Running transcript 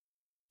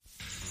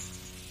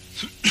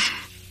1,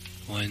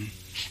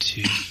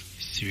 2,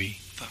 3,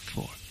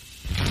 4.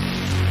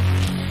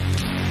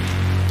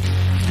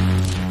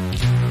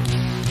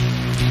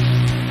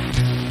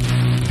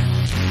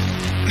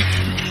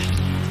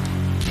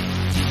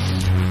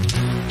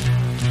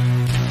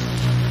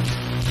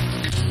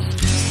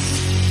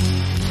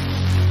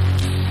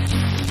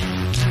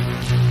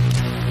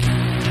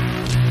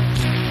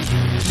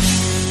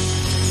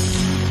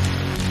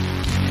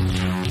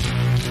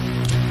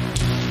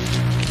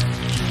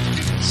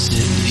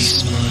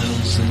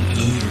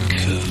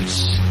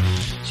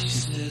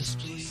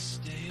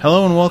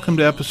 Hello and welcome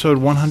to episode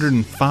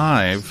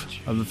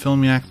 105 of the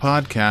Filmiac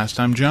Podcast.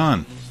 I'm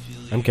John.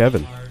 I'm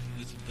Kevin.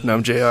 And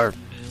I'm JR.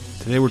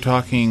 Today we're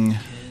talking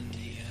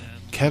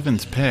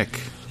Kevin's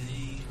pick,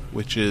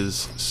 which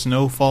is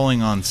Snow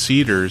Falling on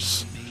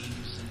Cedars.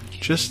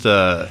 Just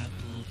a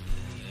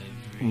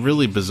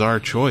really bizarre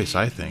choice,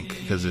 I think,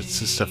 because it's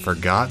just a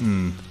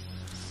forgotten...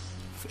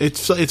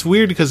 It's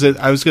weird because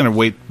I was going to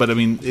wait, but I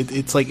mean,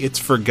 it's like it's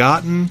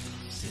forgotten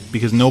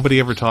because nobody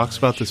ever talks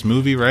about this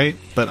movie, right?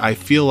 But I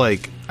feel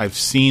like I've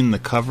seen the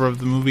cover of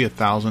the movie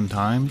 1,000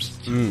 times.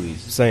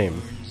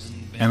 Same.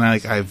 And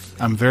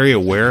I'm very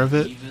aware of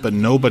it, but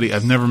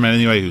I've never met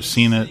anybody who's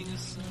seen it.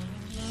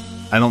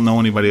 I don't know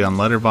anybody on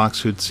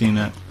Letterboxd who'd seen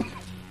it.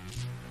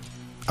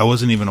 I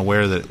wasn't even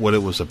aware that what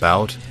it was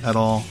about at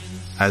all.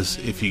 As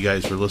if you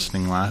guys were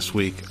listening last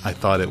week, I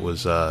thought it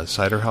was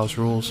Cider House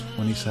Rules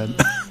when he said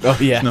 "Oh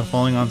yeah, Snow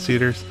Falling on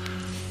Cedars."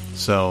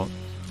 So,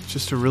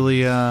 just a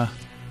really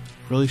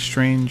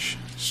strange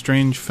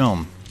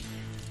film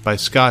by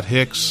Scott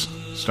Hicks,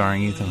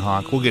 starring Ethan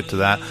Hawke. We'll get to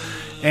that,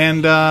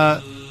 and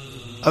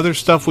other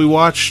stuff we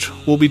watched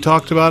will be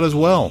talked about as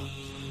well.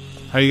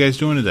 How are you guys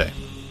doing today?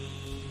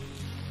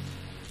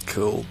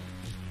 Cool.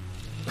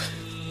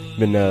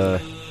 Been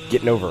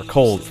getting over a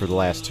cold for the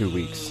last 2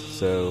 weeks,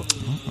 so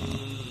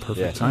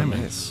perfect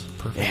timing. Nice.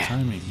 Perfect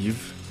timing.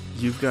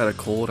 You've got a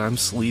cold. I'm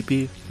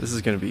sleepy. This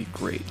is going to be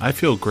great. I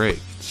feel great,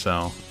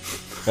 so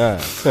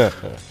I'll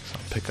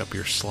pick up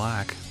your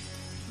slack.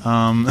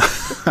 All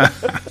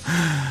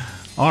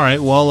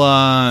right,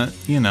 well,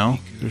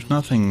 there's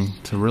nothing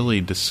to really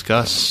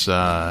discuss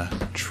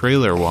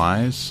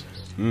trailer-wise,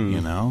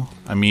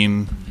 I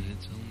mean,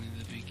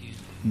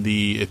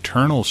 the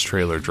Eternals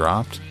trailer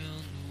dropped.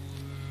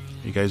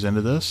 You guys into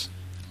this?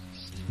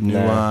 New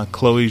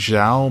Chloe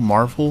Zhao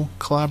Marvel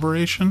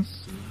collaboration?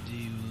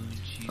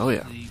 Oh,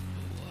 yeah.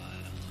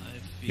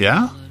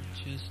 Yeah?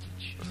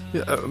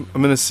 Yeah, I'm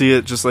going to see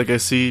it just like I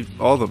see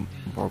all the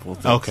Marvel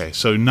things. Okay,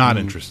 so not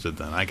interested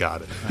then. I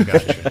got it. I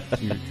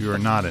got you. You are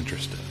not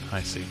interested.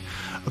 I see.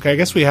 Okay, I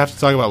guess we have to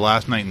talk about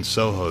Last Night in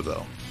Soho,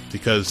 though,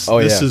 because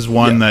this is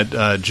one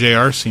that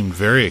JR seemed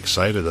very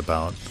excited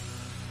about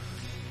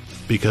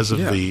because of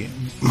the...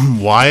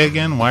 Why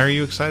again? Why are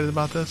you excited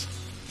about this?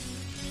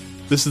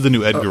 This is the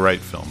new Edgar Wright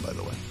film, by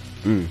the way.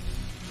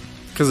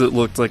 Because it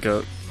looked like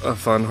a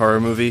fun horror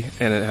movie,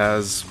 and it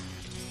has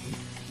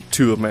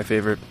two of my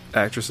favorite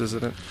actresses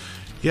in it.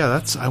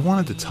 Yeah, I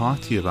wanted to talk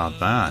to you about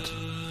that.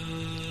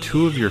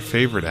 Two of your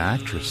favorite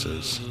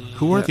actresses.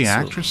 Who are the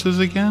actresses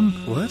again?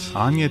 What?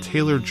 Anya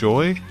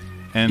Taylor-Joy?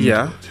 And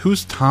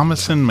who's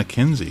Thomasin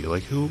McKenzie?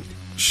 Like, who?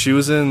 She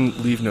was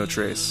in Leave No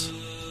Trace.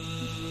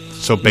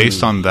 So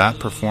based on that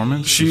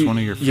performance, she's one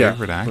of your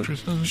favorite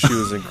actresses?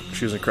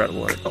 She was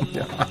incredible.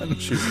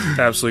 She's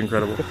absolutely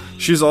incredible.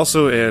 She's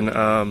also in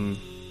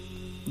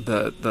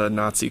the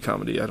Nazi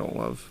comedy I don't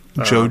love.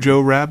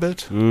 Jojo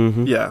Rabbit?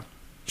 Mm-hmm. Yeah.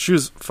 She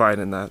was fine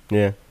in that.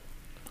 Yeah.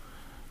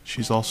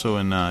 She's also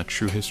in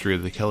True History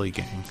of the Kelly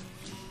Gang.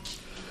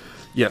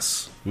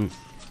 Yes.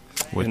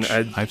 Which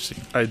I've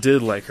seen. I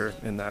did like her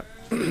in that.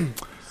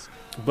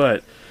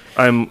 But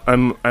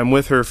I'm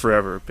with her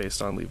forever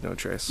based on Leave No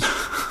Trace.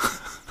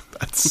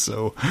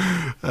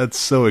 That's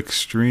so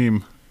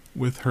extreme.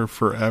 With her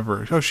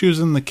forever. Oh, she was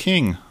in The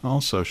King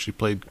also. She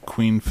played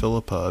Queen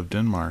Philippa of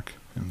Denmark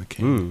in The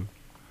King.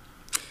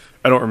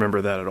 I don't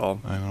remember that at all.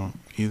 I don't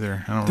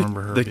either. I don't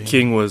remember her. The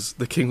King was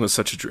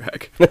such a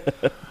drag.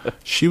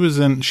 She's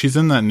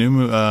in that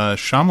new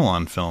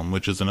Shyamalan film,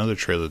 which is another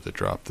trailer that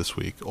dropped this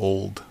week.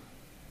 Old.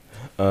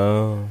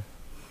 Oh.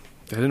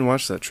 I didn't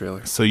watch that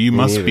trailer. So you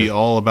must be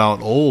all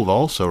about Old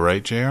also,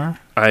 right, JR?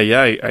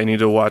 I need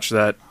to watch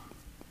that.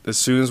 As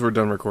soon as we're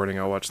done recording,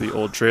 I'll watch the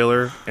Old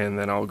trailer, and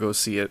then I'll go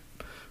see it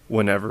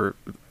whenever.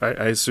 I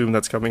assume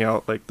that's coming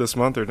out like this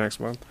month or next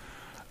month.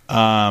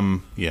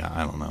 Yeah,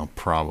 I don't know.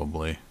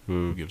 Probably.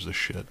 Who gives a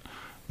shit?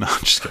 No, I'm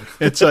just kidding.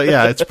 It's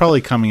it's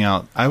probably coming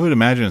out. I would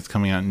imagine it's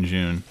coming out in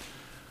June.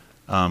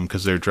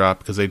 Because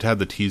they'd had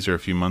the teaser a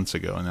few months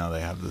ago, and now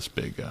they have this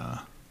big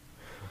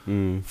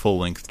full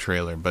length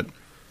trailer. But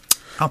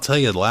I'll tell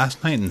you,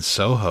 Last Night in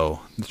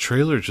Soho, the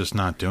trailer's just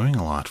not doing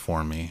a lot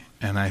for me,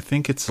 and I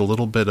think it's a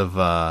little bit of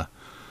a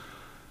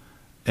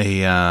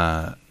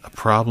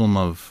problem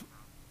of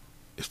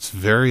it's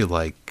very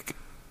like,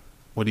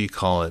 what do you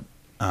call it?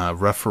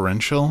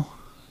 Referential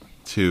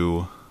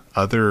to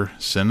other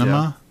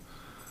cinema,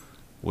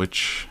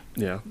 which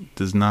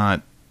does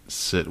not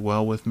sit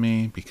well with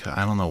me because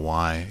I don't know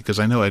why. Because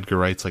I know Edgar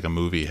Wright's like a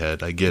movie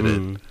head. I get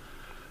it.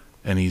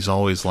 And he's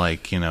always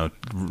like,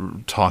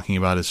 talking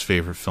about his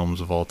favorite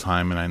films of all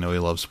time. And I know he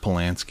loves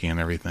Polanski and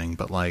everything.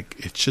 But like,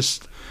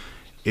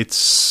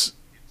 it's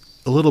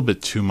a little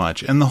bit too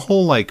much. And the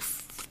whole like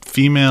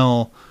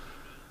female,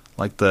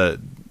 like the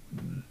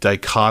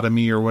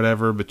dichotomy or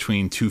whatever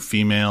between two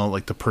female,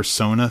 like the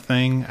persona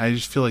thing, I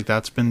just feel like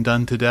that's been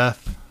done to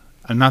death.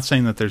 I'm not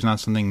saying that there's not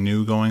something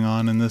new going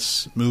on in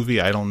this movie.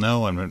 I don't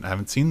know. I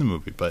haven't seen the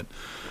movie, but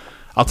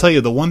I'll tell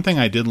you, the one thing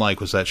I did like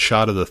was that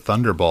shot of the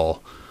Thunderball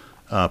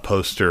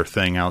poster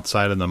thing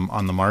outside of them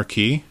on the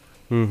marquee.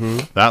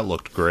 Mm-hmm. That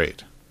looked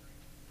great.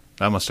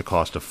 That must have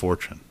cost a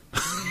fortune.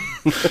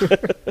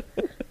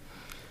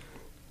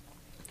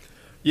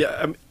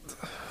 Yeah,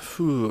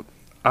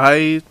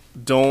 I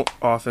don't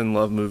often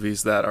love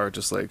movies that are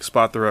just like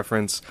spot the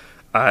reference.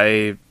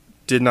 I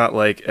did not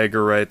like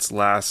Edgar Wright's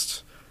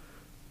last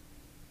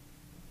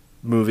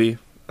movie,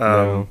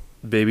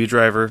 Baby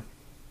Driver.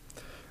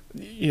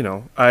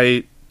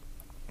 This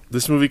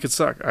movie could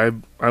suck.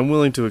 I'm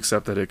willing to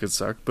accept that it could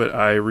suck, but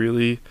I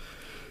really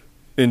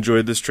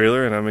enjoyed this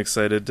trailer, and I'm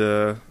excited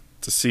to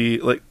see.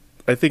 Like,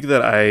 I think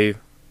that I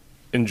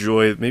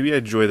enjoy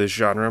this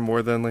genre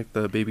more than like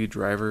the Baby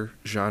Driver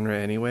genre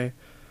anyway.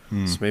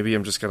 So maybe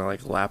I'm just gonna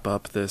like lap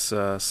up this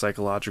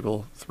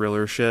psychological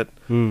thriller shit.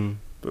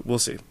 But we'll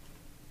see.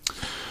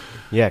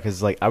 Yeah,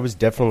 because like I was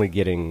definitely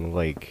getting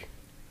like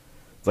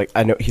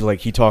I know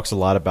he talks a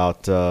lot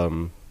about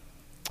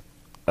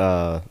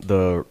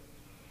the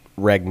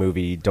Reg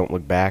movie Don't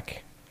Look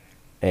Back,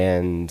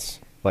 and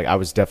like I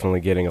was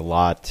definitely getting a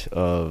lot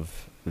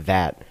of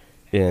that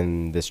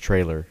in this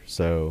trailer.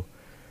 So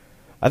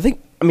I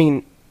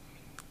mean,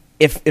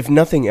 if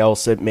nothing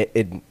else,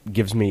 it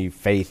gives me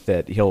faith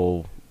that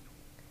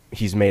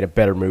he's made a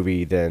better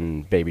movie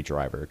than Baby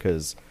Driver,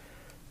 because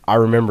I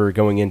remember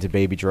going into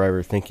Baby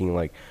Driver thinking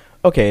like,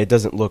 okay, it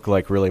doesn't look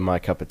like really my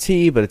cup of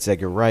tea, but it's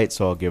Edgar Wright,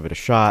 so I'll give it a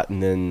shot.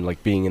 And then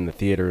like being in the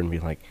theater and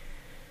being like,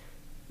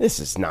 this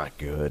is not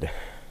good.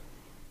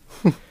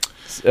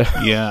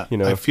 Yeah,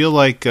 I feel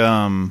like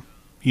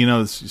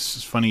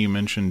it's funny you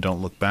mentioned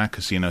Don't Look Back,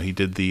 because he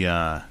did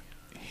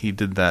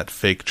that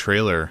fake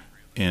trailer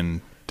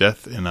in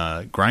Death in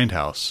a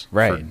Grindhouse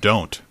for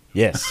Don't.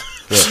 Yes.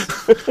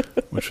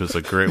 Which was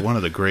one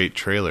of the great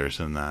trailers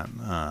in that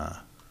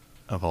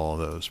of all of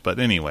those. But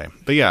anyway,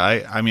 yeah,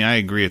 I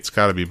agree it's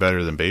got to be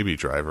better than Baby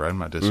Driver. I'm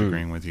not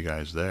disagreeing with you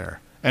guys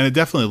there. And it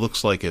definitely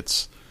looks like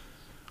it's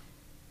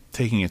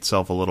taking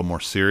itself a little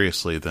more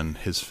seriously than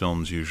his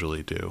films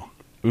usually do.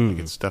 Like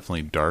it's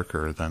definitely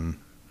darker than,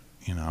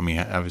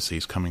 obviously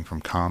he's coming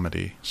from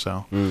comedy,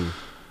 so.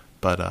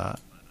 But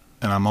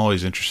and I'm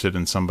always interested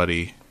in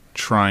somebody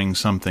trying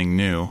something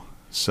new.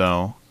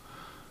 So,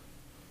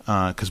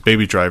 because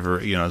Baby Driver,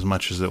 as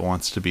much as it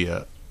wants to be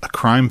a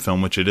crime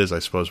film, which it is, I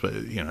suppose, but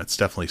it's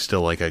definitely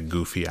still like a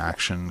goofy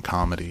action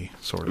comedy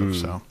sort of.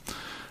 So,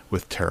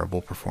 with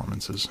terrible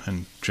performances,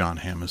 and John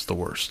Hamm is the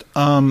worst.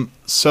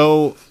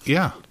 So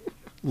yeah,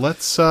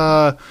 let's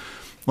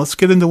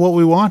get into what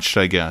we watched,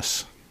 I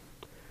guess.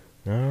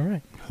 All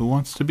right. Who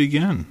wants to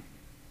begin?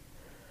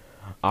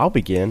 I'll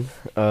begin.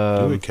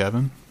 Do it,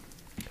 Kevin.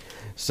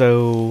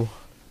 So,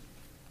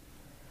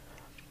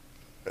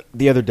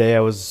 the other day I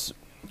was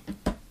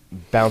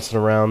bouncing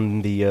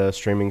around the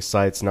streaming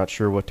sites, not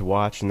sure what to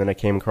watch, and then I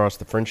came across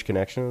The French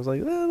Connection. I was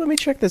like, let me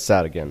check this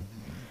out again.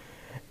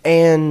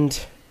 And,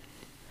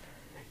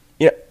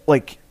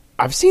 like,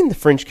 I've seen The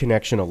French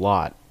Connection a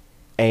lot,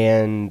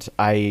 and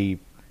I,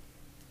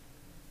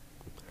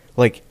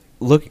 like,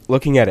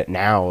 looking at it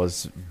now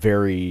is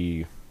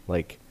very,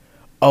 like,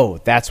 oh,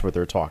 that's what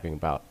they're talking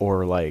about.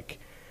 Or, like,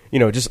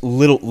 just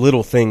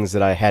little things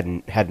that I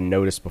hadn't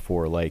noticed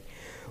before, like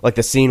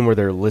the scene where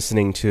they're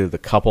listening to the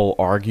couple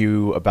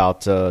argue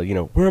about,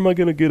 where am I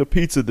going to get a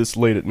pizza this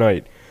late at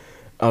night?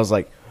 I was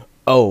like,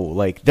 oh,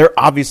 like, they're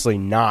obviously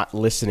not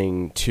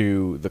listening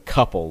to the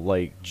couple.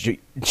 Like,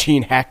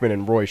 Gene Hackman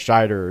and Roy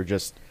Scheider are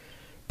just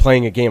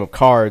playing a game of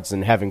cards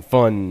and having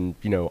fun,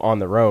 on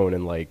their own,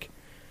 and, like,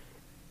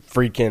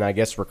 Friedkin, I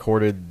guess,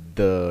 recorded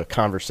the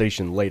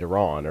conversation later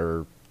on,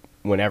 or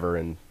whenever,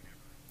 and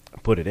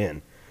put it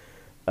in.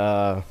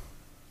 But,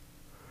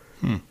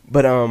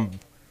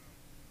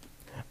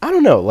 I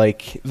don't know,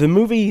 like, the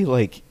movie,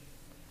 like,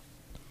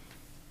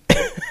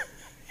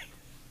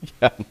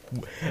 yeah,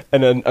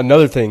 and then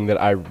another thing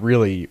that I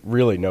really,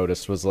 really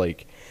noticed was,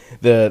 like,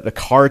 the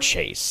car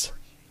chase.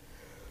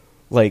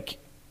 Like,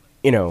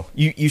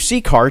 you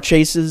see car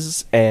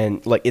chases,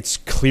 and, like, it's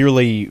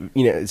clearly,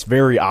 it's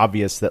very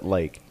obvious that,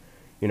 like,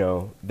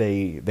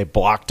 they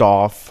blocked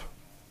off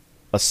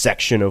a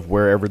section of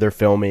wherever they're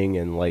filming,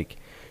 and, like,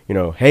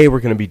 hey, we're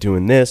going to be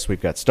doing this,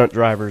 we've got stunt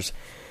drivers.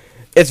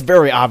 It's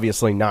very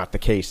obviously not the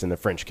case in The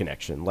French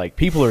Connection. Like,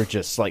 people are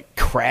just, like,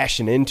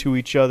 crashing into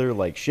each other,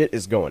 like, shit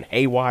is going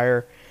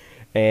haywire,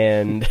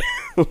 and,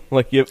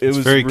 like, it was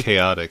very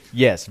chaotic.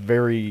 Yes,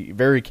 very,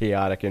 very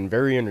chaotic and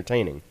very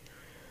entertaining.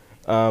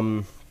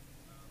 I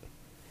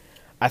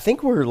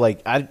think we're,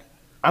 like,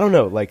 I don't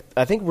know. Like,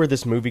 I think where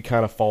this movie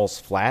kind of falls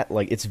flat,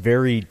 like, it's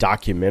very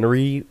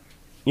documentary,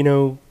 you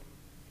know,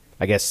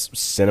 I guess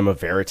cinema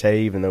verite,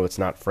 even though it's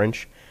not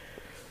French.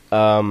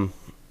 But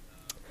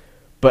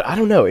I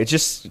don't know. It's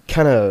just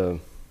kind of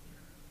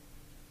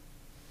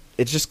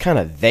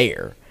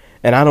there.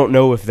 And I don't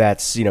know if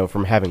that's, you know,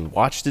 from having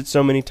watched it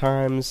so many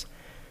times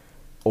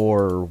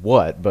or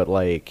what, but,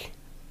 like,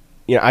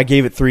 you know, I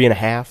gave it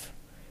 3.5,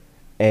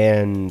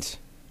 and,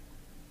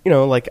 you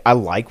know, like, I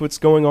like what's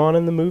going on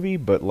in the movie,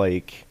 but,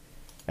 like,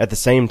 at the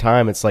same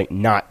time, it's, like,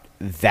 not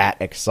that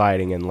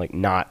exciting and, like,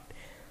 not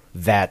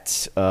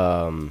that,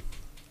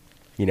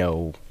 you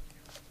know,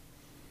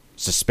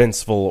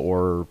 suspenseful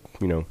or,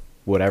 you know,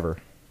 whatever.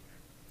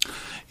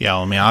 Yeah,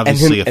 well, I mean,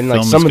 obviously a like, film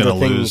is some of going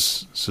the to things-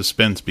 lose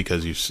suspense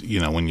because you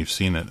know when you've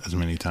seen it as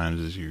many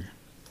times as you're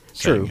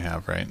saying True. you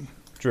have, right?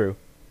 True.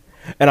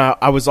 And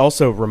I was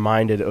also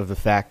reminded of the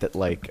fact that,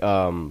 like,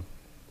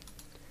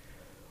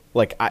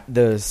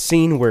 the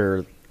scene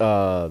where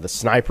the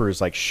sniper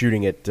is, like,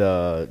 shooting at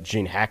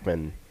Gene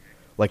Hackman,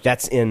 like,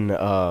 that's in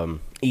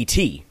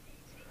E.T.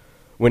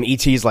 When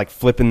E.T.'s, like,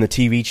 flipping the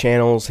TV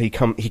channels, he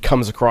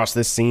comes across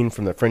this scene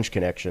from The French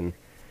Connection,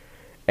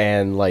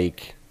 and,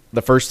 like,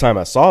 the first time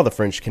I saw The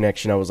French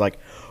Connection, I was like,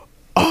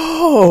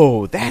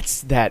 oh,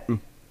 that's that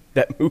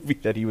movie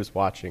that he was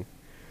watching.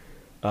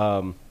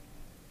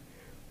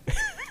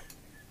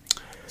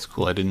 It's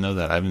cool. I didn't know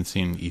that. I haven't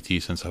seen E.T.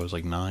 since I was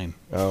like 9.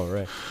 Oh,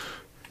 right.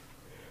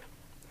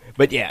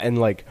 But yeah, and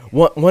like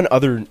one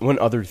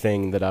other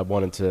thing that I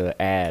wanted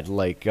to add,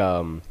 like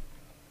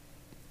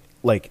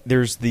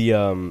there's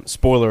the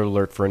spoiler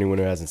alert for anyone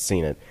who hasn't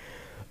seen it.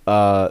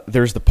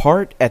 There's the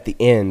part at the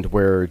end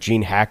where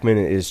Gene Hackman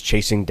is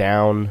chasing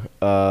down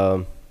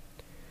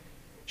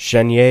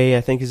Chenier,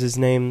 I think is his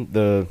name,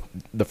 the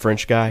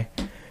French guy.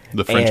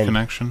 The French And-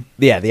 Connection.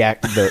 Yeah,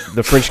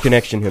 the French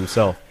Connection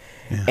himself.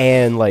 Yeah.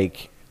 And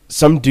like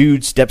some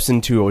dude steps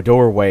into a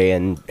doorway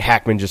and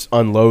Hackman just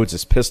unloads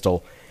his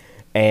pistol,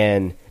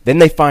 and then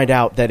they find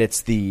out that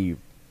it's I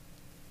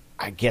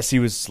guess he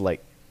was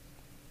like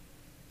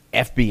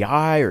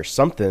FBI or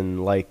something,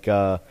 like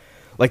the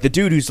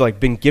dude who's like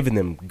been giving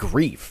them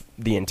grief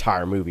the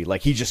entire movie.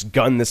 Like he just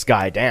gunned this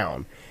guy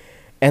down.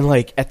 And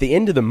like at the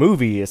end of the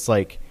movie, it's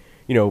like,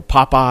 you know,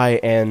 Popeye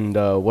and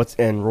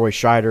Roy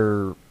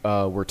Scheider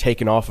were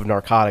taken off of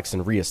narcotics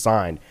and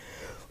reassigned.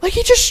 Like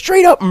he just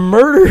straight up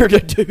murdered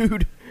a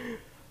dude.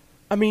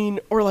 I mean,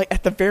 or like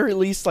at the very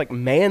least, like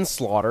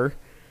manslaughter.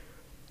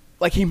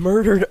 Like he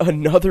murdered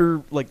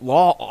another like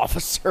law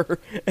officer,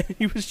 and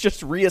he was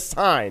just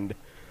reassigned.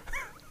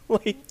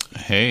 Like,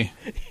 hey,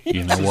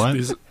 you know what?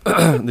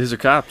 These are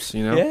cops,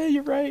 you know. Yeah,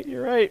 you're right.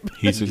 You're right.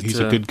 He's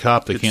a good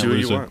cop. They can't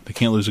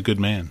lose a good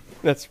man.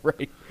 That's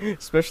right.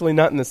 Especially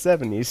not in the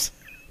 70s.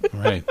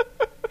 Right.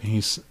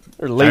 He's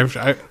or late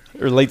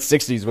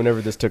 60s,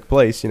 whenever this took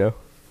place. You know.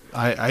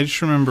 I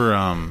just remember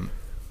I've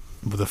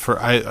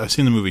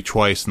seen the movie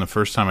twice, and the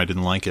first time I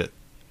didn't like it.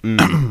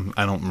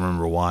 I don't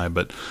remember why,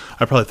 but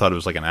I probably thought it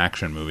was like an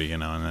action movie, you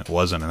know, and it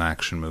wasn't an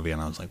action movie,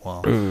 and I was like,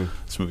 well,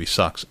 this movie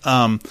sucks.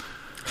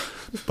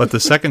 But the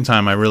second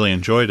time I really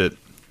enjoyed it.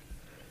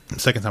 The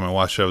second time I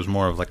watched it, I was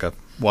more of like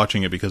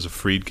watching it because of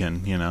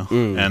Friedkin, you know,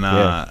 and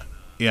I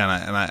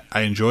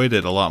enjoyed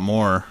it a lot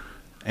more.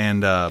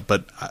 And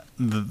but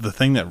the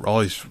thing that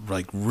always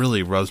like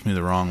really rubs me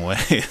the wrong way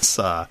is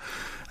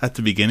at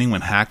the beginning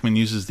when Hackman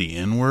uses the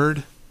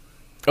N-word.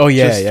 Oh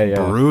yeah,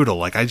 brutal.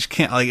 Like I just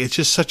can't. Like it's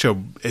just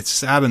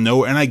it's out of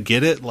nowhere. And I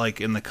get it.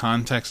 Like in the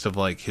context of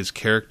like his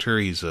character,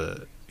 he's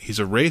a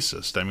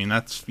racist. I mean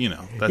that's who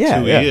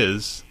he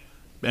is,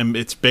 and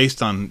it's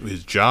based on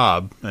his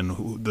job and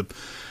who the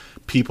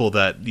people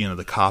that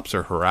the cops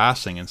are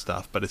harassing and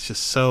stuff. But it's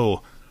just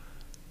so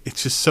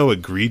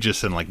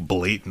egregious and like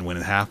blatant when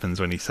it happens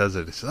when he says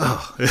it. It's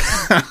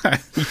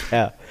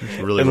yeah,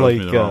 it really rubs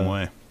me the wrong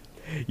way.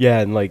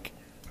 Yeah, and like.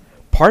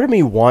 Part of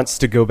me wants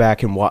to go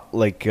back and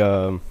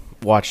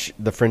watch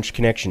The French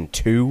Connection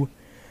 2,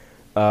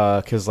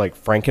 because like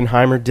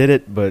Frankenheimer did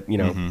it, but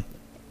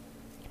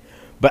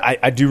But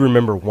I do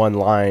remember one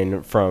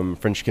line from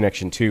French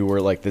Connection 2 where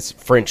like this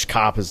French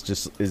cop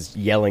is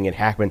yelling at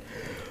Hackman,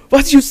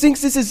 "What, you think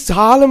this is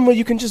Harlem where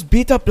you can just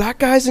beat up black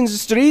guys in the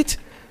street?"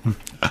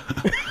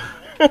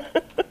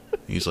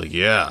 He's like,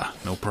 "Yeah,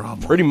 no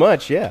problem." Pretty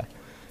much, yeah.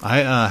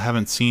 I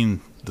haven't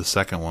seen the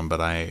second one, but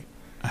I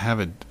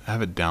have it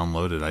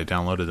downloaded. I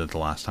downloaded it the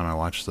last time I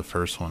watched the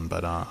first one,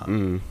 but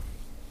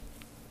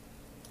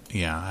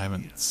yeah, I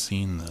haven't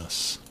seen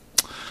this.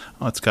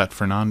 Oh, it's got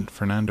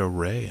Fernando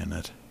Rey in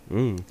it.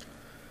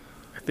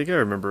 I think I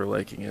remember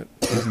liking it.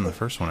 He's in the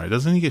first one.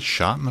 Doesn't he get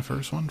shot in the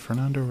first one,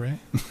 Fernando Rey?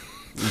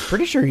 I'm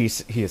pretty sure he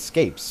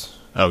escapes.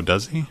 Oh,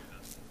 does he?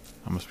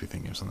 I must be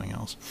thinking of something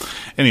else.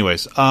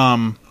 Anyways,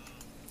 all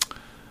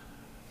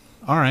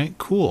right,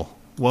 cool.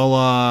 Well,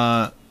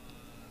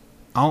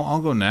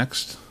 I'll go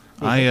next.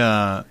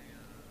 Okay.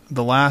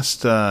 The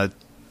last I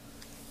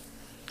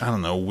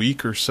don't know,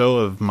 week or so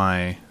of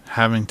my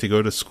having to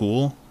go to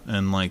school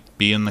and like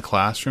be in the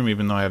classroom,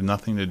 even though I have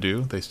nothing to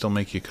do, they still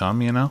make you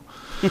come, you know.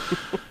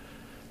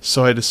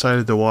 So I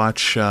decided to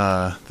watch the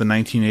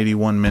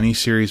 1981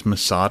 miniseries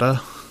Masada,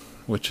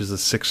 which is a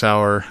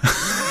 6-hour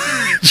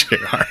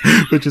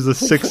JR, which is a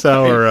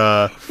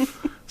 6-hour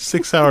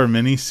 6-hour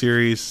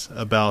miniseries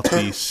about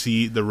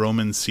the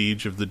Roman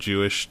siege of the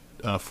Jewish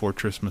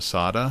fortress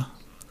Masada.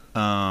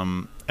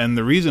 And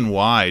the reason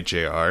why,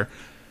 JR,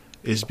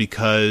 is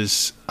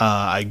because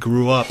I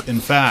grew up. In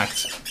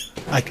fact,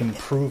 I can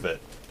prove it.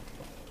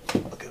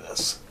 Look at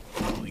this.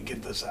 Let me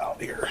get this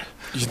out here.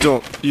 You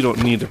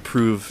don't need to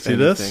prove See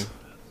anything.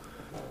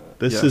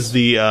 This Yes. is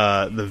the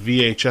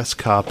VHS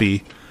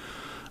copy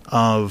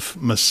of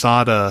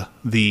Masada,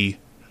 the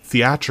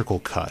theatrical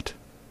cut.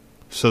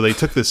 So they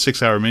took this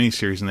 6-hour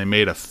miniseries and they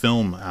made a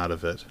film out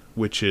of it,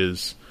 which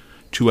is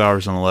 2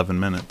 hours and 11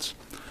 minutes.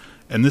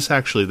 And this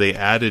actually, they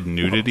added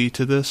nudity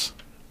to this,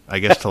 I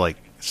guess to like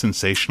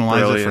sensationalize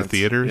it for Brilliant.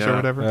 theaters or Yeah.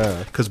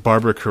 whatever. Because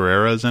Barbara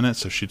Carrera is in it,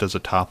 so she does a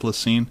topless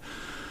scene,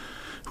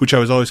 which I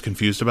was always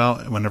confused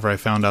about whenever I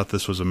found out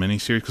this was a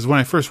miniseries. Because when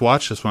I first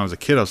watched this when I was a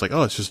kid, I was like,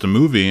 oh, it's just a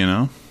movie, you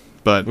know?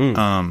 But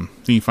then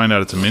you find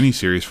out it's a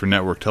miniseries for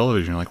network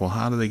television. You're like, well,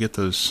 how do they get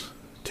those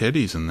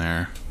titties in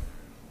there?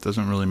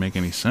 Doesn't really make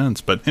any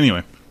sense. But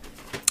anyway.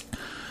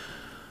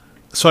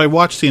 So I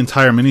watched the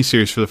entire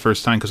miniseries for the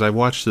first time because I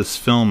watched this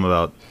film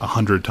about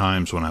 100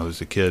 times when I was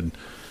a kid.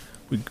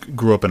 We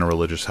grew up in a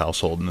religious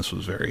household, and this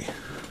was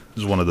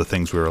one of the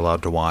things we were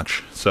allowed to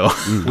watch. So,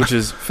 Which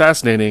is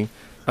fascinating.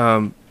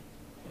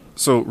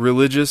 So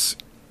religious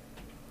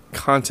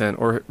content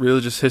or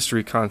religious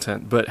history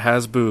content, but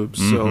has boobs,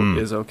 so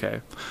is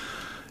okay.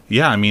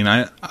 yeah, I mean,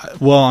 I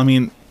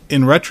mean,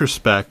 in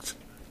retrospect,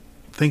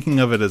 thinking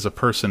of it as a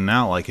person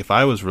now, like if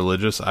I was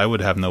religious, I would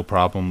have no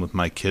problem with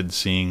my kids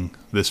seeing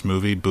this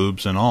movie,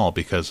 boobs and all,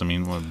 because I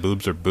mean, well,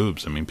 boobs are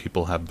boobs. I mean,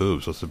 people have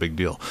boobs. What's the big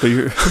deal? But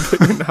you're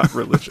not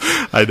religious.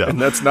 I know.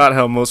 And that's not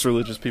how most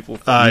religious people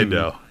think. I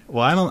know.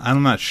 Well,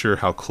 I'm not sure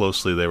how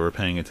closely they were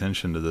paying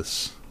attention to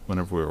this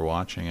whenever we were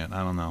watching it.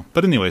 I don't know.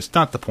 But anyways,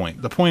 not the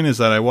point. The point is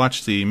that I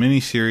watched the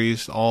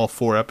miniseries, all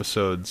 4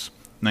 episodes,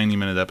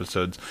 90-minute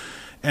episodes,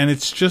 and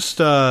it's just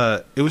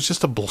it was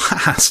just a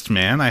blast,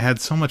 man. I had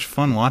so much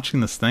fun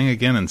watching this thing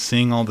again and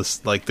seeing all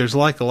this. Like, there's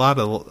like a lot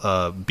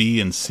of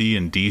B and C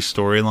and D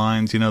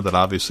storylines, you know, that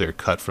obviously are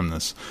cut from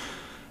this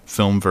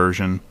film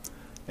version.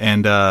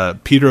 And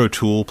Peter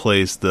O'Toole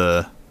plays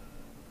the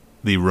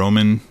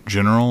Roman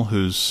general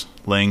who's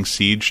laying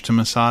siege to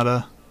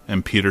Masada,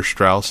 and Peter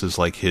Strauss is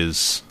like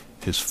his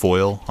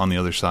foil on the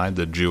other side,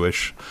 the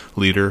Jewish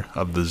leader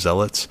of the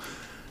Zealots,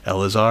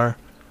 Eleazar.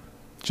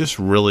 Just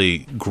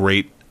really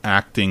great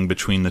acting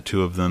between the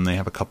two of them. They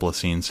have a couple of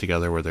scenes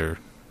together where they're,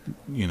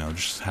 you know,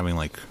 just having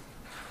like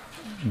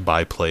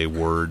byplay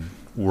word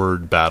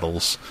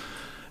battles,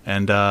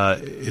 and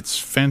it's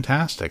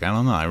fantastic. I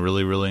don't know. I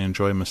really, really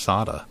enjoy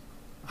Masada.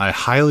 I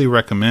highly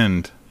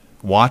recommend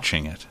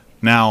watching it.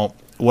 Now,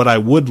 what I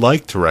would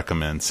like to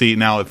recommend,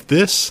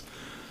 if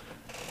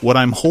what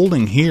I'm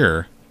holding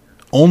here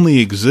only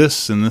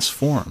exists in this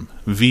form,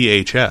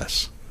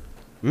 VHS.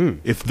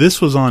 If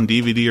this was on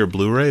DVD or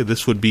Blu-ray,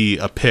 this would be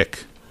a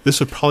pick. This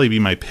would probably be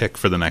my pick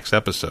for the next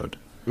episode.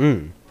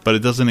 But it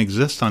doesn't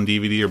exist on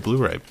DVD or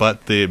Blu-ray.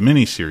 But the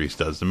miniseries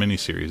does. The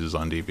miniseries is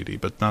on DVD,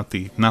 but not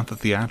the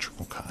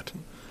theatrical cut.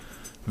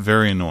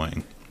 Very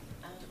annoying.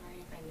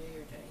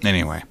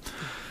 Anyway,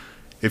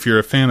 if you're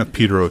a fan of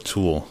Peter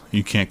O'Toole,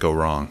 you can't go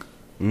wrong.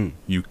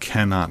 You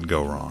cannot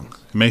go wrong.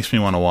 It makes me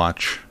want to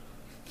watch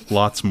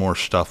lots more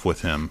stuff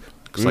with him.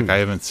 Because I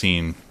haven't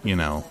seen, you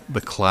know,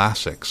 the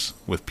classics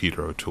with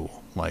Peter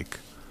O'Toole, like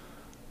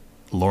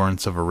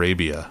Lawrence of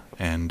Arabia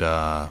and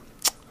Lion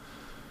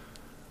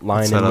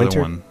what's in that Winter.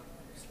 other one?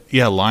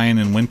 Yeah, Lion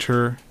in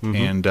Winter,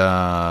 and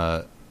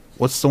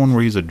what's the one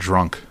where he's a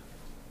drunk?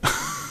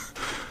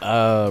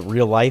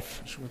 Real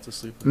life. She went to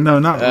sleep. No,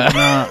 not.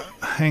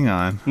 Hang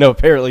on. No,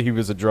 apparently he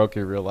was a drunk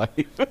in real life.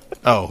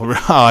 Oh,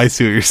 I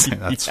see what you're saying.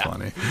 That's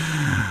funny.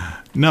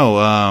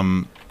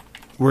 No,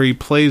 where he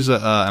plays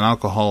an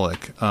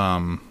alcoholic,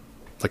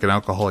 like an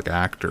alcoholic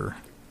actor.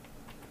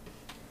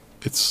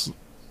 It's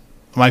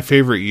my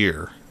favorite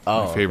year.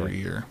 Oh, my favorite okay.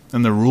 year.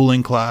 And the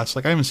Ruling Class.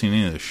 Like, I haven't seen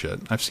any of this shit.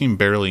 I've seen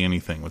barely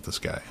anything with this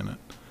guy in it.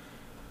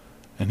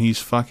 And he's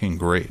fucking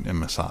great in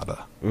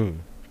Masada.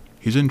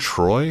 He's in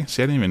Troy?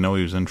 See, I didn't even know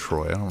he was in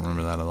Troy. I don't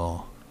remember that at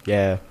all.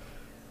 Yeah.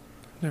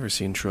 Never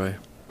seen Troy.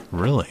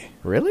 Really?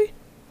 Really?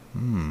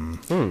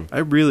 I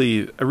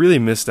really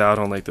missed out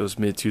on like those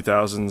mid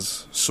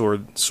 2000s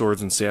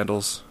swords and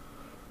sandals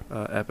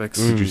epics.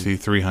 Did you see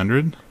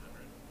 300?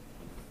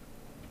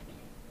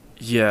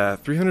 Yeah,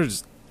 300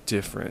 is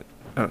different.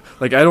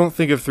 Like, I don't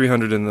think of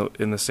 300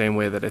 in the same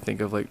way that I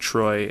think of like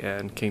Troy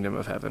and Kingdom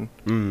of Heaven.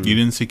 You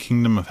didn't see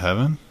Kingdom of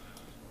Heaven?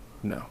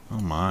 No.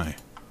 Oh my.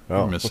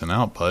 Oh. You're missing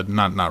out, bud.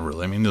 Not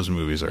really. I mean, those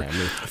movies are...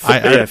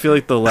 I feel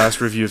like the last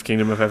review of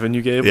Kingdom of Heaven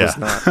you gave was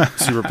not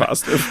super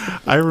positive.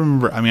 I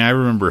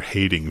remember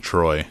hating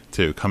Troy,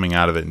 too, coming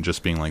out of it and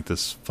just being like,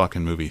 this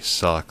fucking movie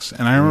sucks.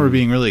 And I remember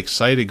being really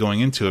excited going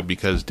into it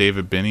because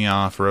David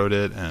Benioff wrote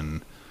it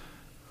and,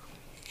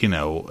 you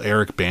know,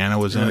 Eric Bana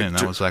was in it, and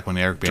that was like when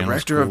Eric Bana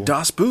was Director cool. of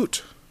Das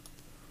Boot.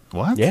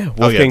 What? Yeah,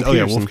 Oh yeah. Wolfgang Oh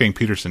yeah. Peterson. Wolfgang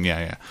Peterson.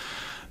 Yeah.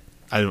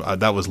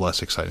 That was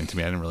less exciting to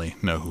me. I didn't really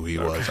know who he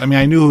was. I mean,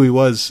 I knew who he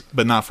was,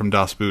 but not from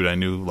Das Boot. I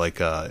knew like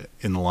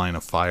In the Line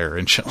of Fire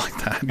and shit like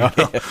that. You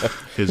know?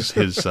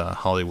 His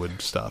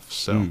Hollywood stuff.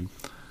 So,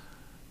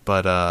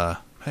 but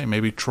hey,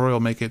 maybe Troy will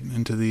make it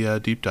into the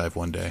deep dive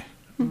one day.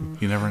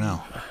 You never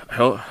know.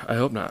 I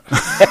hope not.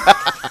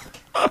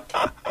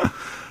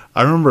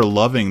 I remember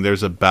loving.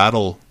 There's a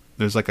battle.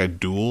 There's like a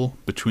duel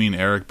between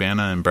Eric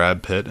Bana and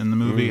Brad Pitt in the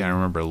movie. I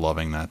remember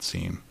loving that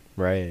scene.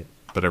 Right.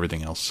 But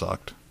everything else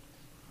sucked.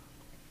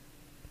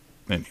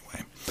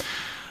 Anyway,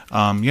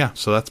 yeah.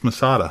 So that's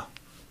Masada.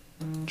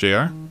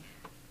 JR.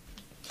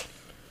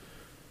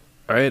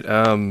 All right.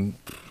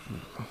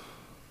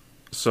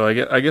 So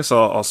I guess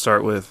I'll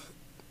start with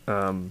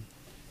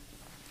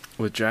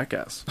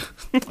Jackass.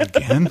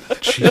 Again?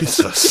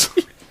 Jesus.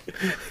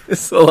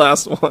 It's the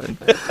last one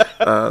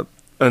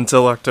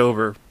until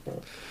October,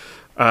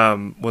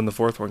 when the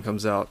fourth one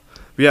comes out.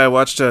 But yeah, I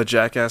watched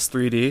Jackass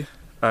 3D.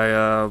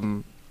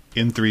 In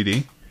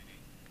 3D?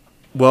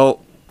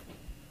 Well,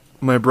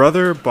 my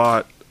brother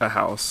bought a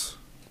house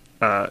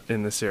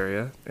in this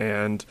area,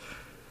 and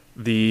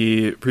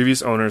the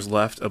previous owners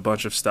left a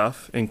bunch of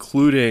stuff,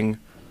 including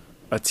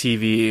a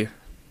TV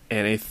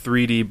and a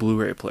 3D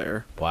Blu-ray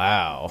player.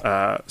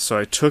 Wow. So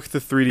I took the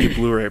 3D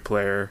Blu-ray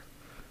player,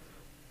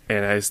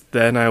 and I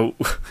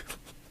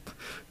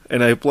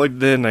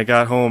plugged it in. I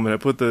got home and I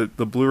put the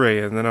Blu-ray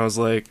in, and then I was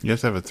like, You have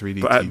to have a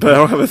 3D but TV. I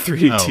don't have a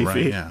 3D oh, TV.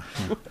 right, yeah.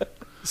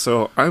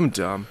 So I'm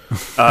dumb.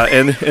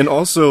 And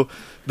also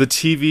the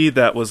TV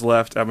that was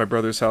left at my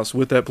brother's house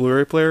with that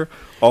Blu-ray player,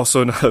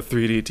 also not a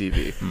 3D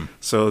TV.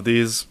 So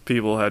these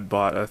people had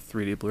bought a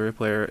 3D Blu-ray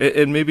player,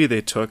 and maybe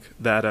they took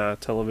that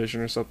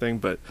television or something.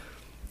 But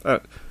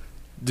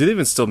do they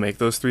even still make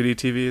those 3D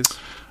TVs?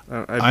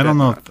 I don't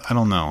know. I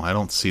don't know. I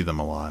don't see them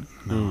a lot.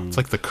 No. It's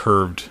like the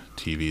curved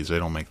TVs. They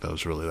don't make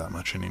those really that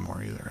much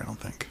anymore either, I don't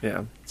think.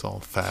 Yeah. It's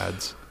all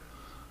fads.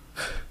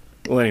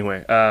 Well,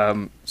 anyway,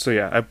 so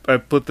yeah, I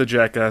put the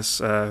Jackass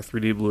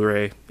 3D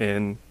Blu-ray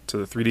into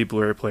the 3D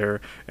Blu-ray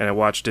player, and I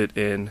watched it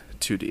in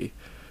 2D.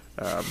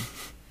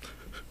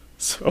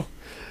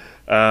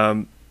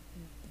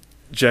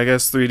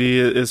 Jackass 3D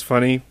is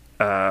funny.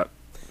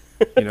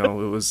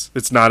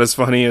 It's not as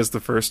funny as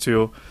the first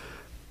two.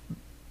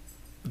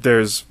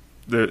 There's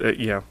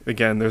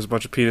a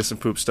bunch of penis and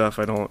poop stuff.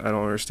 I don't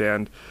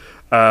understand.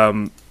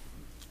 Johnny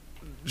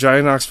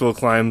Knoxville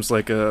climbs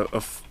like a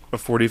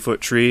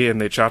 40-foot tree,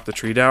 and they chop the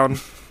tree down,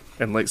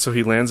 and so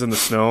he lands in the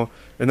snow,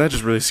 and that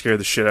just really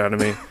scared the shit out of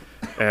me.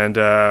 And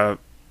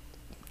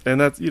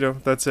that's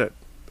that's it.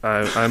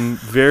 I'm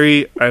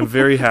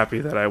very happy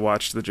that I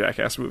watched the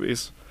Jackass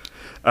movies,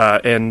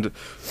 and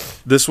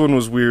this one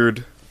was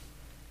weird.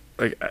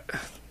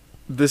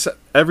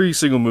 Every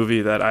single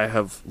movie that I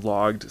have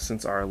logged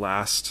since our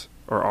last,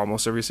 or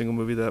almost every single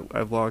movie that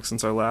I've logged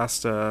since our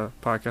last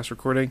podcast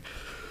recording,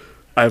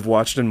 I've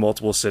watched in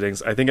multiple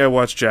sittings. I think I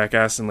watched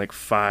Jackass in like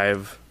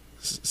 5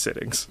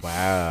 sittings.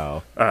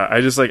 Wow.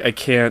 I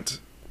can't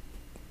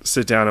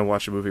sit down and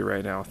watch a movie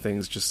right now.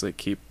 Things just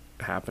keep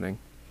happening.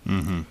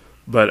 Mm-hmm.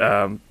 But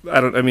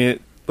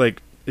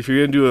if you're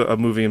gonna do a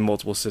movie in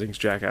multiple sittings,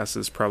 Jackass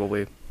is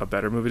probably a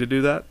better movie to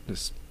do that.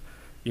 Just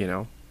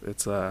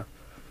it's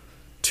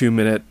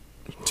 2-minute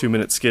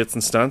skits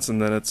and stunts,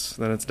 and then it's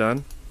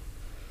done.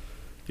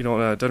 You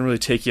don't it doesn't really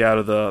take you out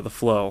of the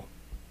flow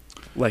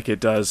like it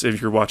does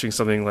if you're watching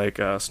something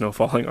like Snow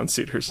Falling on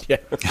Cedars. Yeah.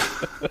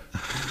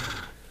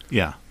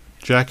 Yeah.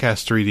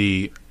 Jackass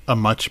 3D, a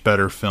much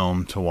better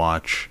film to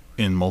watch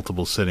in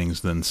multiple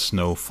sittings than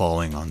Snow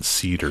Falling on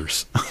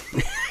Cedars.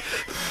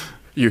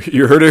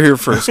 You heard it here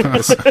first,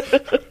 guys.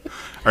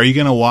 Are you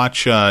going to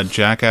watch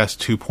Jackass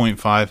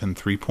 2.5 and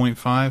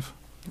 3.5?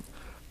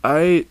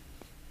 I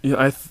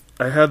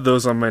had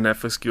those on my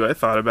Netflix queue. I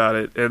thought about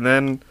it, and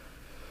then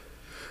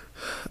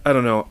I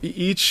don't know.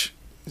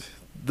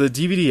 The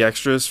DVD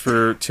extras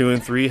for 2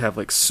 and 3 have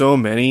so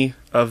many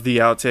of the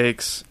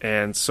outtakes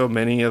and so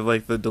many of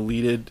the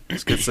deleted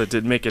skits that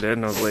did make it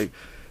in. I was like,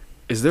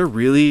 is there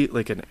really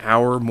an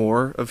hour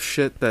more of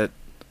shit that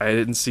I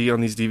didn't see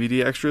on these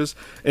DVD extras?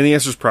 And the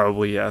answer is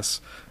probably yes.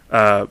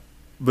 But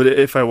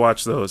if I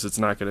watch those, it's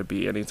not going to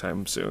be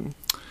anytime soon.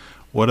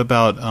 What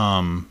about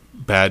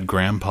Bad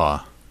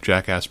Grandpa?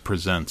 Jackass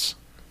Presents.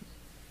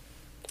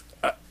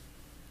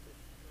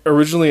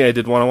 Originally, I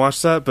did want to watch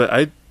that,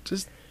 but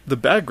the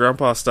Bad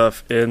Grandpa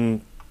stuff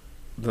in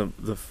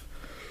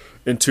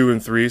in 2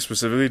 and 3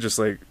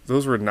 specifically,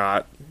 those were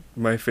not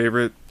my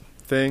favorite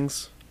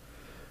things.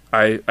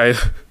 I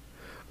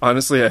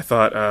honestly, I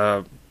thought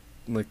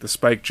the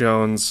Spike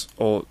Jonze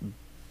old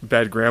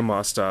Bad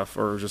Grandma stuff,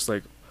 or just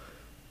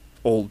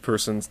old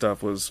person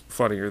stuff, was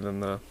funnier than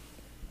the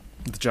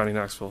Johnny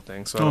Knoxville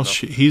thing. So I don't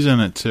know. He's in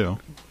it too.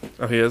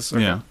 Oh, he is?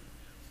 Okay. Yeah,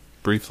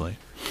 briefly.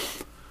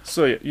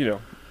 So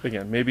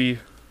again, maybe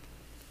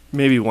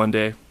one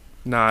day,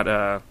 not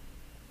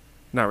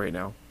right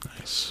now.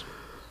 Nice.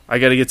 I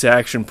got to get to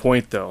Action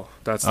Point though.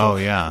 That's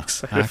yeah,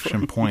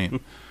 Action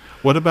Point.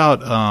 What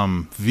about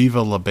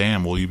Viva La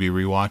Bam? Will you be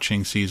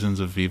rewatching seasons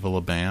of Viva La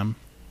Bam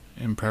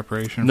in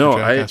preparation for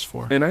Jackass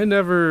 4? And I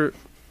never...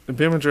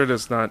 Bam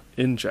Margera's not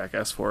in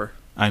Jackass 4.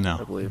 I know.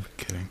 I believe.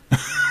 I'm kidding.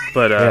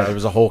 But Yeah, there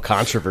was a whole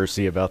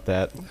controversy about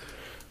that.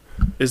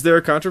 is there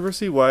a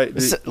controversy? Why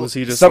was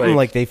he just something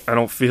like they? I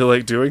don't feel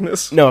like doing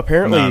this. No,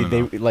 apparently No.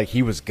 they like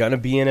he was gonna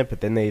be in it,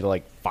 but then they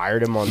like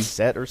fired him on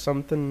set or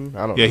something.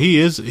 I don't know. Yeah, he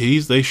is.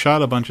 They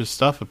shot a bunch of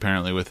stuff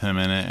apparently with him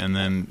in it, and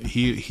then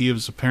he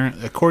was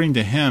according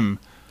to him,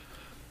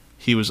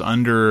 he was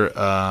under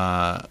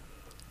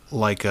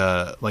like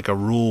a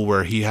rule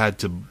where he had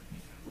to,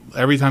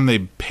 every time they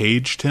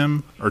paged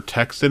him or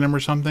texted him or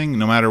something,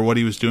 no matter what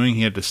he was doing,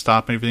 he had to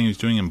stop everything he was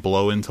doing and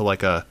blow into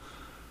like a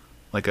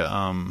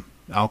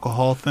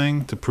alcohol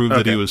thing to prove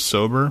that he was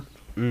sober.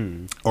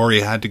 Or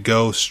he had to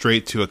go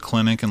straight to a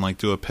clinic and like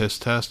do a piss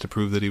test to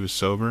prove that he was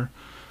sober.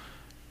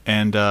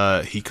 And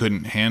he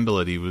couldn't handle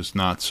it. He was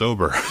not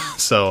sober.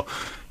 So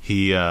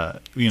he,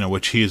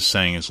 which he is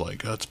saying is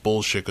like, that's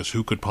bullshit, because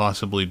who could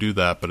possibly do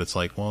that? But it's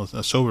like, well,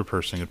 a sober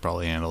person could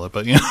probably handle it.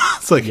 But,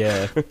 it's like,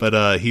 Yeah.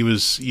 But he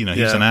was,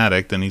 he's an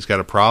addict and he's got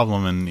a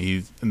problem.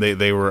 And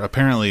they were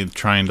apparently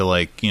trying to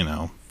like,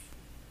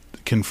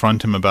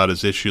 confront him about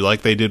his issue,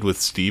 like they did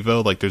with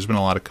Steve-O. Like there's been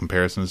a lot of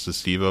comparisons to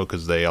Steve-O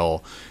because they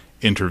all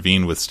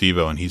intervened with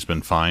Steve-O, and he's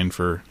been fined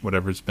for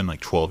whatever, it's been like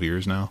 12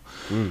 years now.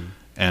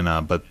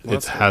 And but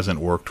it hasn't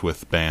worked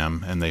with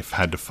Bam, and they've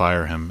had to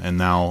fire him. And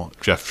now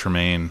Jeff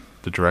Tremaine,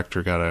 the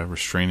director, got a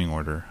restraining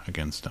order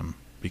against him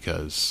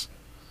because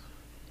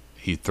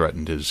he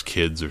threatened his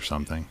kids or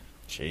something.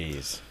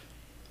 Jeez,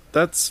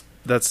 That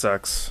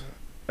sucks.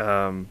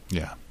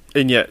 Yeah.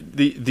 And yet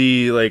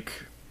the like,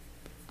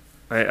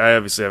 I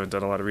obviously haven't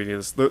done a lot of reading of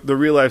this. The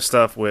real life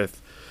stuff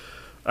with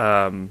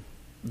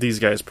these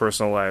guys'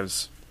 personal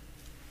lives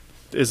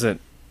isn't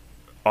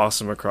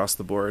awesome across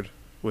the board,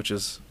 which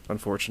is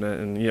unfortunate.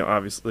 And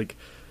obviously, like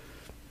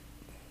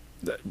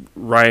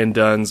Ryan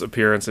Dunn's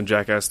appearance in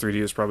Jackass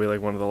 3D was probably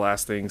like one of the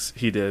last things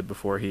he did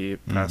before he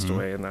passed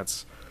away, and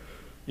that's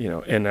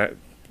and that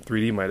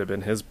 3D might have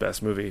been his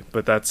best movie.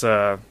 But that's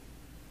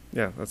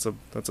that's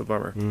a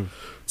bummer.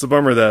 It's a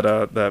bummer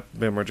that that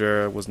Bam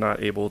Margera was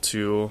not able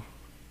to,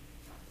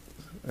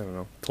 I don't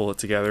know, pull it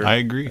together. I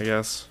agree. I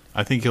guess.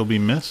 I think he'll be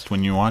missed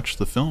when you watch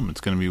the film.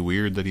 It's going to be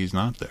weird that he's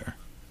not there.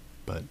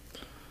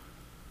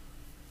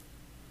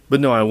 But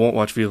no, I won't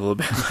watch Viva La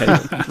Bam. I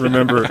don't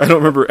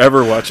remember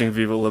ever watching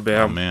Viva La Oh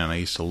Bam. man, I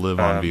used to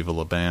live on Viva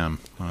La Bam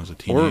when I was a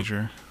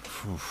teenager.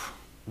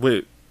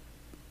 Wait,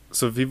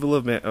 so Viva La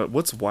Bam,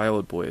 what's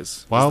Wild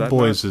Boys? Wild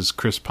Boys is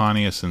Chris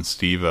Pontius and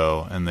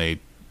Steve-O, and they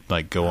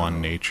like go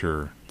on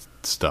nature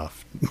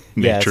stuff,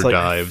 nature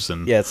dives,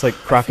 and it's like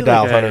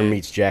Crocodile like Hunter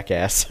meets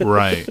Jackass.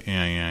 right,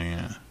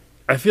 yeah.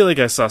 I feel like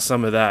I saw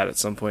some of that at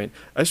some point.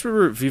 I just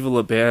remember Viva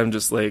La Bam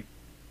just like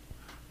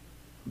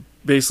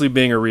basically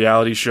being a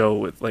reality show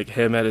with like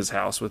him at his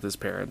house with his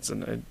parents,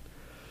 and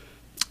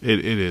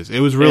it is.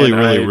 It was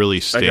really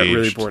staged. I got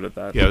really bored at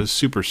that. Yeah, it was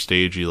super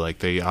stagey. Like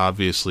they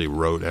obviously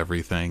wrote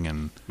everything,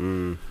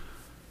 and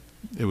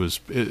it was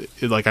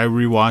like I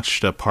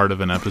rewatched a part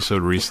of an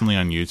episode recently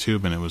on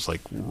YouTube, and it was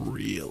like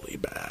really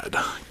bad.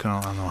 I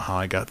don't know how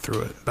I got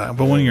through it, but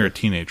when you're a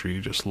teenager,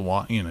 you just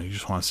want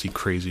to see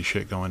crazy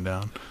shit going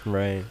down.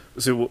 Right.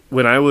 So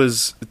when I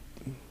was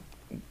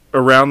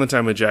around the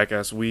time of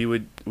Jackass, we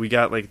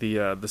got like the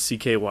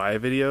CKY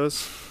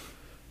videos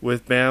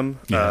with Bam,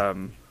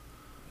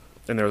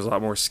 and there was a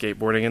lot more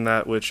skateboarding in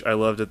that, which I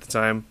loved at the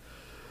time.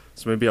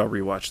 So maybe I'll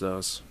rewatch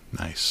those.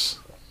 Nice.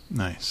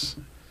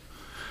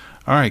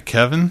 All right,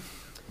 Kevin.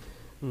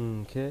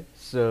 Okay,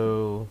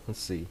 so let's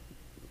see.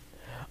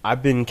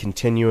 I've been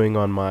continuing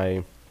on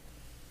my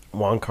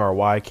Wong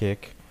Kar-wai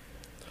kick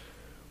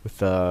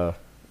with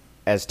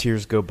As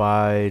Tears Go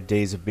By,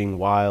 Days of Being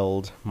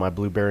Wild, My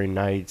Blueberry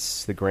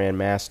Nights, The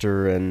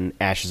Grandmaster, and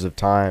Ashes of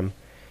Time.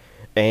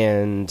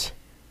 And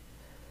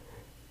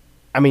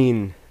I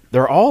mean,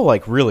 they're all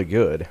like really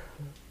good.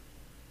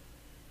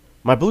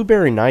 My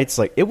Blueberry Nights,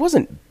 like, it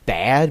wasn't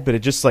bad, but it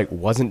just like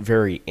wasn't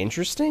very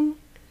interesting.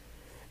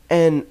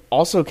 And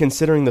also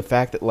considering the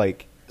fact that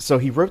like, so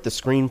he wrote the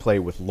screenplay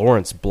with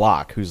Lawrence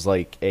Block, who's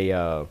like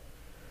a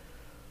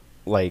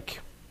like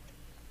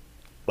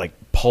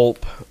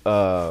pulp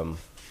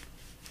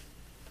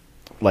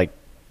like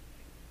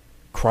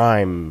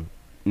crime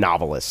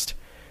novelist,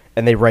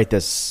 and they write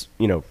this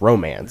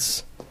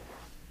romance,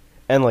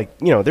 and like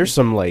there's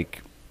some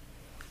like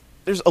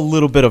there's a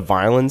little bit of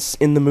violence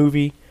in the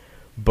movie,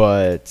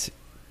 but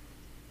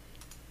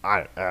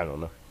I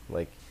don't know,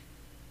 like,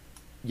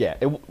 yeah,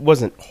 it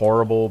wasn't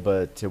horrible,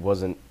 but it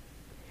wasn't,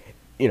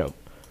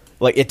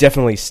 like, it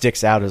definitely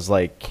sticks out as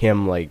like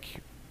him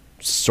like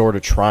sort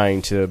of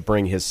trying to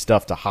bring his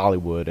stuff to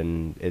Hollywood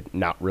and it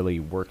not really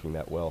working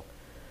that well.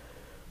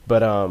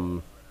 But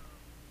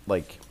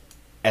like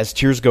As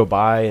Tears Go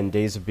By and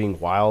Days of Being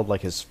Wild,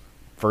 like his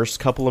first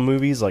couple of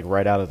movies, like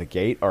right out of the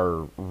gate,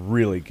 are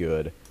really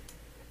good.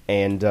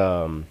 And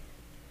The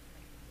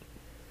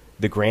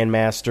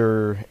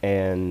Grandmaster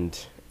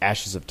and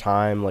Ashes of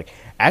Time. Like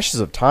Ashes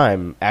of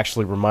Time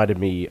actually reminded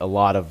me a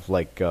lot of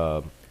like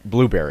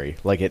Blueberry.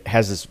 Like it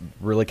has this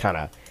really kind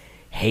of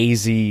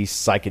hazy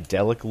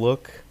psychedelic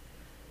look,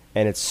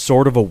 and it's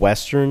sort of a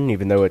Western,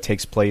 even though it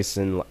takes place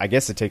in, I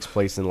guess it takes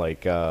place in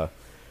like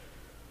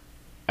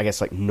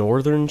like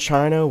northern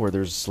China, where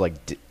there's like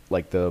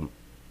like the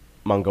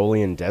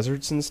Mongolian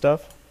deserts and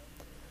stuff.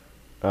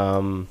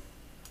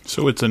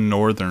 So it's a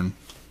northern.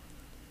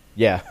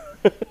 Yeah.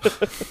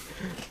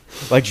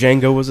 Like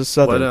Django was a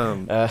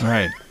southern.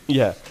 Right.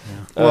 Yeah.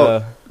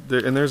 Well,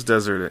 there's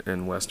desert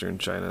in western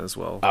China as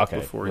well. Okay,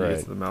 Before you right.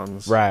 get to the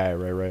mountains.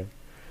 Right.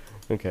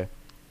 Okay.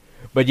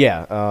 But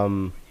yeah,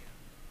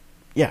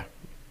 yeah.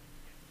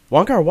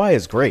 Wong Kar-wai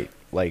is great.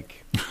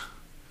 Like,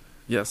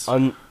 Yes.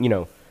 and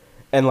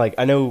like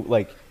I know,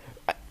 like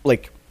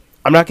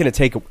I'm not going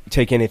to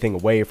take anything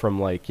away from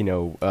like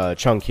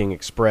Chungking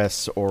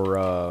Express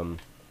or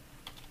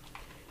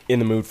In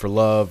the Mood for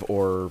Love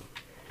or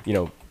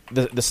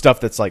the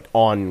stuff that's like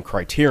on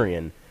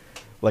Criterion.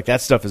 Like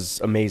that stuff is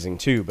amazing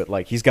too. But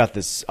like he's got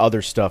this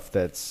other stuff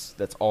that's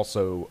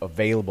also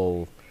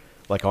available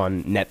like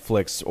on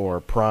Netflix or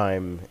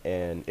Prime,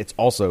 and it's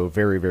also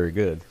very, very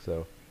good.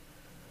 So.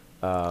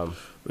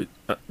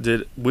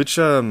 Which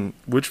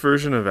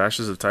version of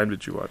Ashes of Time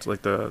did you watch?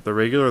 Like the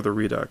regular or the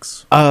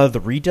Redux?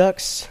 The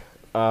Redux,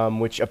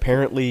 which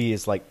apparently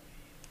is like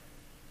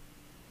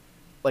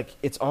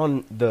it's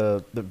on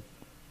the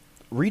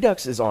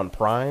Redux is on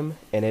Prime,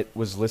 and it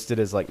was listed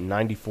as like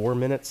 94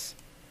 minutes,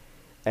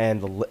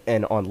 and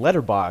on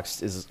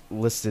Letterboxd is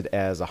listed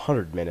as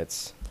 100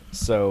 minutes.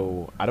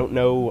 So I don't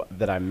know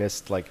that I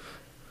missed like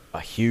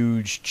a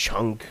huge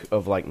chunk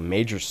of like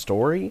major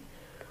story,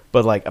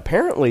 but like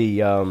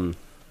apparently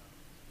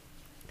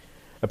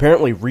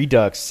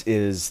Redux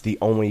is the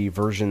only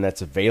version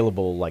that's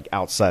available like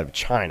outside of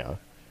China.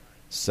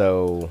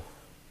 So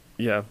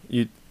yeah,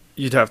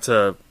 you'd have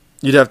to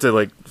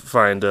like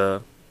find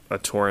a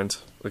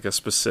torrent, like a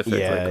specific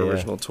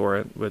original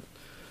torrent. But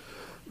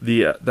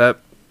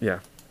but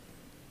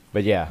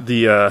yeah,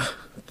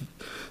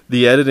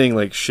 the editing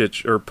like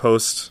shit or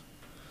post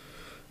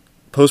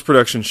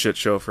production shit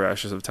show for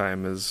Ashes of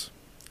Time is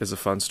a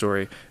fun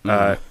story.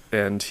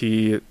 And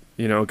he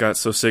got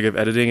so sick of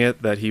editing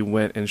it that he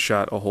went and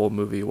shot a whole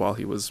movie while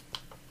he was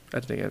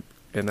editing it,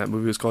 and that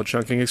movie was called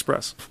Chungking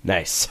Express.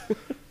 Nice.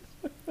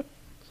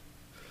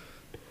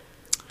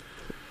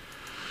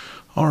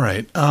 All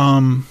right.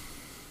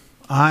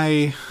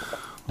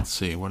 Let's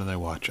see. What did I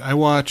watch? I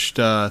watched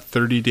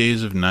 30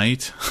 Days of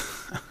Night.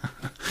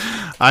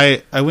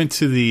 I went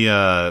to the.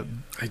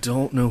 I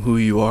don't know who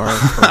you are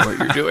or what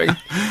you're doing.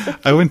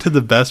 I went to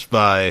the Best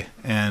Buy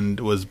and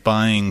was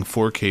buying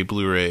 4K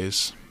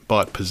Blu-rays.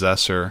 Bought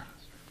Possessor,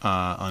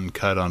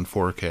 uncut on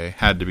 4K.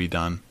 Had to be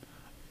done.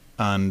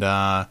 And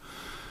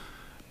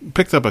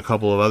picked up a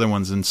couple of other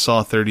ones and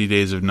saw 30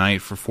 Days of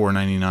Night for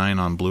 $4.99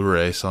 on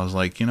Blu-ray. So I was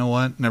like, you know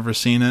what? Never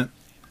seen it.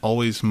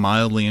 Always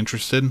mildly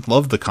interested.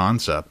 Love the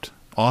concept.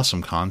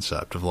 Awesome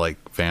concept of like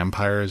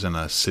vampires in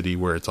a city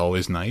where it's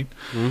always night.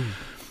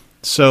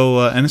 So,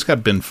 and it's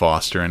got Ben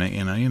Foster in it,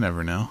 you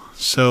never know.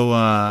 So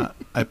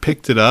I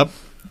picked it up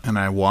and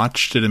I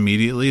watched it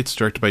immediately. It's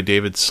directed by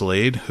David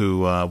Slade,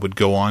 who would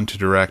go on to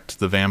direct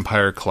the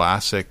vampire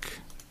classic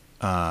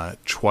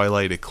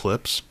Twilight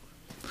Eclipse.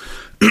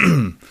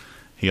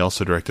 He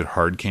also directed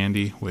Hard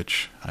Candy,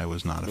 which I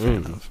was not a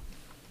fan of.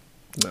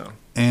 No.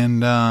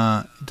 And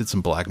did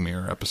some Black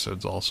Mirror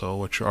episodes also,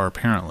 which are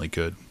apparently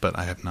good, but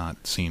I have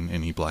not seen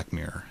any Black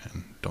Mirror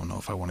and don't know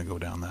if I want to go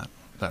down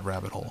that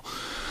rabbit hole.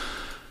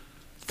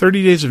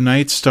 30 Days of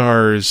Night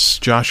stars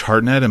Josh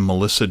Hartnett and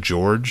Melissa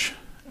George.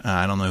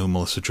 I don't know who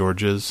Melissa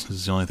George is. This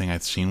is the only thing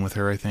I've seen with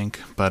her, I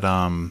think. But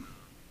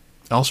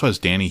it also has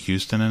Danny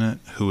Houston in it,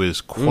 who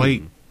is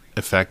quite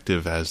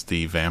effective as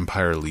the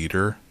vampire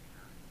leader,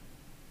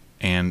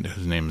 and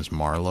whose name is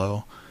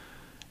Marlowe.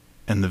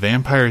 And the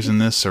vampires in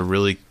this are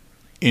really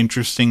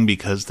interesting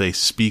because they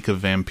speak a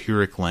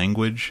vampiric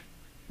language,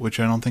 which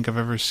I don't think I've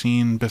ever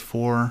seen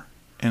before.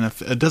 And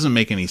it doesn't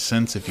make any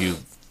sense if you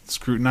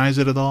scrutinize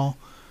it at all.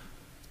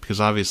 Because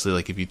obviously,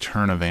 like, if you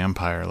turn a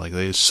vampire, like,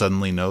 they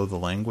suddenly know the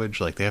language.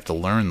 Like, they have to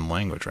learn the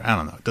language. Right? I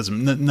don't know.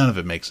 None of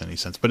it makes any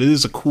sense. But it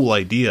is a cool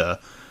idea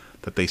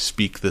that they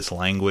speak this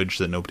language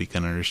that nobody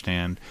can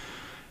understand.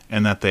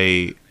 And that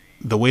the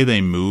way they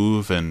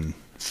move and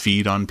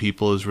feed on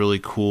people is really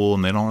cool.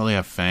 And they don't really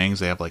have fangs.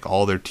 They have, like,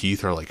 all their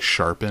teeth are, like,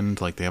 sharpened.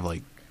 Like, they have,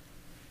 like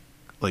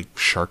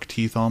shark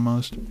teeth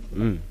almost.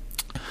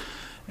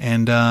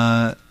 And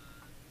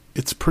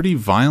it's pretty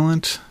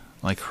violent.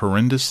 Like,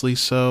 horrendously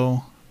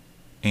so.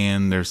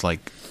 And there's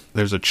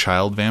a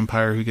child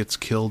vampire who gets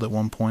killed at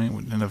one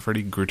point in a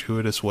pretty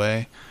gratuitous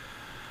way,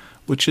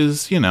 which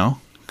is,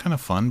 kind of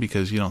fun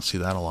because you don't see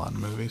that a lot in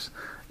movies.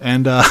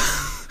 And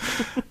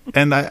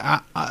and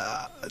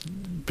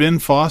Ben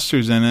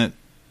Foster's in it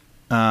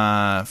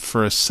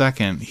for a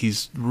second.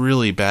 He's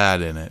really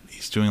bad in it.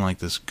 He's doing like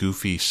this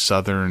goofy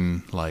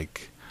southern,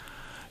 like,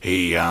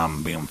 hey,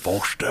 I'm being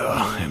Foster,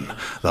 and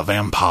the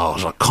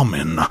vampires are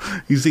coming.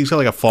 He's got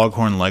like a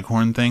foghorn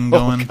leghorn thing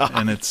going,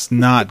 and it's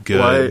not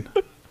good.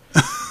 Why?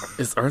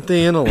 Aren't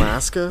they in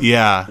Alaska?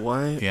 Yeah.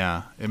 Why?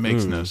 Yeah, it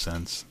makes no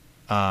sense.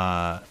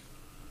 But,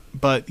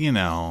 you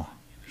know,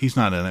 he's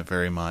not in it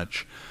very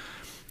much.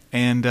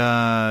 And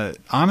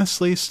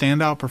honestly,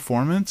 standout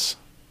performance,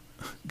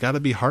 got to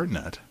be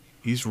Hartnett.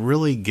 He's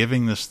really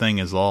giving this thing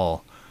his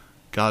all.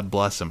 God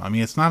bless him. I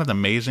mean, it's not an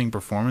amazing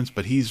performance,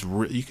 but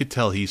you could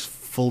tell he's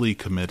fully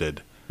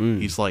committed.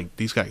 He's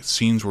got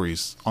scenes where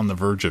he's on the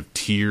verge of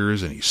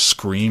tears and he's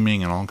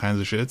screaming and all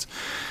kinds of shit.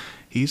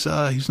 He's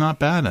not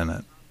bad in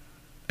it.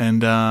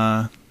 And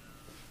the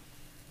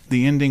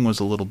ending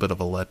was a little bit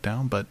of a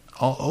letdown, but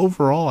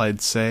overall,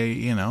 I'd say,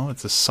 you know,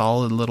 it's a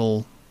solid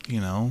little, you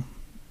know,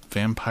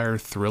 vampire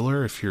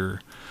thriller. If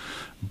you're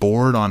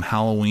bored on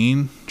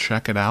Halloween,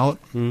 check it out.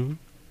 Mm-hmm.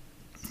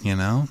 You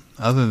know,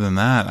 other than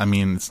that, I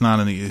mean,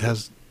 I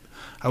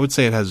would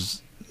say it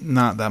has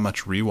not that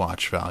much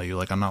rewatch value.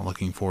 Like, I'm not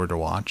looking forward to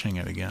watching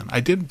it again. I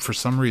did, for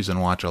some reason,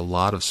 watch a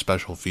lot of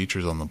special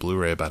features on the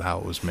Blu-ray about how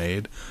it was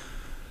made,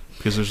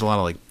 because there's a lot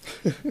of, like,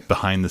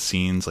 behind the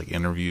scenes, like,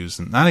 interviews,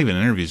 and not even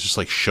interviews, just,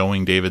 like,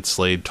 showing David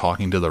Slade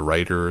talking to the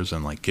writers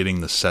and, like,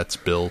 getting the sets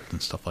built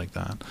and stuff like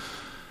that.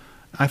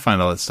 I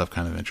find all that stuff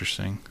kind of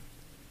interesting.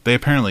 They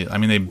apparently, I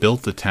mean, they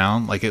built the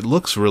town, like, it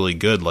looks really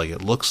good. Like,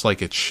 it looks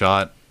like it's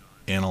shot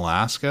in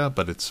Alaska,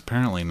 but it's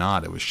apparently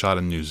not. It was shot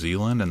in New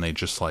Zealand, and they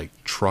just, like,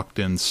 trucked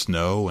in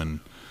snow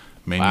and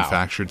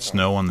manufactured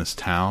snow on this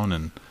town.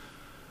 And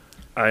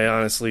I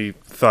honestly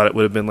thought it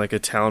would have been like a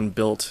town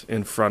built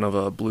in front of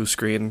a blue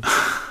screen,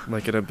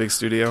 like in a big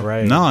studio.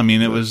 Right. no, I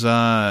mean, it was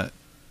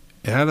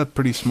it had a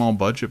pretty small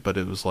budget, but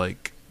it was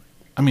like,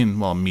 I mean,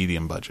 well,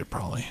 medium budget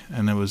probably.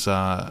 And it was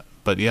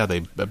but yeah, they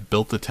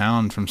built the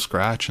town from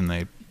scratch, and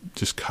they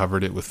just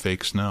covered it with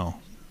fake snow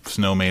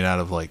made out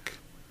of, like,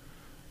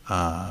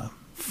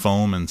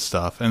 foam and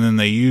stuff, and then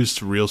they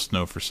used real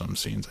snow for some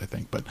scenes, I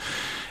think. But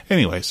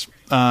anyways,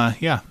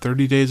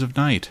 30 Days of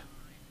Night.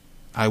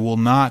 I will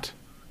not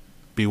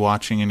be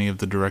watching any of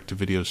the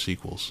direct-to-video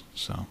sequels,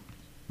 so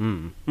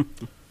they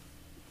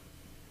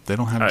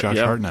don't have Josh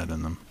Hartnett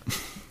in them.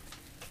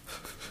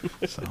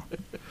 So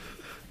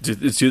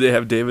Do they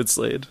have David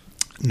Slade?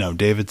 no,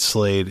 David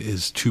Slade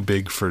is too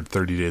big for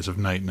 30 Days of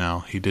Night now.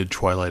 He did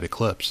Twilight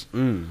Eclipse.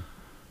 And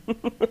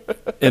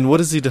what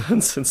has he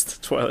done since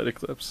the Twilight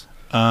Eclipse?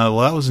 Well,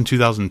 that was in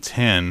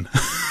 2010.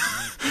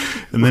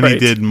 And then he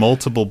did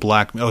multiple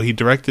he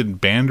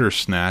directed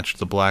Bandersnatch,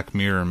 the Black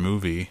Mirror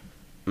movie.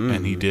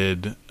 And he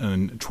did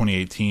in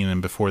 2018,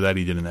 and before that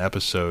he did an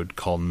episode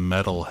called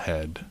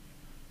Metalhead.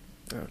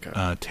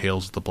 Okay.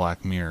 Tales of the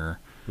Black Mirror.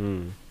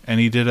 And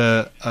he did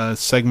a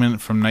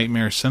segment from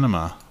Nightmare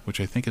Cinema, which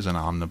I think is an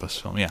omnibus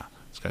film. Yeah,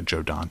 it's got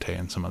Joe Dante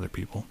and some other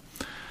people.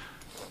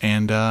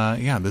 And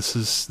this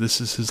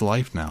is his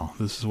life now.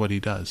 This is what he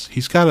does.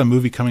 He's got a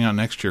movie coming out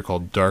next year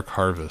called Dark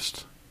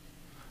Harvest,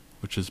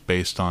 which is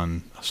based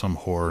on some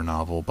horror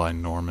novel by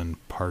Norman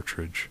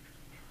Partridge.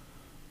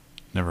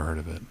 Never heard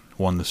of it.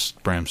 Won the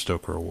Bram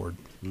Stoker Award.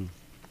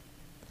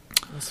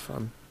 That's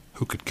fun.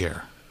 Who could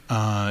care?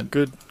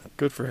 Good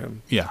for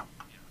him. Yeah.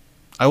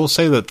 I will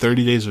say that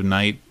 30 Days of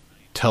Night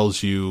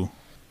tells you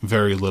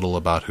very little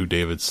about who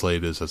David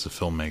Slade is as a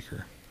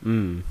filmmaker.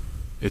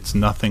 It's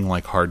nothing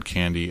like Hard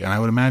Candy, and I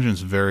would imagine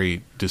it's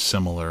very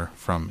dissimilar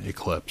from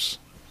Eclipse,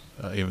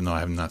 even though I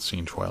have not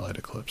seen Twilight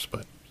Eclipse.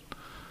 But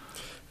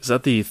is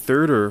that the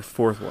third or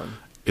fourth one?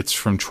 It's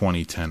from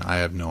 2010. I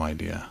have no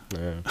idea.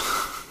 Yeah.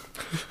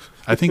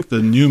 I think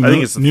the New Moon, I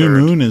think it's the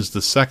third. Moon is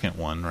the second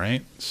one,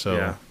 right? So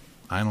Yeah.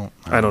 I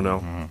don't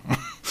know.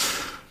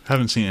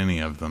 Haven't seen any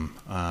of them,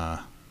 to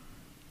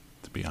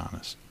be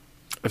honest.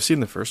 I've seen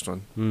the first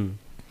one.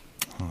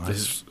 Well,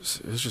 It's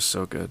just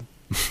so good.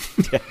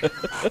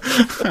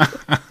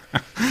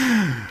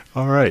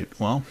 all right.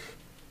 Well,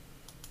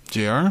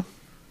 JR?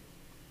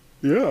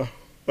 Yeah.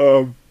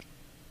 I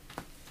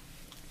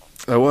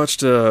watched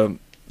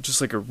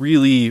just like a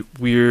really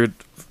weird,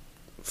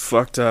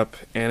 fucked up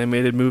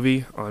animated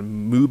movie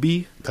on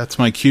Mubi. That's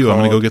my cue. I'm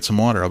going to go get some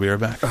water. I'll be right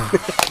back.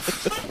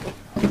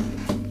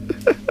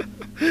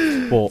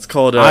 Well, It's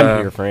called. I'm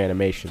here for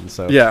animation,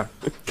 so Yeah,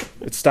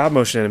 it's stop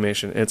motion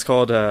animation. It's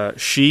called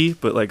She,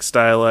 but like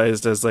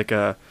stylized as like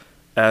a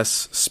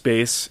S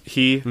space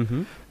he.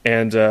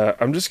 And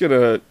I'm just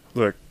gonna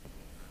look.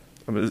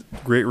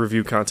 Great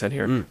review content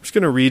here. I'm just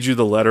gonna read you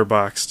the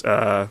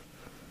Letterboxd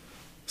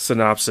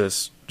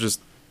synopsis,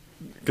 just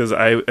because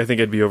I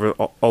think I'd be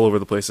all over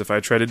the place if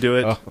I try to do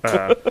it.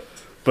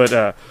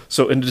 But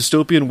so in a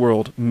dystopian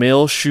world,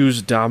 male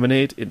shoes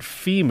dominate, and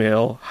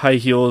female high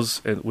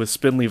heels and with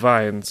spindly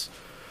vines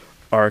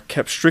are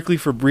kept strictly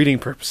for breeding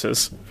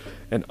purposes.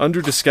 And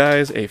under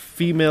disguise, a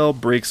female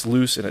breaks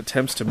loose and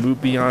attempts to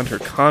move beyond her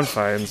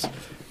confines,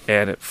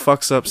 and it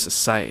fucks up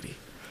society.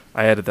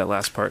 I added that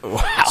last part.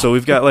 Wow. So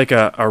we've got like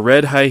a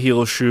red high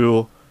heel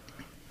shoe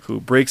who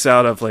breaks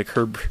out of like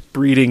her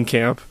breeding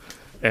camp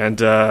and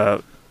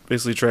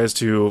basically tries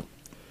to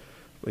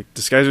like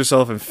disguise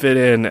herself and fit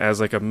in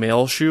as like a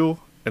male shoe,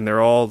 and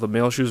the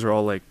male shoes are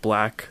all like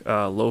black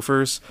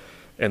loafers,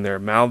 and their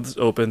mouths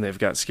open. They've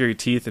got scary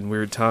teeth and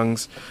weird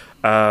tongues,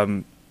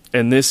 and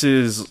this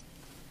is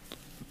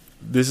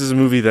a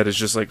movie that is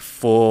just like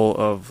full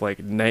of like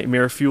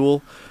nightmare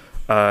fuel,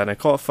 and I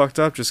call it fucked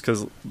up just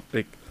because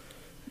like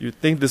you'd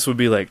think this would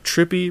be like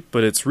trippy,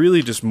 but it's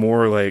really just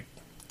more like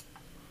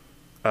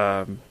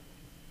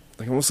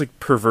almost like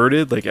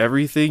perverted. Like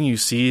everything you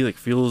see like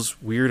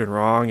feels weird and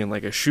wrong, and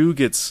like a shoe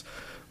gets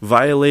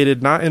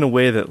violated, not in a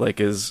way that like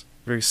is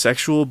very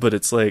sexual, but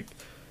it's like,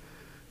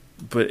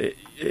 but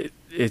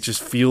it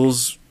just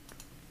feels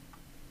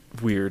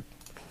weird.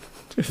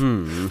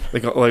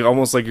 like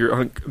almost like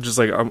you're just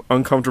like I'm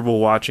uncomfortable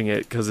watching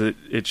it because it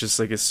just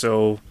like is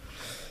so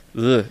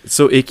it's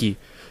so icky.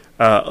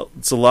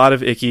 It's a lot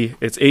of icky.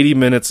 It's 80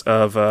 minutes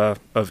of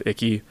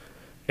icky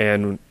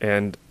and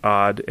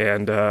odd,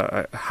 and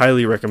I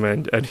highly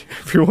recommend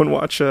everyone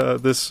watch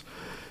this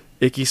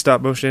icky stop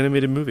motion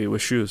animated movie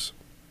with shoes.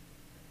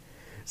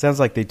 Sounds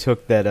like they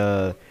took that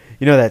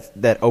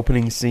that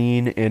opening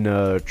scene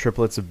in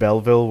Triplets of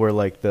Belleville where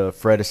like the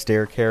Fred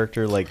Astaire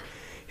character, like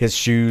his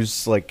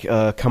shoes like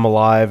come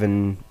alive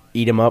and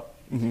eat him up.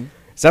 Mm-hmm.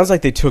 Sounds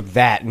like they took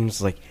that and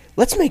was like,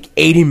 let's make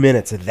 80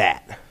 minutes of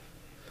that.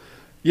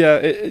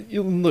 Yeah,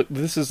 look,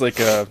 this is like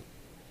a,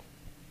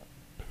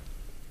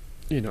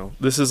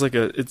 this is like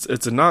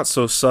it's a not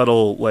so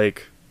subtle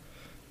like,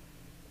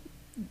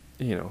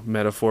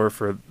 metaphor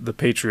for the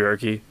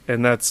patriarchy,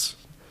 and that's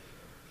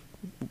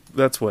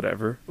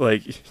whatever.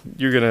 Like,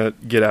 you're gonna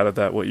get out of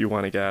that what you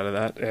want to get out of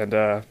that,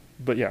 and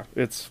but yeah,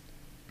 it's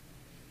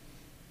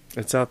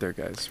out there,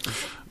 guys.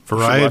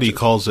 Variety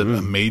calls it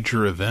a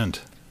major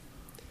event.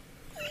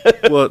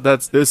 Well,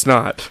 it's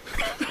not.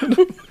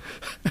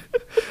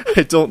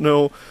 I don't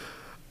know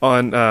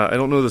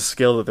the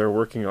scale that they're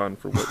working on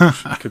for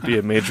what could be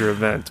a major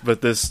event,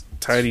 but this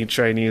tiny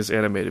Chinese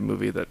animated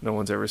movie that no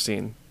one's ever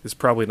seen is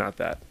probably not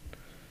that.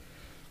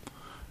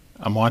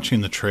 I'm watching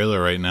the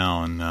trailer right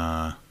now, and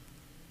I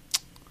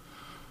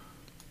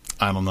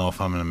don't know if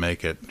I'm going to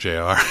make it,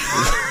 JR.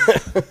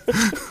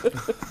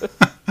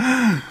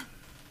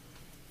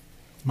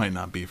 Might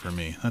not be for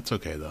me. That's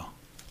okay, though.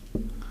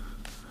 All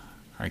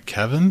right,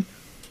 Kevin?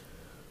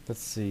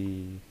 Let's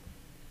see.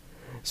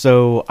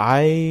 So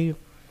I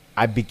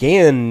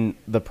began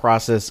the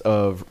process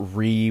of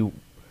re-watching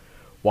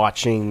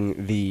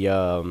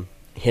the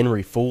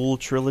Henry Fool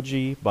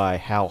trilogy by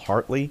Hal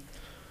Hartley.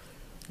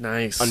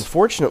 Nice.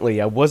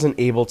 Unfortunately, I wasn't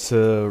able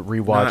to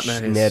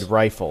rewatch Ned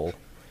Rifle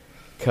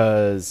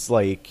because,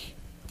 like,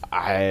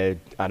 I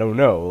don't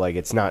know, like,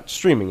 it's not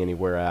streaming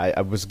anywhere.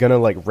 I was gonna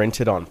like rent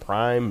it on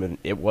Prime, and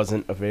it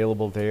wasn't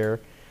available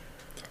there.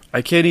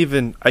 I can't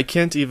even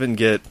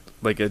get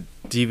like a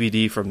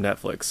DVD from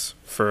Netflix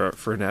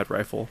for Ned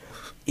Rifle.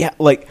 Yeah,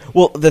 like,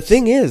 well, the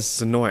thing is,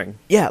 it's annoying.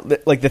 Yeah,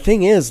 like the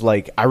thing is,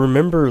 like, I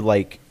remember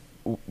like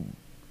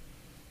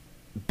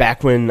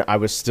back when I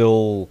was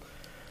still,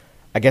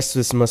 I guess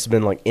this must have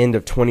been like end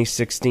of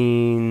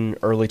 2016,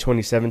 early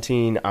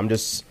 2017. I'm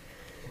just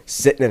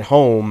sitting at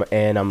home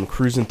and I'm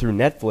cruising through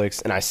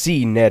Netflix and I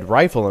see Ned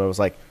Rifle and I was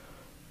like,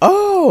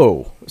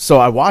 oh, so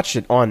I watched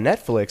it on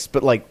Netflix,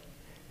 but like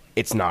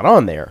it's not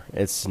on there.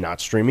 It's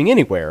not streaming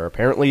anywhere.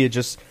 Apparently it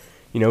just,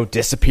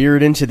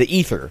 disappeared into the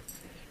ether.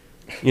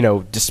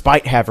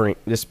 Despite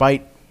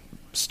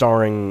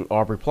starring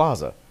Aubrey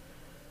Plaza.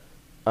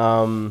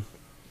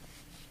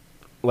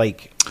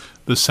 Like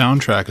the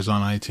soundtrack is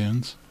on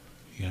iTunes.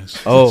 You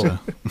guys. Oh,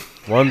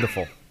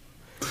 wonderful.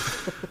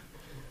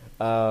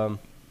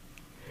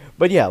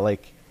 But yeah,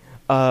 like,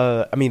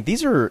 I mean,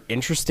 these are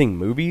interesting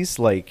movies.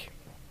 Like,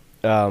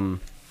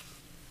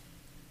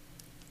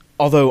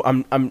 although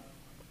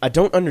I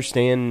don't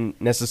understand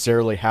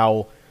necessarily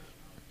how,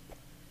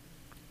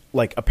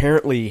 like,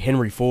 apparently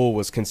Henry Fool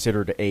was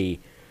considered a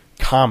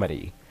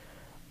comedy.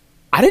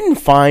 I didn't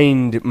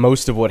find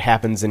most of what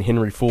happens in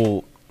Henry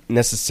Fool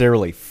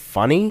necessarily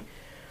funny.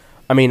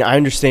 I mean, I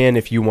understand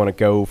if you want to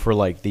go for,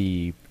 like,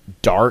 the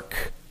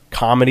dark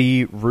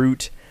comedy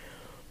route,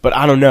 but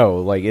I don't know.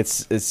 Like,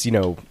 it's I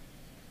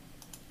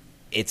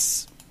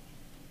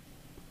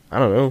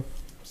don't know.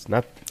 It's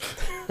not...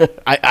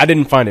 I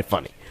didn't find it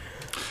funny.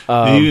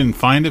 You didn't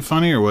find it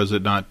funny, or was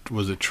it not?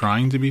 Was it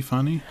trying to be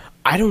funny?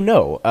 I don't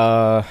know.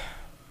 I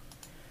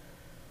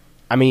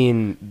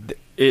mean,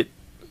 it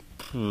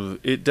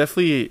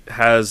definitely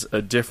has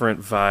a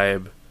different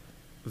vibe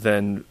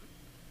than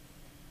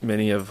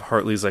many of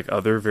Hartley's like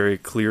other very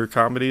clear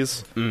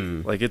comedies.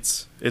 Like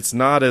it's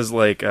not as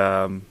like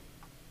the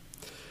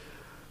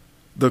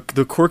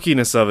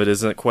quirkiness of it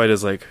isn't quite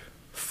as like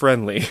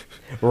friendly,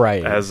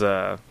 right? As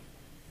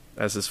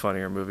his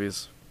funnier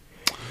movies.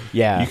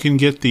 Yeah, you can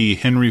get the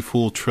Henry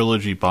Fool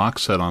trilogy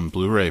box set on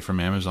Blu-ray from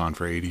Amazon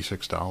for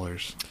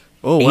 $86.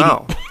 Oh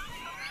wow!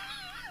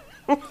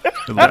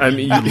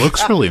 It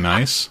looks really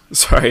nice.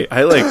 Sorry,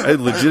 I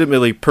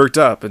legitimately perked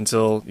up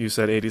until you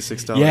said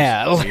 $86.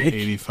 Yeah, like...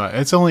 85.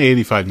 It's only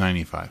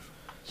 $85.95.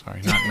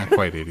 Sorry, not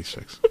quite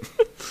 86.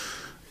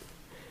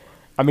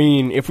 I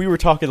mean, if we were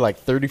talking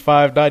like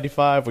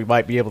 $35.95, we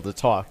might be able to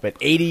talk. But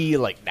 $80,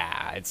 like,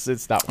 nah, it's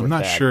not worth I'm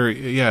not that. sure.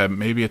 Yeah,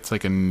 maybe it's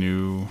like a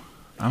new.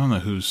 I don't know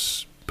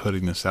who's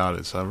putting this out.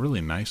 It's a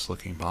really nice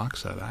looking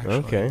box set, actually.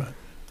 Okay. but-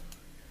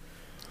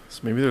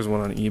 So maybe there's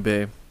one on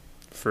eBay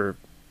for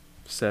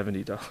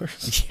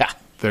 $70. Yeah.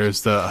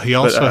 There's the. He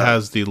also But,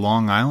 has the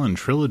Long Island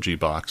trilogy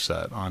box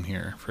set on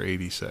here for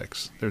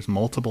 $86. There's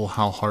multiple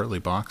Hal Hartley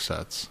box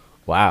sets.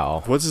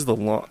 Wow. What's is the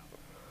long?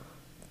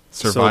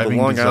 Surviving so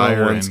the Long Desire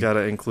Island one's and got to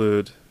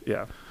include,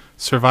 yeah.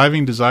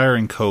 Surviving Desire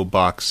and Co.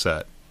 box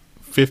set,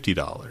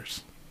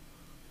 $50.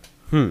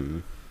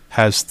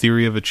 Has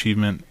Theory of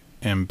Achievement,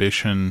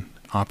 Ambition,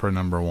 Opera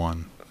Number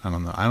 1. I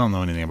don't know. I don't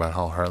know anything about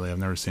Hal Hartley. I've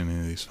never seen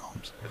any of these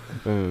films.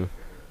 Mm.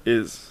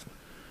 Is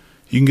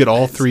You can get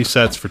all 3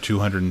 sets for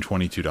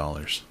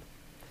 $222.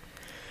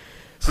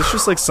 this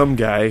just like some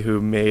guy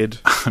who made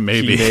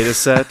Maybe. he made a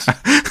set?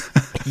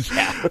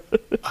 Yeah.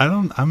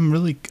 I'm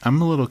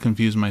a little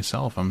confused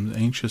myself. I'm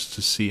anxious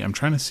to see. I'm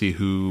trying to see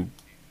who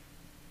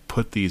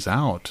put these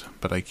out,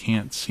 but I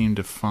can't seem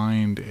to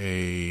find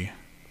a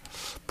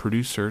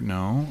producer.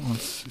 No.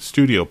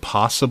 Studio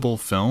Possible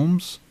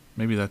Films.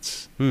 Maybe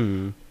that's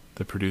the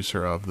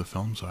producer of the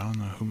film, so I don't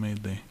know who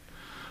made the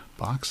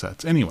box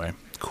sets. Anyway,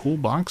 cool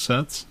box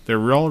sets.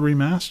 They're all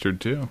remastered,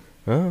 too.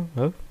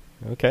 Oh,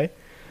 okay.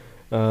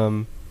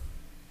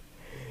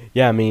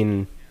 Yeah, I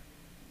mean...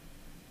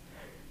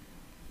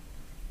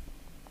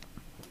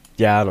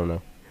 Yeah, I don't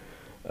know.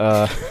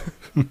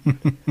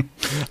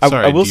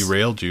 Sorry, I will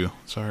derailed you.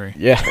 Sorry.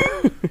 Yeah.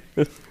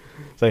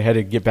 So I had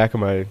to get back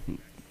on my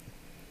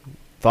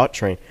thought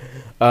train.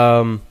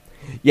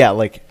 Yeah,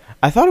 like,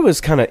 I thought it was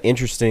kind of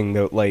interesting,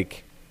 though,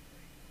 like...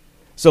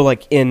 So,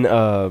 like, in...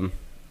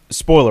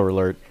 spoiler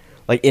alert.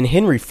 Like, in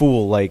Henry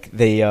Fool, like,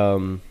 they...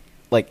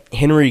 like,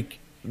 Henry...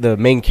 The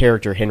main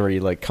character, Henry,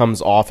 like,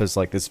 comes off as,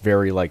 like, this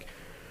very, like,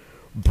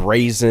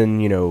 brazen,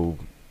 you know...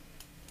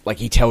 Like,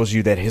 he tells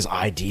you that his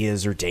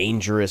ideas are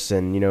dangerous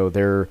and, you know,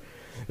 they're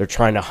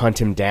trying to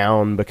hunt him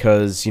down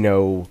because, you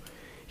know,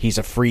 he's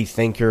a free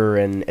thinker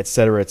and et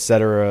cetera, et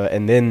cetera.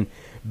 And then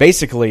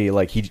basically,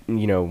 like, he,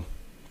 you know,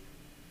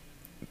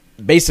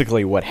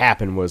 basically what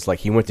happened was, like,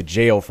 he went to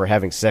jail for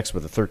having sex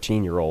with a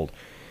 13-year-old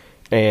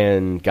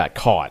and got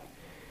caught.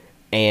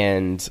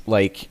 And,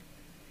 like,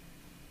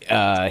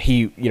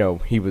 he, you know,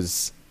 he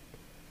was...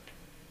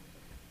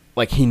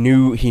 Like, he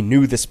knew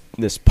this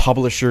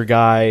publisher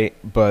guy,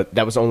 but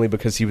that was only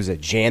because he was a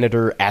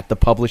janitor at the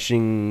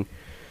publishing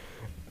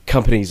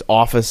company's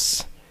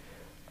office.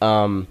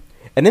 And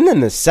then in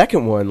the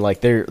second one,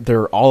 like,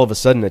 they're all of a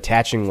sudden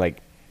attaching,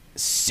 like,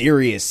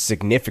 serious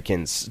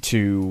significance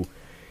to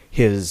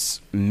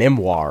his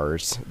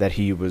memoirs that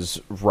he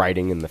was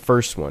writing in the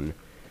first one.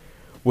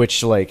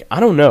 Which, like, I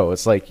don't know.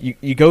 It's like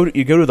you go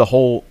to the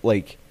whole,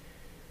 like,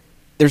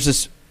 there's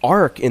this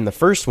arc in the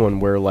first one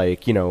where,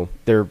 like, you know,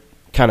 they're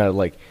kind of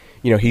like,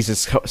 you know, he's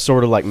this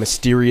sort of like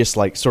mysterious,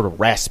 like, sort of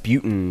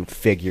Rasputin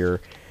figure,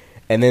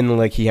 and then,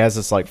 like, he has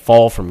this, like,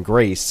 fall from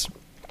grace,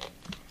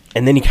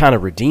 and then he kind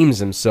of redeems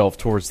himself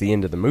towards the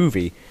end of the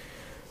movie.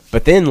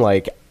 But then,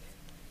 like,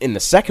 in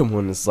the second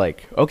one, it's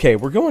like, okay,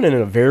 we're going in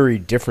a very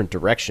different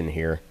direction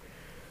here.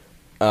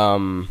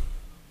 And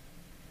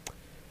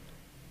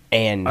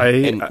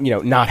you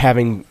know, not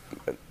having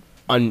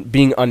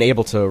being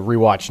unable to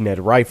rewatch Ned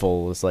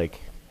Rifle is like,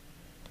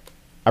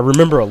 I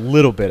remember a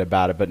little bit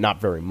about it, but not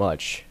very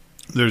much.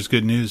 There's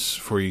good news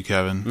for you,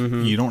 Kevin.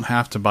 Mm-hmm. You don't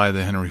have to buy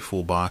the Henry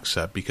Fool box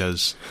set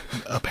because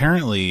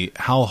apparently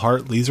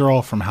these are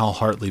all from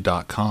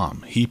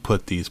HalHartley.com. He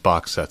put these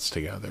box sets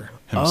together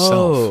himself.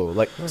 Oh,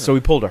 like, so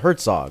he pulled a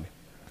Herzog.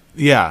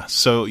 Yeah,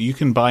 so you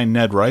can buy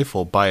Ned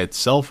Rifle by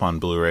itself on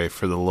Blu-ray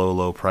for the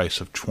low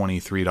price of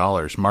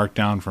 $23, marked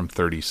down from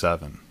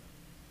 $37.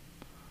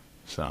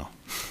 So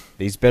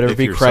These better If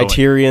be you're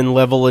Criterion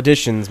level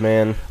editions,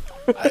 man.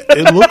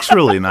 it looks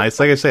really nice.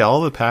 Like I say,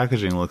 all the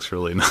packaging looks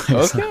really nice.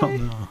 Okay. I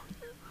don't know.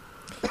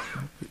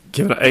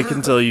 Kevin, I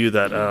can tell you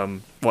that,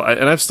 and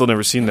I've still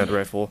never seen Ned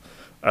Rifle,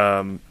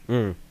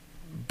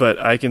 but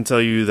I can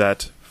tell you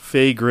that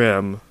Faye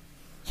Grimm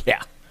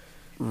Yeah,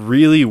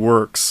 really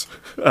works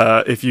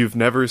if you've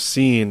never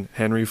seen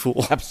Henry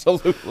Fool.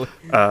 absolutely.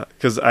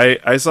 Because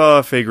I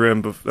saw Faye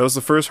Grimm, that was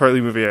the first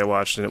Hartley movie I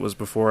watched, and it was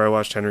before I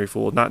watched Henry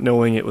Fool, not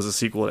knowing it was a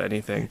sequel to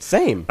anything.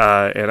 Same.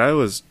 And I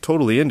was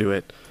totally into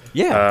it.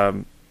 Yeah.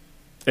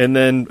 And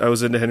then I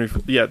was into Henry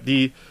Fool. Yeah,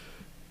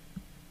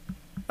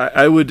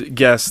 I would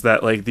guess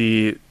that, like,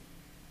 that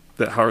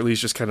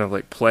Hartley's just kind of,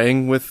 like,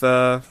 playing with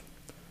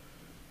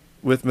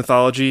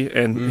mythology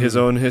and his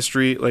own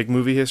history, like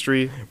movie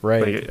history.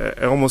 Right. Like,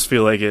 I almost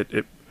feel like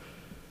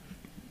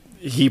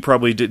he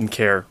probably didn't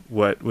care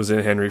what was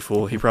in Henry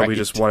Fool. He probably Right.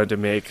 just wanted to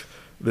make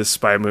this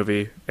spy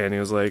movie, and he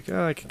was like,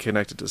 I can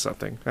connect it to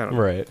something. I don't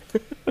know. Right.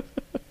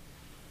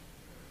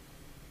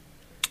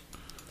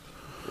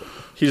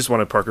 He just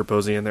wanted Parker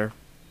Posey in there.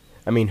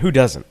 I mean, who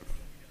doesn't?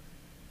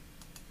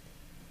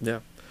 Yeah.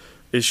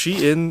 Is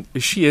she in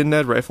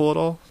Ned Rifle at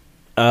all?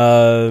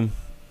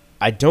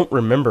 I don't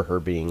remember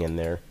her being in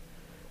there.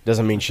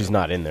 Doesn't mean she's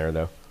not in there,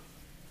 though.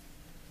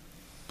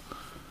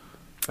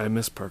 I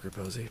miss Parker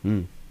Posey.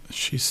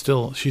 She's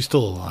still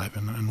alive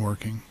and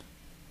working.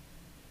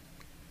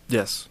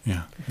 Yes.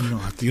 Yeah, you don't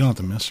have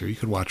to miss her. You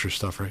could watch her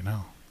stuff right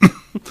now.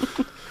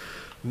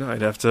 No,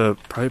 I'd have to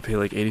probably pay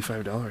like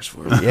 $85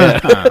 for it.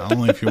 Yeah.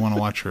 Only if you want to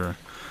watch her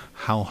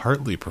Hal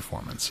Hartley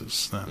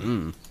performances.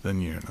 Then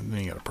you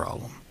got a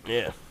problem.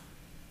 Yeah.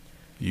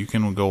 You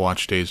can go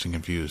watch Dazed and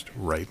Confused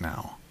right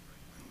now.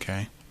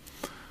 Okay.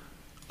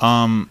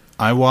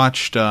 I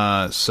watched.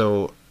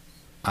 So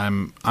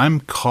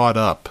I'm caught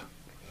up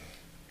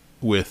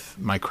with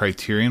my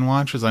Criterion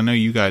watches. I know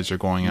you guys are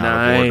going out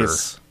of order.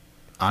 Nice.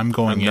 I'm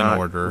going I'm in not,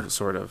 order,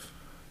 sort of.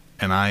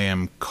 and I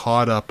am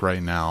caught up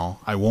right now.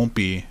 I won't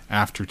be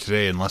after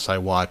today unless I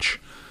watch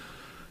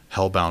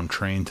Hellbound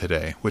Train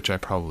today, which I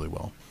probably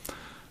will.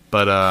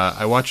 But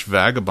I watched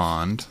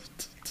Vagabond,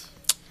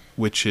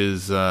 which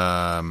is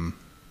Agnes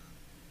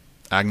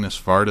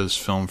Varda's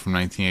film from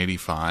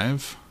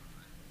 1985.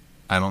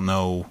 I don't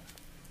know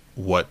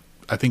what...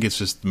 I think it's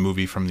just the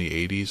movie from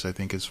the 80s, I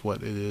think is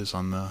what it is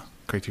on the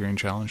Criterion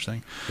Challenge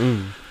thing.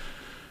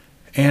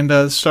 And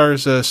it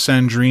stars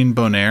Sandrine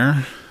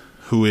Bonnaire,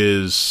 who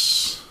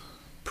is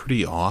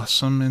pretty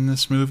awesome in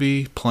this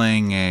movie,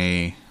 playing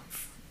a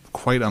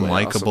quite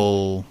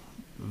unlikable,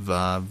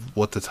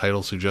 what the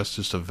title suggests,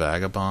 just a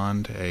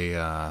vagabond,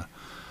 a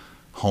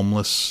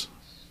homeless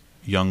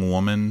young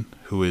woman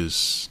who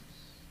is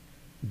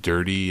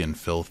dirty and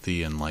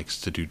filthy and likes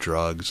to do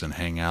drugs and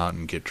hang out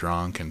and get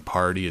drunk and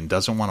party and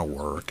doesn't want to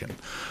work and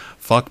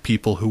fuck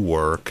people who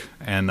work.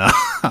 And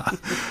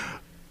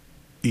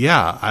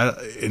yeah,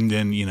 and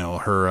then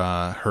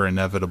her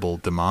inevitable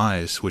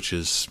demise, which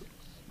is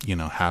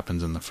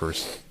happens in the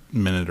first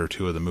minute or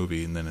two of the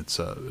movie, and then it's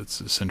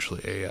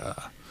essentially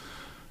a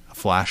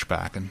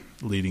flashback and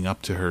leading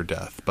up to her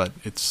death. But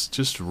it's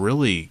just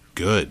really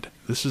good.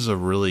 This is a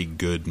really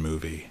good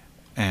movie,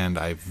 and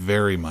I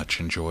very much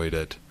enjoyed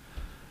it.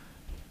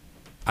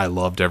 I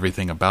loved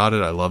everything about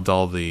it. I loved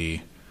all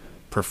the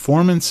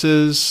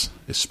performances,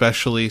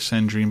 especially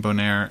Sandrine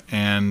Bonnaire,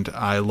 and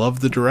I love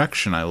the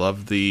direction. I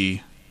love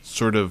the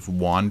sort of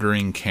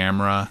wandering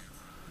camera,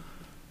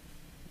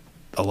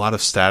 a lot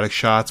of static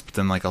shots, but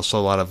then also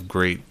a lot of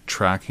great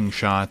tracking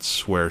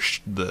shots where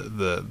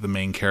the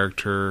main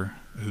character,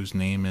 whose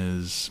name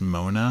is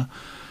Mona,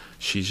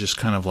 she's just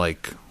kind of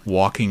like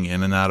walking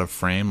in and out of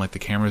frame, like the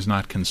camera's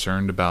not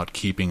concerned about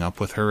keeping up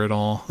with her at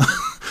all.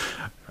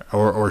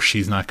 or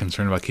she's not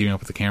concerned about keeping up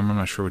with the camera. I'm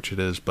not sure which it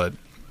is, but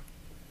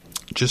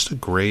just a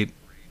great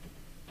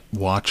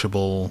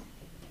watchable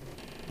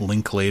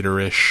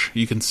Linklater-ish.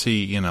 You can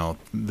see,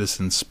 this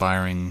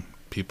inspiring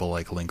people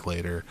like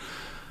Linklater,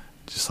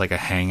 just like a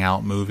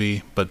hangout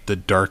movie, but the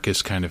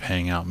darkest kind of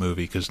hangout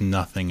movie, because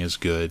nothing is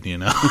good,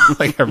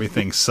 like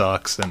everything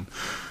sucks and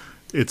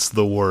it's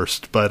the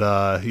worst.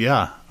 But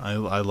yeah, I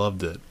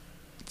loved it.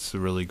 It's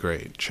really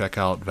great. Check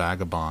out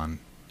Vagabond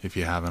if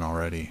you haven't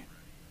already.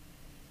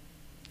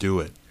 Do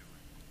it.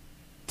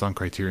 It's on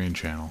Criterion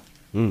Channel.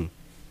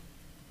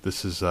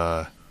 This is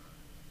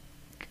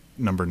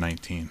number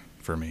 19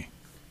 for me.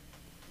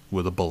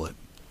 With a bullet.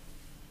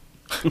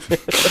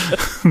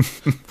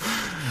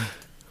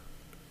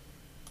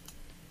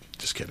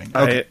 Just kidding.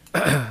 Okay.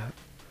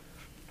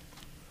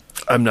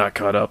 I'm not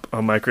caught up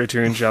on my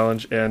Criterion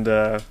Challenge, and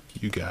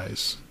you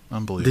guys,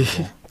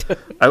 unbelievable.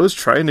 I was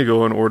trying to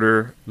go in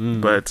order,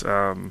 but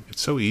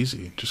it's so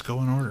easy. Just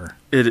go in order.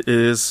 It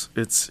is.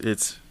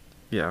 It's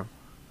yeah.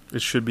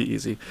 It should be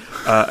easy.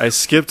 I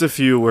skipped a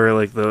few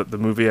where the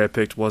movie I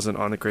picked wasn't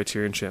on the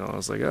Criterion Channel. I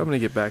was like, I'm gonna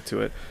get back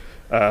to it.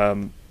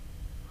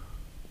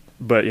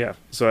 But yeah,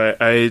 so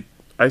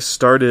I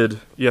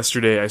started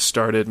yesterday. I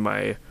started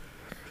my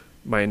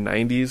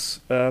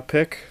 90s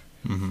pick,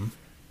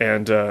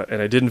 and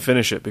I didn't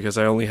finish it because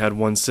I only had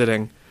one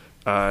sitting,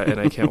 and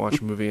I can't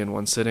watch a movie in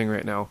one sitting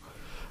right now.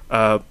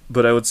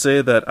 But I would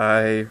say that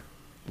I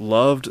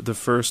loved the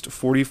first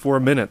 44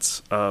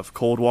 minutes of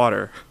Cold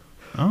Water.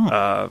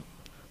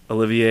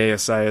 Olivier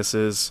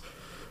Assayas's.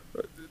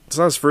 It's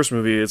not his first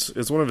movie.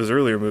 It's one of his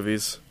earlier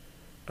movies.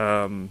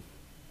 About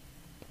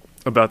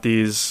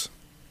these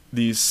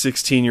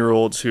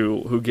 16-year-olds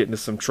who get into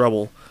some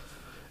trouble,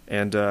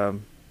 and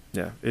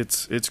yeah,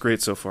 it's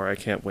great so far. I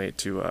can't wait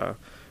to. I'm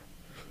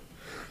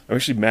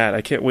actually mad.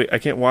 I can't wait. I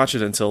can't watch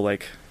it until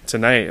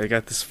tonight. I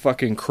got this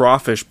fucking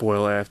crawfish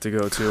boil I have to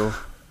go to.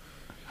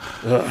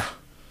 Ugh.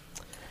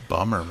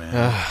 Bummer,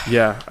 man.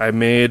 Yeah, I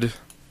made.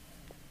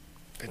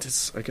 I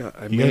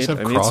made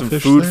some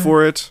food there?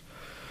 for it.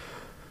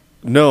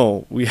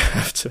 No, we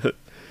have to.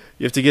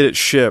 You have to get it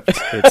shipped.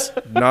 It's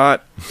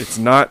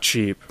not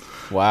cheap.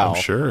 Wow. I'm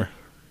sure.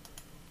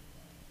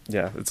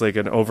 Yeah, it's like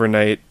an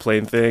overnight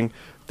plane thing.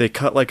 They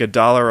cut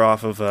 $1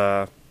 off of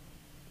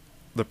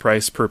the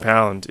price per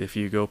pound if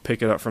you go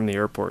pick it up from the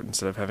airport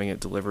instead of having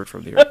it delivered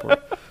from the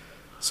airport.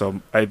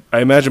 So I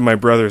imagine my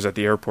brother's at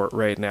the airport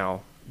right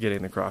now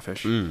getting the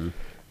crawfish.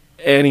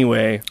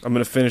 Anyway, I'm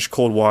going to finish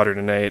Cold Water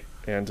tonight,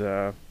 and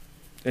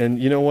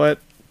you know what?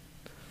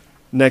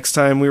 next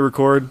time we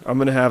record, I'm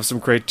going to have some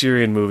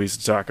Criterion movies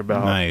to talk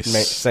about.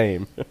 Nice.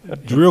 Same.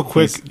 Real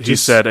quick, He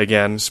said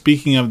again.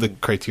 speaking of the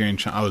Criterion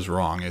Channel, I was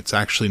wrong. It's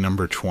actually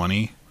number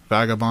 20,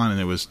 Vagabond,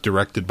 and it was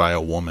directed by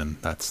a woman.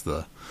 That's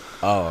the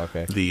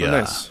Okay.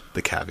 Nice.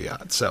 the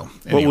caveat. So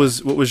anyway,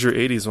 What was your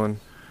 80s one?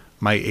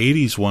 my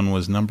 80s one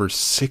was number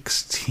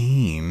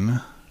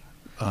 16,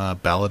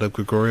 Ballad of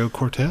Gregorio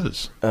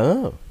Cortez,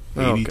 Oh.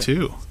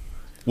 82.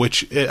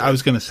 Which I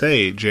was going to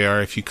say, JR,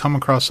 if you come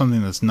across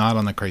something that's not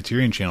on the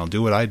Criterion Channel,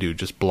 do what I do.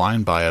 Just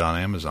blind buy it on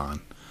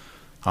Amazon,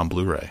 on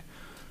Blu-ray.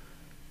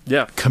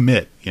 Yeah.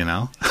 Commit, you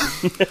know?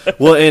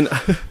 Well, and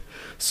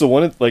so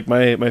one of my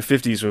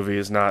 50s movie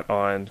is not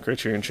on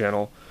Criterion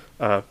Channel,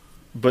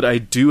 but I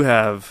do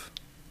have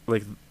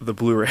like the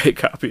Blu-ray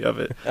copy of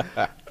it.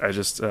 I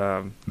just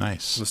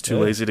Nice. was too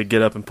lazy to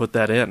get up and put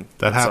that in.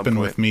 That at some happened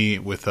point. with me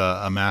with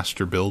a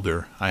Master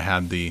Builder. I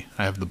have the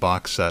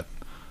box set,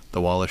 the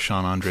Wallace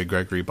Shawn Andre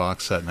Gregory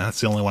box set, and that's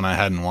the only one I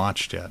hadn't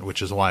watched yet,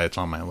 which is why it's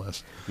on my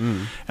list.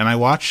 And I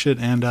watched it,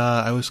 and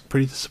I was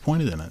pretty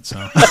disappointed in it.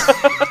 So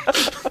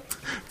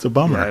it's a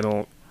bummer.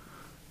 Yeah,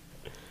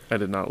 I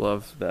did not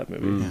love that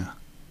movie. Yeah.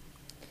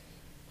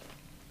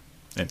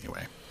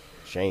 Anyway,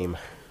 Shame.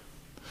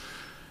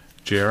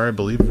 JR, I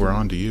believe we're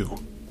on to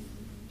you.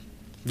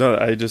 No,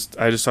 I just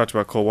talked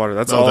about Cold Water.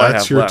 That's all I have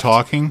that's your left.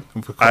 talking.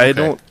 I Okay.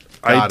 don't.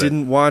 Got I it.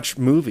 didn't watch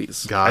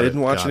movies. Got I it,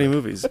 didn't watch got any it.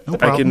 movies. No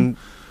problem.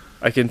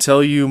 I can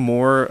tell you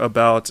more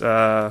about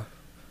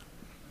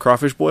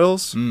crawfish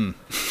boils.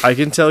 I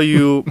can tell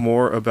you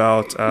more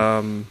about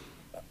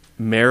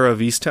Mayor of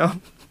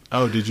Easttown.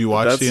 Oh, did you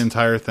watch the That's-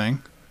 entire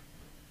thing?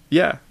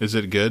 Yeah, Is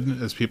it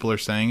good as people are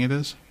saying it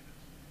is?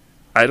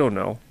 I don't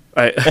know.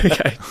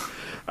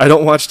 I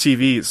don't watch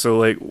TV, so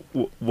like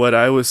what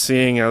I was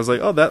seeing, I was like,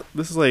 oh,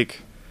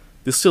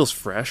 this feels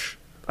fresh.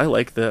 I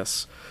like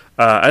this.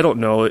 I don't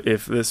know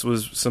if this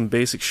was some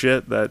basic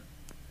shit that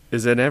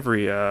is in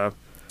every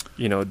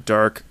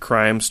dark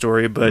crime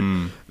story, but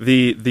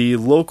the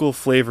local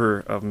flavor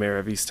of Mayor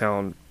of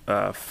Easttown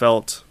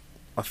felt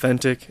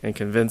authentic and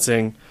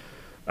convincing,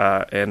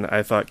 and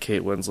I thought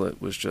Kate Winslet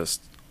was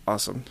just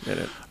awesome in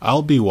it.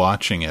 I'll be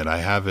watching it. I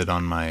have it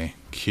on my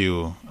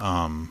queue.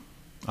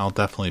 I'll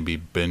definitely be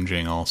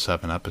binging all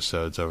 7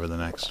 episodes over the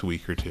next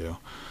week or two.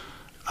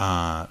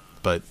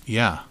 But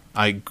yeah,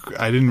 I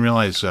didn't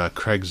realize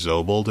Craig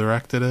Zobel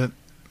directed it.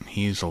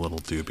 He's a little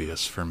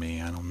dubious for me,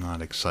 and I'm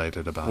not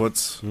excited about it.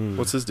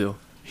 What's his deal?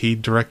 He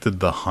directed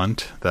The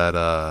Hunt,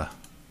 that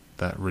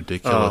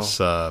ridiculous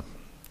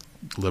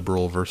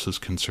liberal versus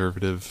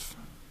conservative,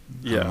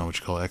 I don't know what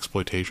you call it,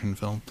 exploitation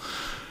film,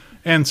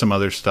 and some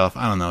other stuff.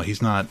 I don't know.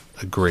 He's not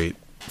a great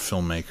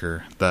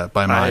filmmaker that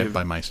by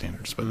my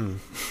standards, but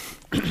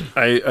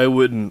I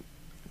wouldn't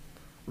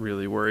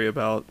really worry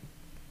about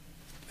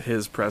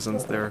his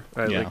presence there.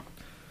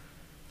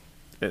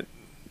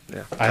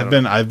 I've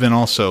been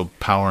also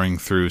powering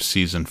through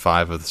season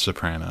 5 of The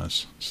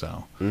Sopranos,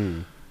 so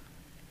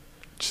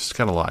just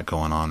got a lot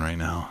going on right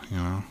now, you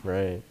know.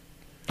 Right.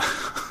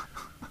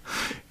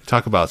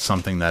 Talk about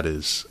something that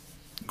is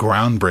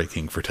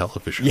groundbreaking for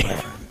television. my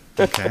friend.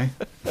 Okay.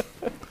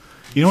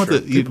 You know what?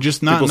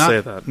 People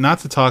say that. Not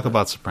to talk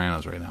about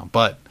Sopranos right now,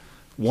 but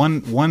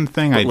one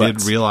thing I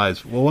did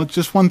realize. Well,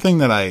 just one thing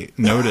that I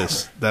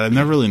noticed that I've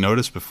never really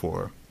noticed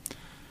before.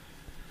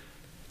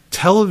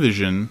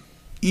 Television,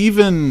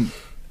 even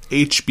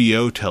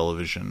HBO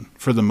television,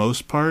 for the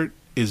most part,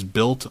 is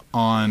built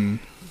on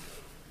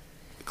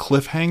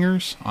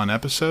cliffhangers on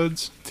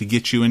episodes to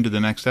get you into the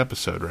next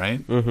episode,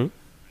 right? Mm-hmm.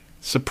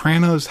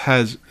 Sopranos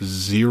has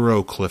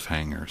 0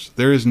 cliffhangers.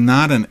 There is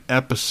not an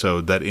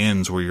episode that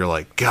ends where you're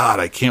like, God,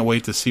 I can't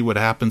wait to see what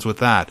happens with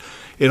that.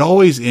 It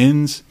always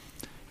ends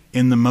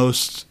in the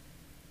most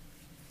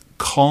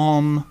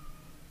calm,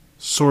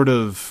 sort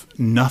of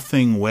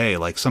nothing way.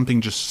 Like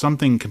something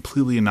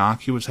completely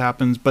innocuous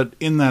happens, but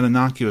in that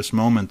innocuous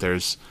moment,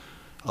 there's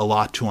a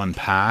lot to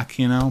unpack,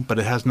 you know? But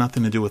it has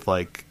nothing to do with,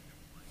 like,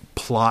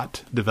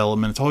 plot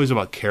development. It's always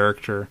about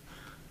character.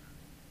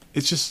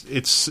 It's just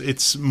it's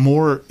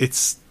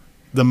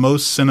the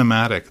most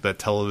cinematic that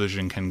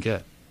television can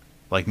get.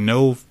 Like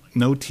no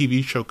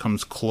TV show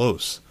comes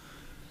close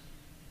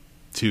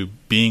to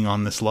being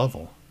on this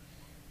level.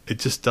 It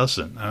just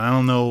doesn't. And I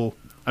don't know.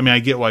 I mean, I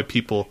get why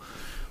people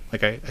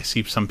like I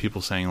see some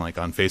people saying, like,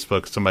 on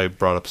Facebook, somebody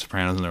brought up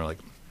Sopranos and they're like,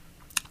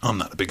 I'm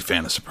not a big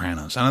fan of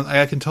Sopranos. And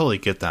I can totally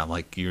get that.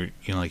 Like,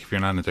 like if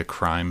you're not into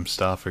crime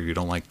stuff, or you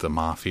don't like the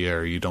mafia,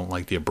 or you don't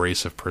like the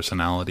abrasive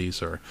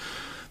personalities, or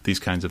these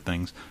kinds of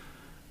things.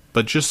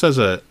 But just as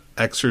a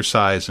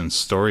exercise in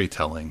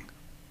storytelling,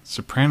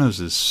 Sopranos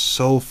is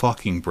so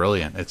fucking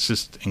brilliant. It's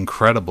just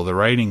incredible. The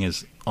writing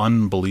is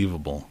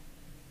unbelievable.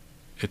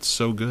 It's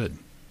so good.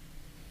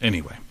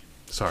 Anyway,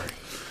 sorry.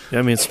 Yeah,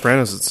 I mean,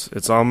 Sopranos.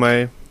 It's on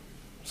my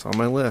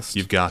list.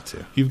 You've got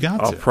to.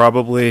 I'll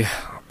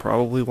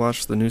probably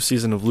watch the new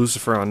season of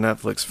Lucifer on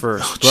Netflix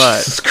first.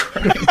 Jesus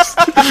Christ.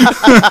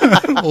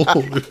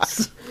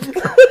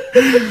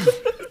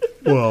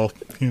 Well,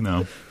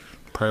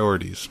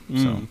 priorities.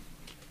 So,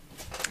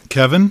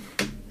 Kevin?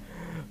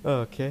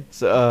 Okay,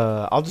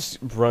 so I'll just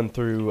run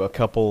through a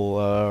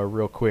couple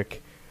real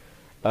quick.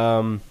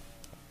 So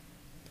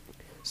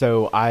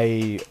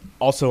I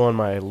also, on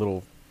my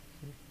little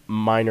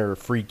minor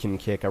Friedkin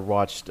kick, I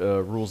watched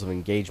Rules of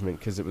Engagement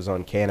because it was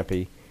on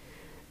Canopy,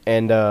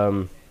 and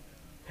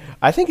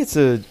I think it's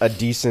a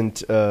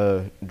decent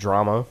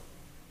drama.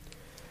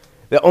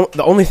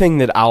 The only thing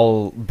that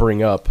I'll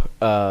bring up,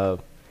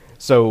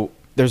 so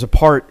there's a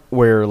part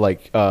where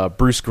like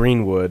Bruce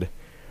Greenwood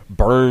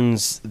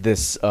burns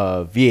this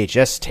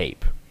VHS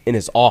tape in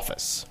his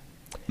office.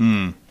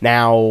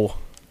 Now,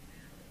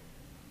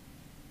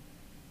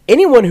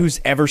 anyone who's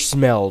ever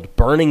smelled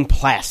burning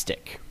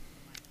plastic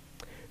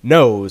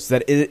knows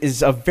that it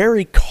is a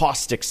very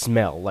caustic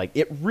smell. Like,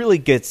 it really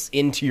gets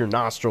into your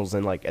nostrils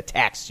and like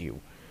attacks you.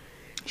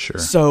 Sure.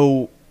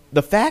 So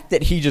the fact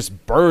that he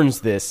just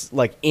burns this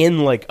like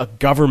in like a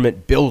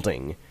government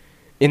building,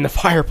 in the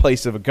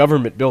fireplace of a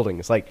government building,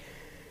 it's like,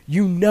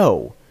 you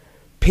know,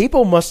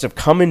 people must have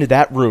come into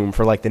that room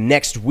for like the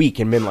next week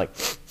and been like,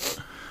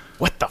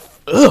 what the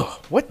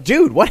what,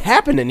 dude, what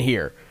happened in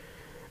here?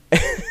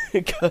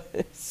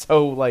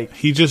 So like,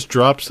 he just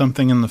dropped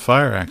something in the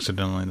fire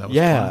accidentally. That was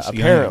classy.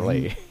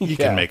 Apparently. You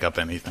can make up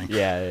anything.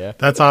 Yeah.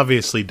 That's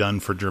obviously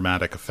done for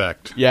dramatic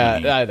effect. Yeah, I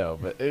mean, I know,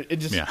 but it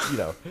just, you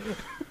know.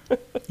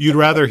 You'd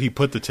rather he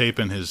put the tape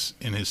in his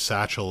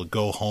satchel,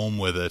 go home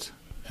with it,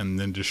 and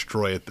then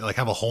destroy it. Like,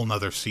 have a whole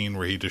nother scene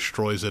where he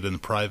destroys it in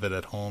private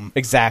at home.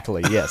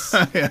 Exactly, yes.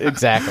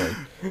 Exactly.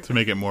 To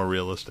make it more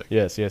realistic.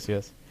 Yes.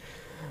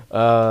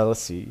 Let's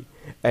see.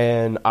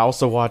 And I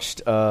also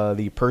watched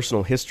the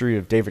personal history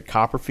of David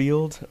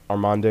Copperfield,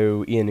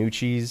 Armando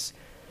Iannucci's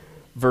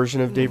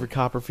version of David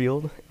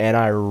Copperfield, and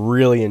I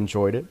really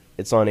enjoyed it.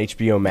 It's on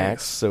HBO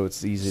Max, so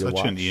it's easy to watch.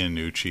 Such an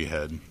Iannucci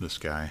head, this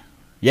guy.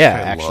 Yeah, I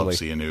actually.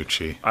 loves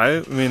Iannucci.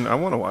 I mean, I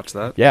want to watch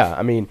that. Yeah,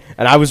 I mean,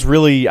 and I was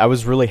really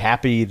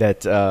happy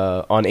that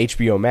on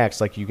HBO Max,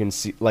 like, you can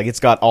see, like, it's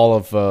got all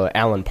of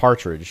Alan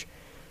Partridge,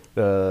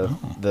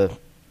 the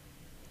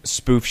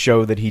spoof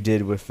show that he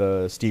did with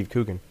Steve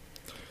Coogan.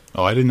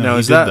 Oh, I didn't know Now, he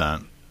is did that-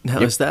 that. Now,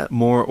 is that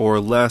more or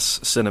less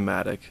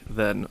cinematic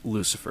than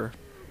Lucifer?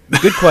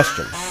 Good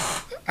question.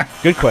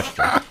 Good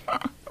question.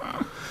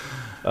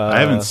 I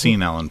haven't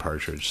seen Alan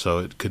Partridge, so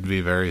it could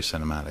be very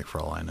cinematic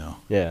for all I know.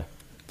 Yeah.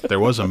 There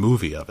was a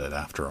movie of it,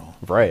 after all.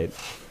 Right.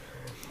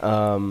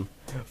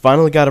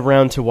 Finally got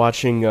around to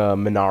watching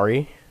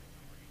Minari.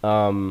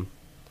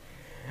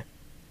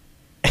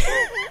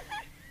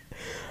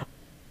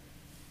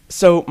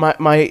 So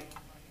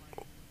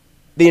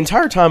the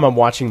entire time I'm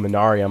watching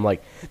Minari, I'm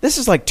like, this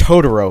is like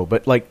Totoro,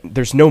 but like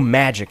there's no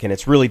magic and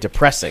it's really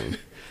depressing.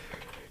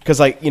 Because,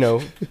 like, you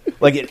know,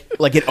 like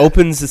it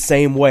opens the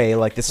same way.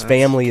 Like, this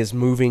family is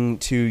moving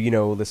to, you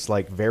know, this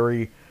like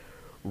very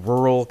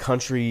rural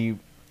country,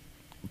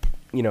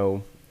 you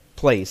know,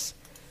 place,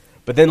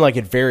 but then like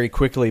it very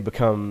quickly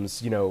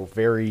becomes, you know,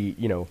 very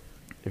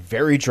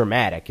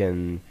dramatic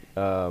and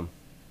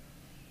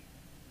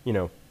you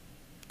know,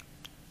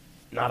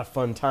 not a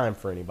fun time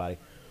for anybody.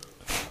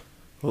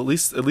 Well, at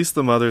least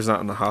the mother's not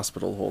in the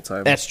hospital the whole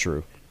time. That's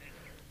true.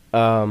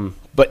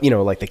 But, you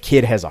know, like, the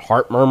kid has a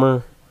heart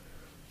murmur,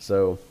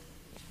 so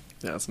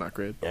yeah, it's not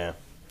great. yeah.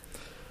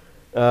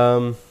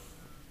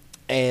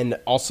 And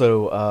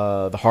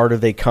also The Harder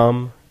They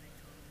Come,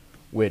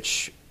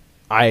 which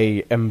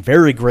I am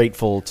very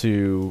grateful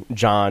to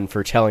John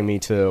for telling me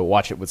to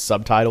watch it with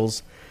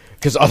subtitles,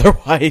 because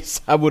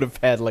otherwise I would have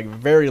had like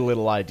very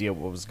little idea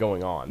what was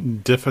going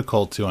on.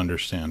 Difficult to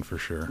understand for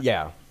sure.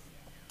 Yeah.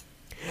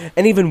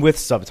 And even with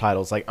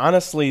subtitles, like,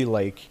 honestly,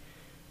 like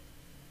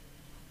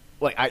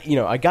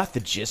I got the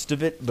gist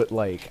of it, but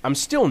like I'm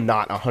still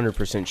not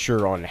 100%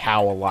 sure on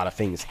how a lot of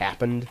things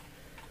happened.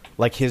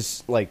 Like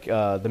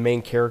the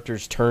main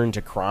character's turn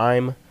to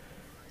crime.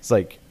 It's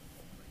like,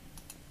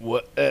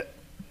 what?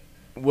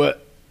 Well,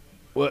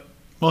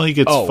 he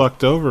gets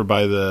fucked over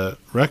by the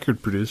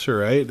record producer,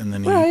 right? And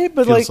then he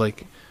feels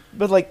like...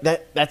 But, like,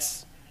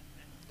 that's...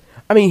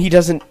 I mean, he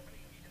doesn't...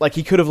 Like,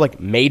 he could have, like,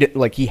 made it...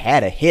 Like, he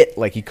had a hit.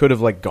 Like, he could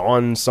have, like,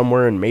 gone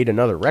somewhere and made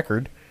another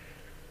record.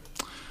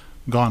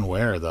 Gone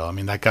where, though? I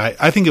mean, that guy...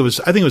 I think it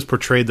was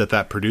portrayed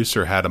that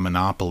producer had a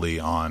monopoly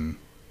on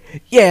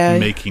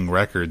making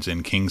records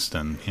in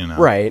Kingston, you know?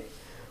 Right.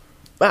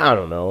 I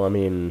don't know. I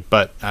mean...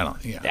 But, I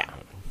don't... Yeah. Yeah.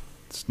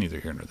 It's neither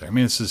here nor there. I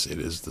mean, it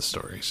is the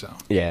story, so...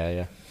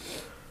 Yeah.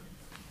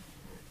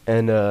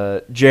 And,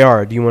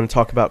 JR, do you want to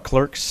talk about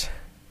Clerks?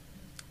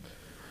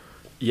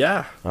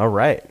 Yeah. All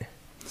right.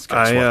 This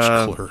guy's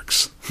watched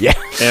Clerks.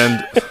 Yeah.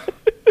 And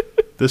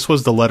this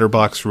was the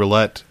Letterbox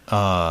Roulette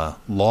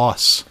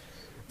loss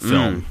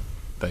film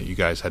that you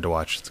guys had to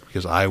watch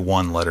because I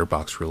won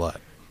Letterbox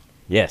Roulette.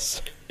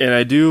 Yes. And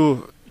I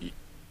do,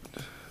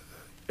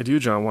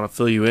 John, want to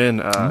fill you in.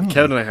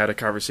 Kevin and I had a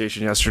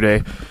conversation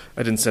yesterday.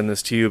 I didn't send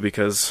this to you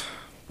because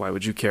why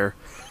would you care?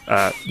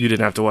 You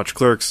didn't have to watch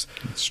Clerks.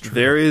 That's true.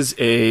 There is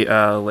a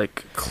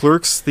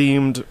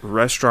Clerks-themed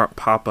restaurant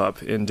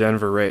pop-up in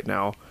Denver right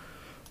now.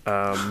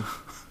 And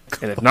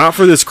if not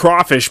for this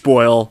crawfish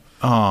boil,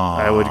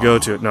 I would go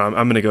to it. No,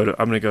 I'm going to go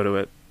to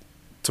it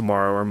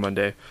tomorrow or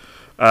Monday.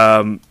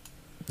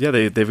 Yeah,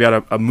 they've got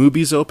a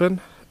Moobies open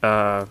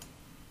and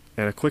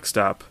a Quick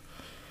Stop.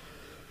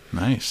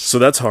 Nice. So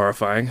that's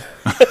horrifying.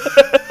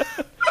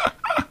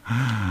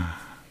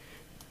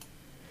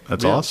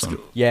 That's Yeah, awesome.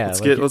 Yeah,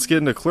 Let's like, get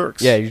into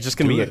Clerks. yeah, you're just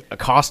gonna Do be it.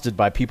 accosted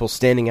by people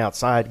standing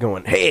outside,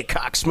 going, "Hey,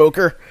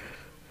 cocksmoker."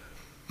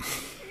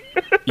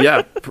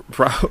 Yeah,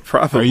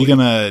 probably. Are you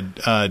gonna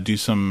do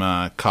some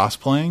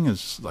cosplaying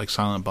as like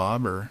Silent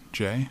Bob or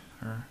Jay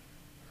or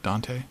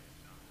Dante?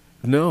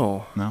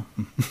 No, No.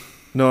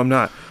 no, I'm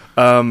not.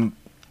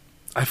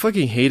 I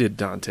fucking hated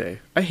Dante.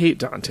 I hate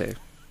Dante.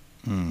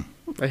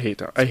 I hate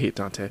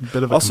Dante.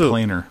 Bit of a Also,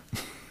 complainer.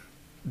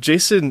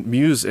 Jason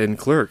Mewes in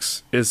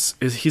Clerks is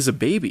he's a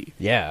baby.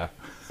 Yeah,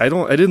 I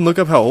didn't look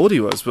up how old he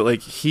was, but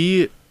like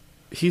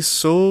he's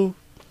so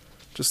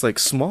just like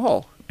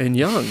small and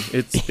young.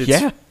 It's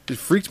Yeah. It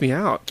freaked me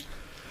out.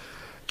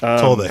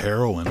 It's all the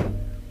heroin.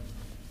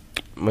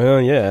 well,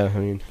 yeah. I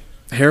mean,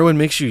 Heroin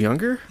makes you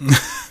younger?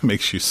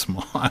 Makes you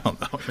small. I don't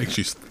know. It makes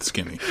you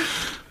skinny.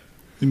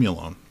 Leave me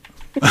alone.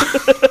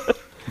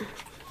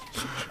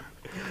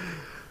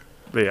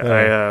 But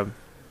yeah,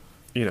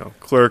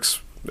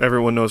 Clerks.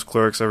 Everyone knows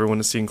Clerks. Everyone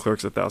has seen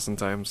Clerks 1,000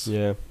 times.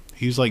 yeah.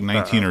 He was like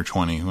 19 or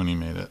 20 when he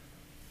made it.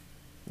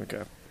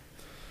 Okay.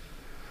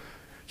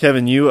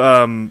 Kevin, you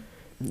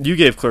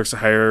gave Clerks a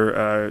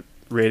higher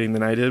rating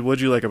than I did.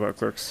 What'd you like about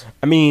Clerks?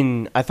 I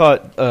mean, I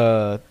thought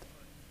there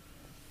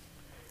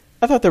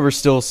were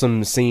still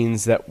some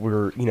scenes that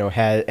were,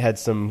 had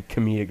some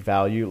comedic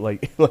value,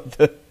 like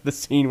the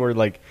scene where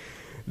like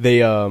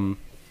they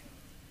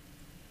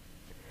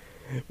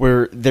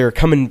where they're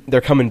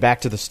coming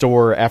back to the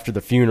store after the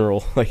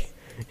funeral, like,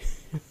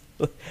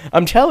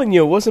 I'm telling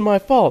you, it wasn't my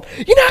fault.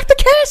 You knocked the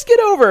casket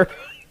over.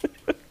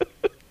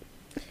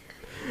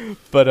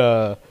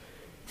 But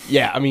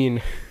yeah, I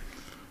mean,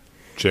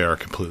 JR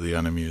completely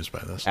unamused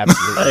by this.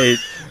 absolutely.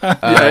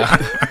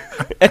 I,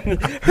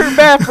 And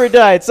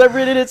Hermaphrodites. I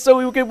rented it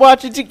so we could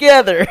watch it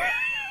together.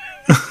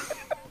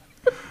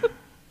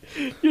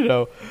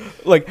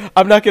 Like,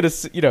 I'm not gonna,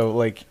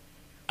 like,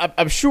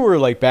 I'm sure,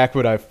 like, back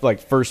when I like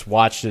first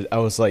watched it, I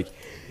was like,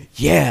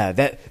 yeah,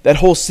 that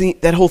whole scene,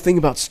 that whole thing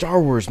about Star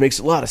Wars makes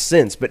a lot of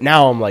sense. But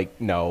now I'm like,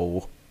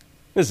 no,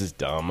 this is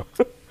dumb.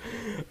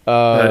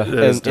 That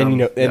is dumb.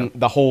 And Yeah.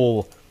 the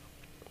whole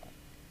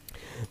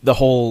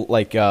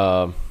like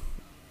the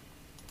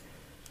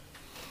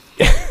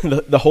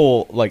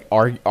whole like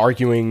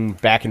arguing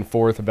back and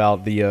forth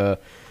about the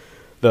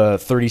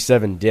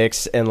 37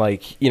 dicks, and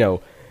like,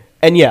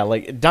 and yeah,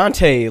 like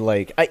Dante,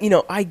 like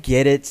I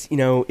get it,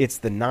 it's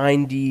the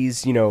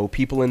 90s,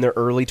 people in their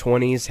early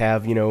 20s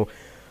have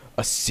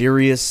a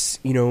serious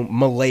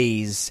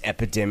malaise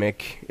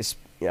epidemic,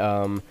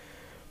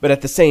 but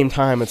at the same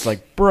time it's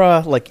like,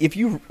 bruh, like if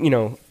you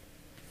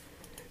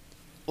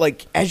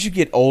like as you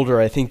get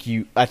older, I think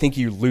you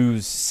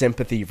lose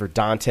sympathy for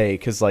Dante,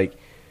 because like,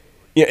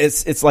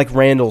 it's like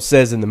Randall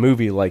says in the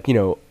movie, like,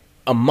 a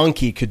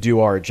monkey could do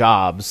our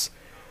jobs,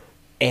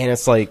 and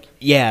it's like,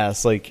 yeah,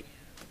 it's like,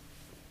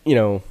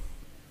 you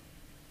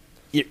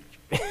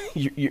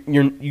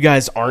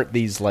guys aren't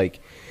these like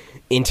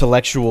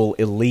intellectual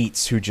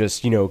elites who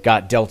just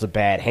got dealt a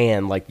bad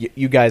hand. Like,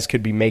 you guys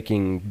could be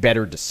making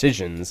better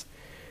decisions,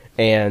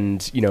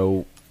 and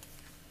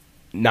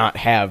not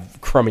have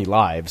crummy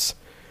lives.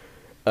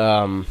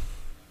 But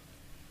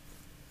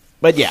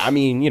yeah, I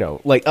mean,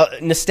 like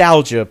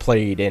nostalgia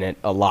played in it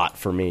a lot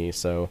for me.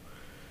 So,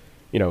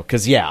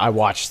 because yeah, I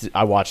watched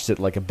it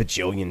like a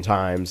bajillion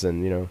times,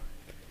 and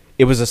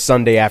it was a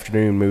Sunday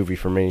afternoon movie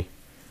for me.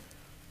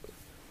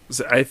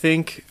 So I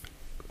think,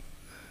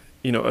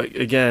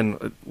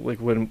 again, like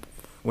when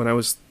I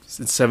was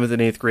in 7th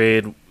and 8th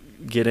grade,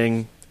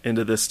 getting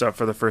into this stuff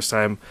for the first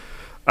time,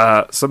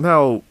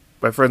 somehow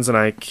my friends and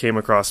I came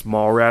across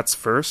Mallrats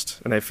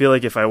first, and I feel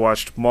like if I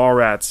watched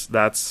Mallrats,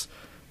 that's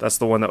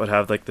the one that would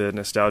have like the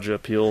nostalgia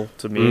appeal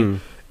to me.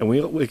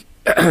 And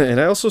and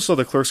I also saw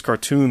the Clerks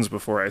cartoons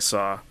before I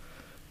saw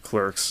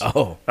Clerks.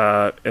 Oh,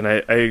 And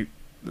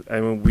I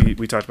mean,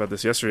 we talked about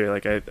this yesterday.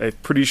 Like, I'm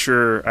pretty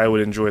sure I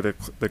would enjoy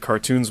the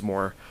cartoons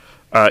more,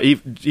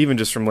 even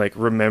just from like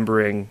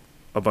remembering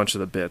a bunch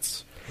of the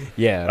bits.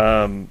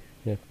 yeah,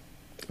 yeah.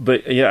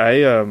 But yeah,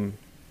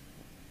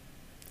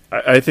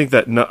 I think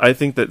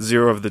that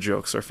zero of the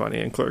jokes are funny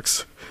in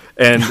Clerks,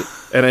 and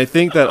I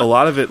think that a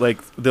lot of it, like,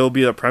 there'll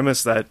be a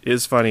premise that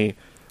is funny,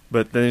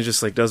 but then it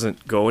just like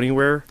doesn't go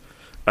anywhere.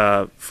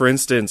 For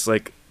instance,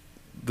 like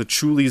the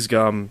Chulies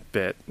gum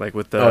bit, like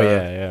with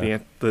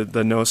the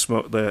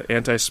the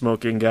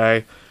anti-smoking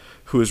guy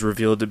who is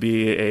revealed to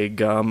be a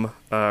gum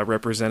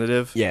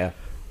representative. Yeah.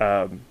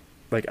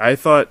 Like, I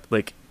thought,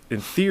 like, in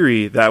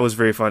theory that was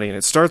very funny, and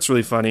it starts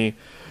really funny,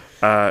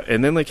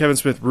 and then like Kevin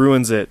Smith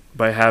ruins it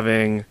by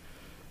having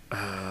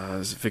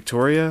is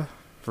it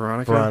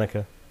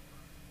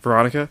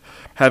Veronica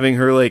having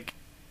her like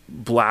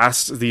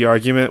blast the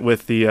argument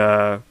with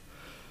the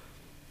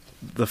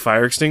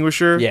fire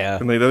extinguisher. Yeah.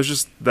 And like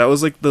that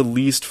was like the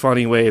least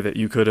funny way that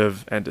you could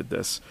have ended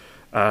this,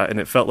 and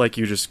it felt like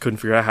you just couldn't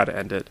figure out how to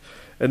end it.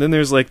 And then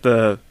there's like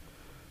the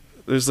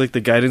there's like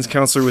the guidance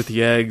counselor with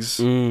the eggs,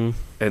 and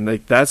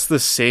like that's the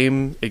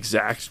same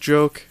exact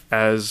joke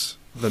as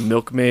the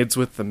milkmaids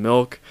with the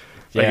milk.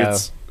 Like Yeah.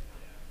 it's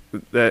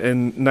that,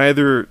 and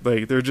neither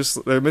like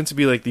they're meant to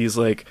be like these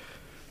like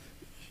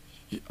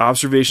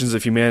observations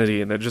of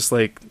humanity, and they're just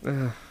like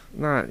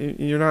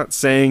you're not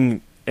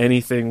saying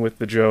anything with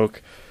the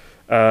joke.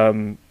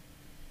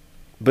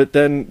 But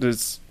then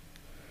there's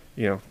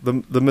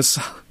the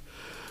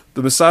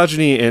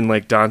misogyny in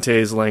like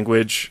Dante's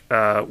language,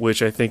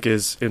 which I think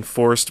is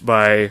enforced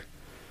by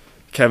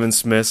Kevin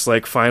Smith's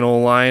like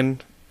final line,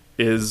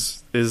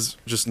 is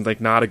just like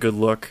not a good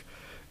look,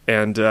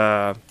 and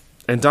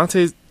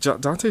Dante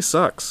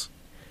sucks.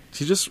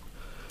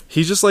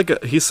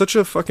 He's such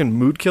a fucking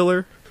mood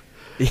killer,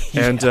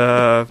 and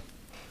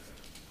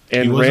He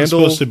wasn't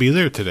Randall supposed to be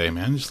there today,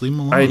 man. Just leave him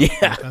alone.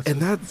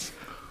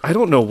 I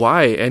don't know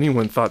why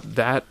anyone thought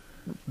that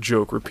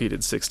joke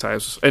repeated 6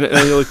 times. And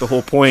I feel like the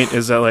whole point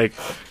is that like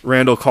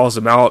Randall calls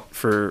him out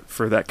for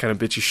that kind of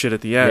bitchy shit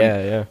at the end.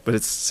 Yeah. But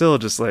it's still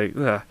just like,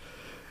 ugh.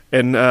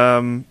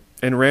 And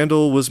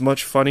Randall was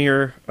much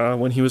funnier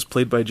when he was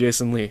played by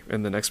Jason Lee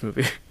in the next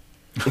movie.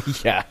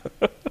 Yeah.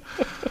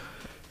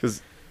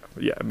 Because,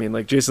 yeah, I mean,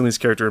 like Jason Lee's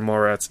character in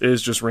Mallrats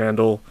is just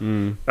Randall.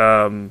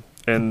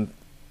 And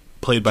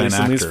Played by Jason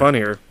an actor. Lee's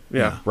funnier.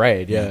 Yeah.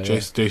 Right. Yeah.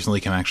 Jason Lee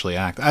can actually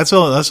act. That's the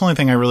only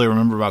thing I really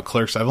remember about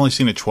Clerks. I've only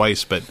seen it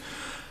twice, but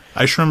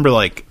I just remember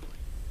like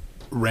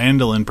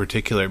Randall in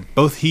particular.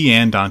 Both he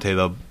and Dante,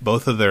 though,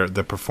 both of their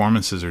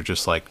performances are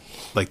just like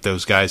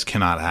those guys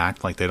cannot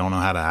act. Like they don't know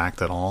how to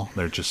act at all.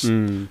 They're just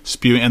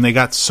spewing, and they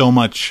got so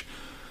much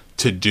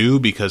to do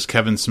because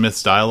Kevin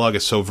Smith's dialogue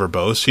is so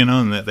verbose,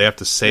 and they have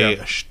to say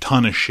a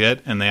ton of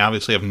shit, and they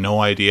obviously have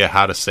no idea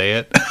how to say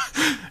it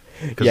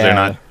because they're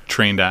not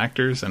trained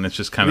actors, and it's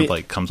just kind of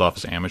like comes off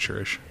as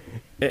amateurish.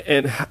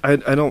 And I'm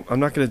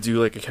not going to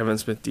do like a Kevin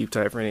Smith deep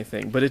dive or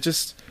anything, but it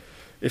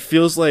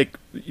feels like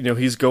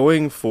he's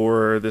going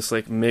for this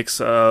like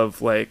mix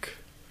of like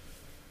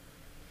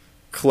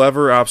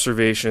clever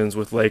observations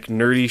with like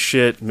nerdy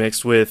shit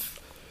mixed with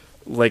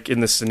like in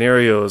the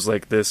scenarios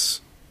like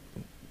this.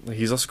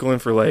 He's also going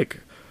for like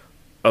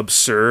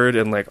absurd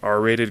and like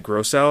R-rated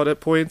gross out at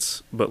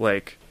points, but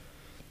like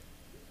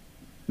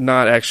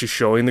not actually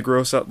showing the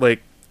gross out.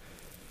 Like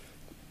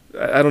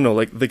I don't know,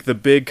 like the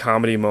big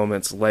comedy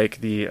moments,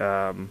 like the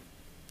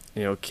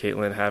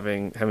Caitlin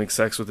having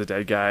sex with the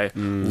dead guy,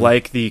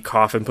 like the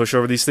coffin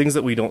pushover, these things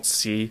that we don't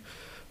see,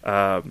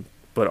 but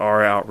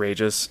are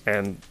outrageous,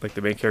 and like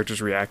the main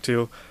characters react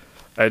to.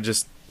 I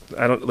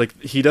don't like.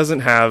 He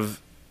doesn't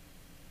have.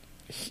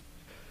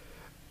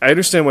 I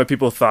understand why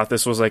people thought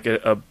this was like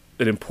an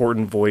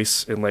important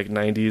voice in like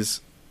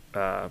 90s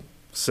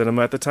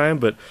cinema at the time,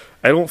 but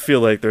I don't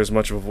feel like there's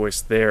much of a voice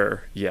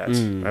there yet.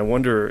 I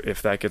wonder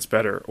if that gets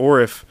better,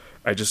 or if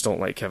I just don't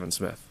like Kevin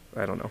Smith.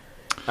 I don't know.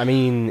 I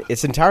mean,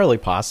 it's entirely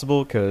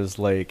possible because,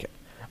 like,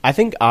 I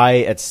think I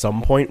at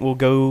some point will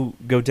go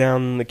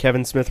down the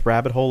Kevin Smith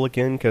rabbit hole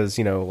again because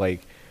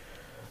like,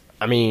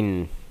 I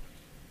mean,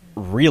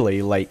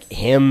 really, like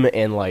him,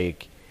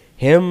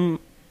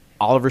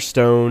 Oliver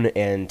Stone,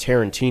 and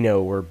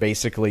Tarantino were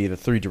basically the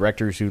 3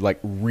 directors who like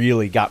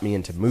really got me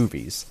into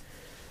movies.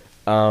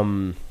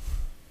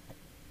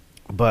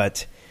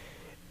 But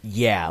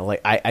yeah,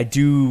 like I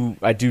do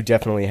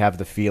definitely have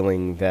the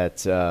feeling that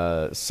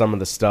some of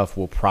the stuff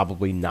will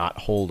probably not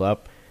hold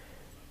up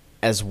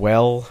as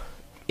well,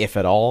 if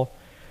at all,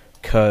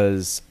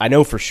 because I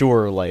know for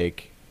sure,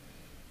 like,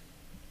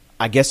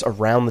 I guess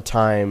around the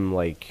time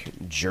like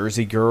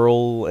Jersey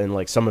Girl and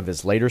like some of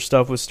his later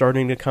stuff was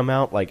starting to come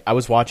out, like I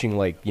was watching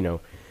like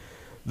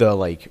the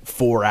like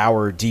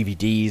 4-hour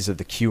DVDs of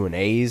the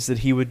Q&As that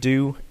he would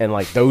do, and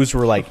like those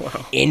were like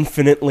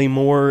infinitely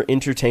more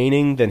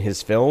entertaining than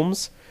his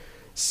films.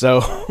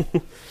 So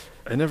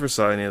I never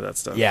saw any of that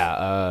stuff.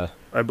 Yeah,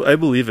 I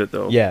believe it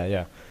though.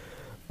 Yeah.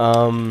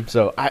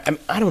 So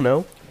I don't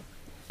know.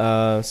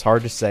 It's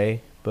hard to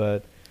say,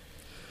 but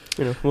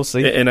we'll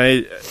see. And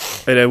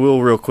I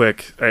will real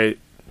quick. I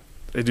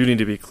do need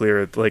to be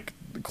clear. Like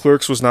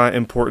Clerks was not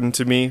important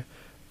to me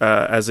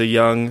as a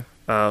young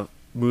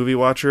movie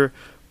watcher.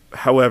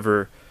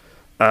 However,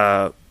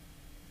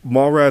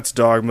 Mallrats,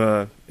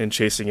 Dogma, and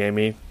Chasing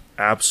Amy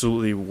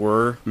absolutely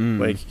were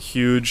like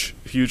huge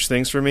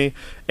things for me.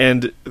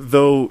 And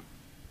though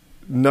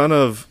none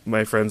of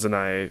my friends and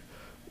I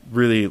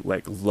really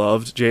like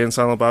loved Jay and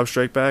Silent Bob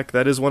Strike Back,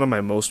 that is one of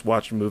my most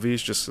watched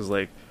movies, just as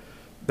like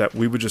that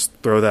we would just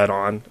throw that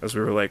on as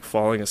we were like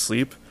falling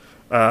asleep,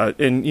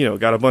 and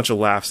got a bunch of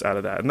laughs out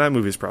of that. And that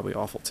movie is probably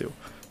awful too,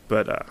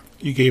 but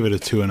You gave it a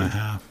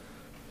 2.5.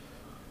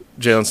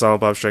 Jay and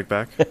Silent Bob Strike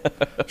Back.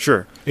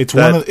 Sure, It's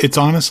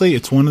honestly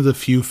one of the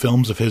few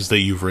films of his that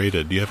you've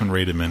rated. You haven't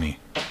rated many.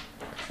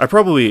 I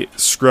probably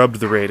scrubbed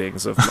the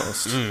ratings of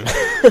most.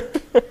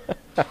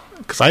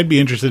 Because I'd be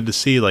interested to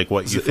see like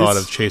what you thought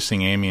It's- of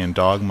Chasing Amy and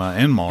Dogma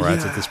and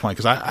Mallrats at this point.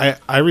 Because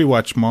I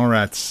rewatched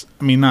Mallrats.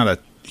 I mean, not a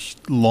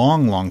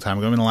long time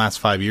ago. I mean, the last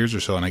 5 years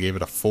or so, and I gave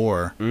it a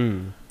 4.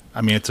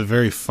 I mean, it's a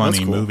very funny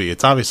That's cool. movie.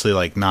 It's obviously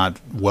like not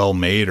well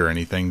made or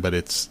anything, but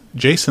it's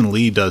Jason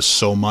Lee does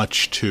so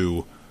much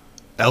to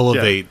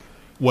elevate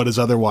what is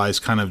otherwise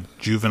kind of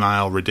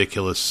juvenile,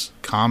 ridiculous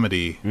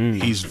comedy.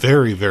 He's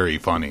very, very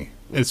funny,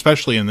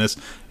 especially in this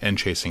and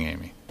Chasing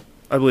Amy.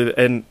 I believe it.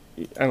 And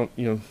I don't,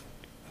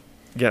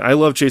 again, I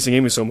love Chasing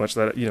Amy so much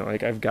that,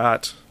 like I've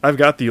got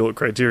the old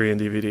Criterion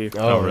DVD.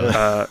 Oh,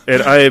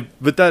 really?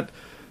 But that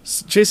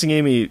Chasing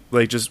Amy,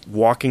 like just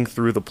walking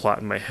through the plot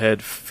in my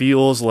head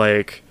feels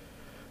like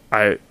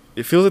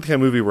it feels like the kind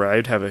of movie where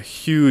I'd have a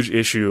huge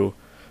issue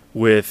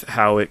with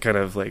how it kind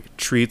of like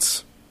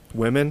treats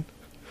women.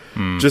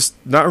 Just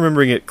not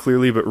remembering it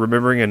clearly, but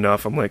remembering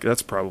enough. I'm like,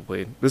 this is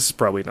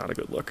probably not a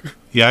good look.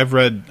 Yeah, I've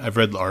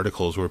read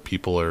articles where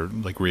people are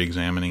like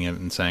re-examining it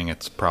and saying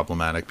it's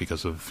problematic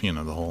because of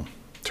the whole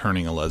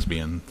turning a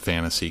lesbian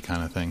fantasy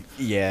kind of thing.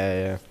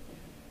 Yeah.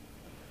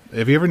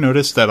 Have you ever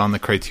noticed that on the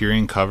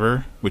Criterion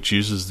cover, which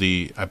uses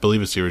I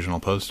believe it's the original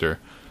poster,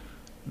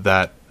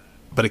 but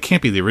it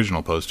can't be the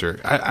original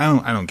poster.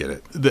 I don't get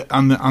it.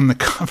 On the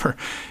cover,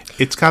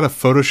 it's got a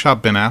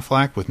Photoshop Ben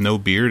Affleck with no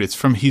beard. It's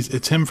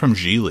him from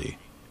Gigli.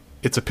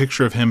 It's a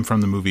picture of him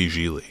from the movie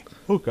Gigli.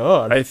 Oh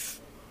God.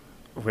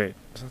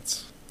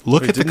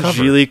 Look at the didn't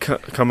cover. Gigli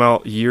come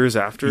out years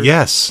after?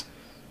 Yes.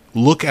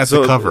 Look at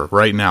the cover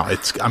right now.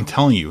 I'm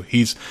telling you,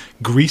 he's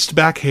greased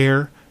back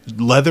hair,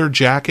 leather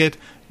jacket,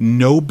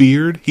 no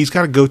beard. He's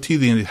got a goatee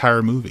the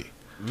entire movie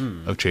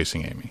of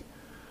Chasing Amy.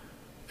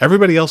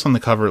 Everybody else on the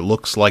cover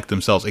looks like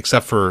themselves,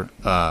 except for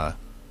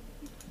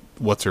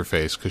what's her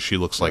face, because she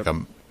looks like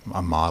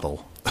a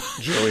model.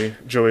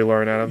 Joey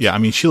Lauren Adams. Yeah, I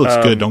mean she looks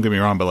good. Don't get me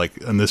wrong, but like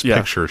in this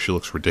picture, she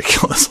looks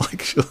ridiculous.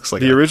 Like she looks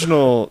like the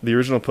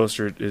original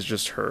poster is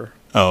just her.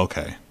 Oh,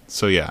 okay.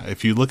 So yeah,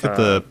 if you look at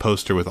the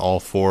poster with all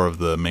four of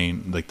the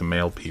main, like the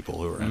male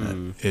people who are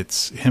in it,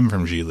 it's him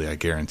from Gigli. I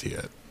guarantee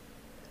it.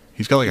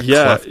 He's got like a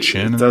cleft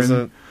chin. It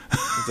doesn't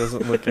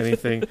look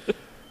anything.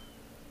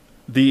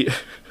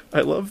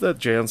 I love that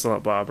Jay and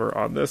Silent Bob are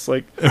on this.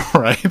 Like,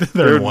 right?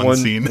 They're in one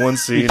scene. One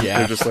scene. Yeah.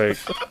 They're just like,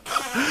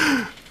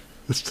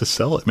 it's to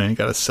sell it, man. You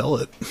got to sell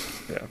it.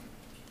 yeah.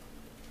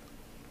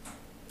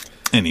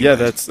 Anyway. Yeah,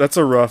 that's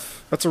a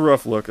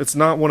rough look. It's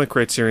not one of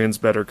Criterion's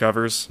better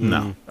covers.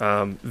 No.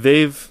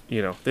 They've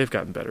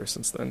gotten better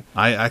since then.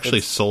 I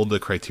actually sold the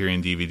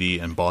Criterion DVD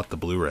and bought the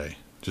Blu-ray,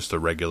 just a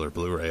regular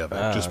Blu-ray of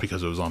it, just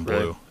because it was on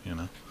blue.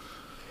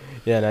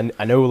 Yeah, and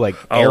I know like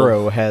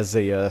Arrow has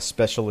a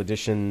special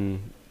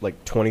edition,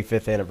 like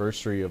 25th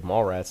anniversary of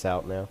Mallrats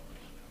out now.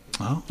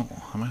 Oh,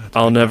 I might have to.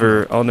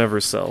 I'll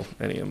never sell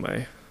any of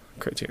my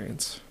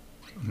Criterions.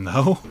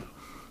 No.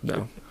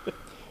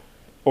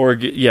 Or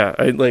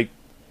I like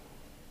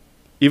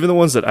even the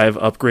ones that I've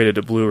upgraded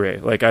to Blu-ray.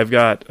 Like I've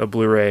got a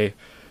Blu-ray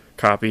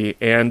copy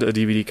and a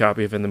DVD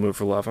copy of In the Mood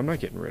for Love. I'm not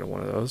getting rid of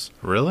one of those.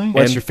 Really?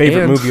 What's your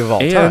favorite movie of all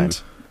time?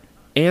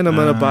 And I'm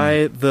gonna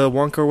buy the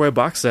Wong Kar-wai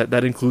box set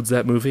that includes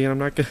that movie, and I'm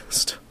not gonna.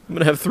 I'm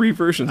gonna have 3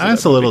 versions.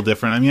 That's of that a little movie.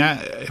 different. I mean,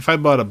 if I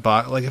bought a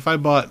box,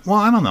 well,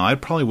 I don't know. I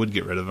probably would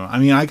get rid of them. I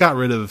mean, I got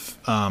rid of.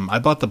 I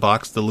bought the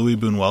Louis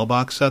Buñuel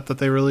box set that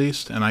they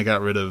released, and I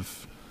got rid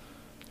of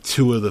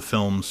 2 of the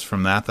films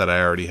from that I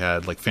already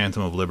had, like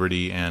Phantom of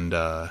Liberty and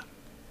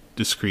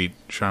Discreet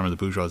Charm of the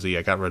Bourgeoisie.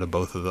 I got rid of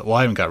both of them. Well,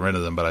 I haven't got rid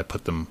of them, but I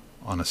put them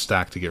on a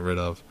stack to get rid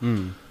of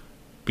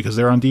because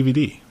they're on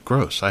DVD.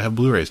 Gross. I have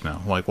Blu-rays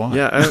now. Like, why?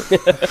 Yeah,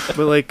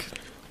 but like,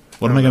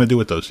 what am I going to do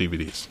with those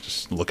DVDs?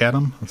 Just look at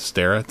them,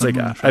 stare at them.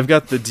 Like, I've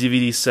got the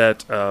DVD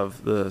set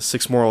of the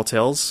 6 Moral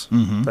Tales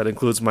that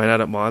includes My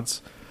Night at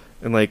Maud's,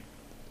 and like,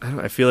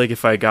 I feel like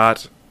if I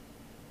got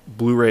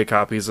Blu-ray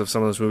copies of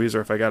some of those movies,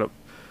 or if I got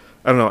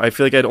I don't know. I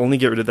feel like I'd only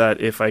get rid of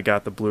that if I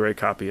got the Blu-ray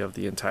copy of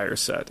the entire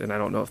set, and I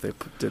don't know if they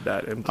did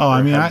that.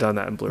 I've done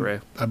that in Blu-ray.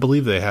 I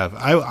believe they have.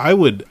 I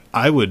would.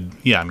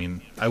 Yeah, I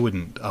mean, I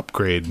wouldn't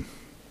upgrade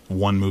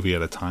one movie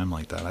at a time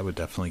like that. I would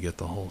definitely get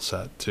the whole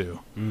set too.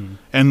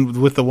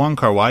 And with the Wong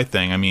Kar-wai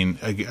thing, I mean,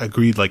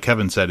 agreed. Like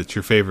Kevin said, it's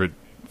your favorite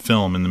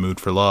film, In the Mood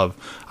for Love.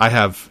 I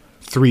have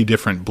 3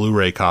 different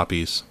Blu-ray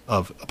copies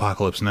of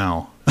Apocalypse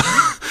Now,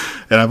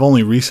 and I've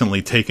only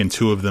recently taken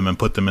 2 of them and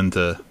put them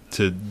into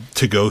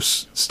to-go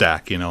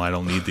stack. I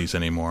don't need these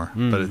anymore.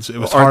 But it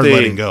was hard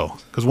letting go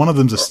because one of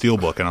them's a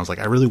steelbook, and I was like,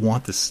 I really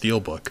want this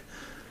steelbook,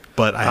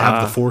 but I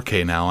have the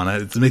 4K now,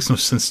 and it makes no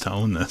sense to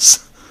own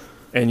this.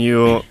 And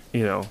you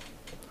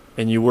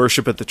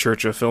worship at the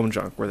Church of Film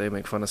Junk where they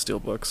make fun of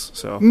steelbooks.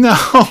 So No,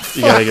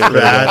 you gotta get rid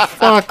of that.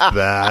 Fuck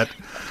that.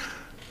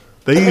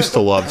 They used to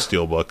love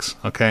steelbooks.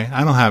 Okay,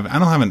 I don't have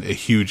a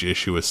huge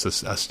issue with a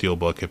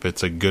steelbook if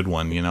it's a good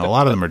one. A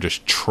lot of them are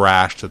just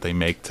trash that they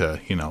make to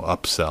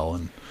upsell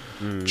and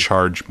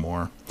charge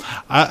more.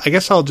 I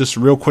guess I'll just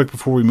real quick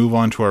before we move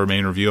on to our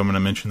main review, I'm going to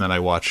mention that I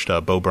watched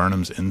Bo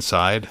Burnham's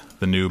Inside,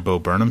 the new Bo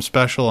Burnham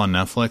special on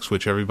Netflix,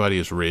 which everybody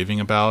is raving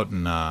about,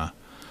 and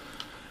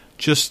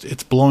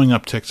it's blowing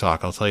up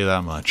TikTok. I'll tell you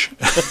that much.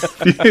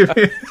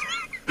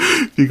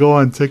 If you go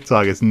on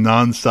TikTok, it's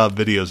nonstop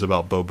videos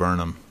about Bo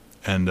Burnham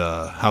and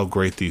how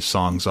great these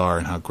songs are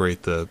and how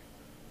great the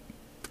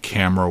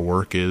camera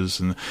work is.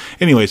 And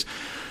anyways,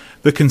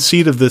 the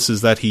conceit of this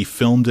is that he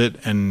filmed it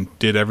and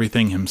did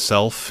everything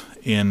himself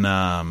in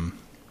a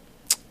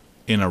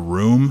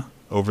room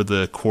over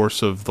the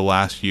course of the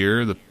last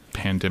year, the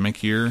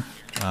pandemic year,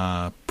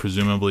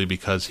 presumably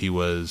because he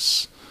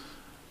was,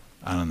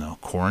 I don't know,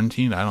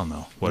 quarantined. I don't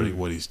know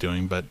what he's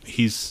doing, but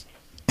he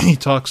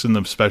talks in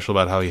the special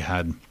about how he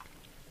had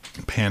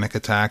panic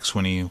attacks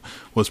when he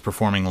was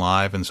performing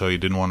live, and so he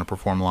didn't want to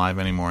perform live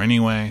anymore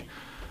anyway.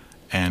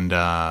 And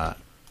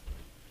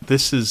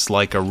this is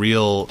like a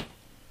real,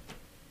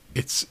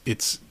 it's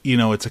you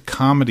know, it's a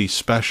comedy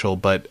special,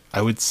 but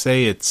I would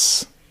say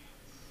it's,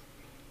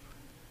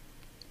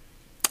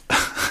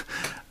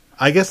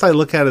 I guess I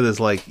look at it as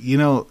like, you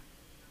know,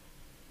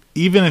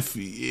 even if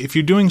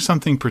you're doing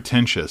something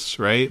pretentious,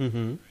 right?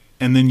 Mm-hmm.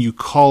 And then you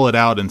call it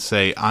out and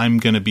say, I'm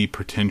going to be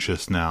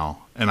pretentious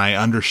now, and I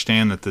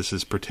understand that this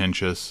is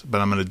pretentious,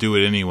 but I'm going to do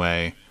it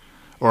anyway.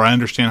 Or I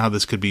understand how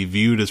this could be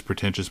viewed as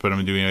pretentious, but I'm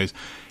going to do it anyways.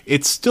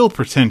 It's still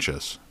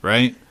pretentious,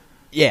 right?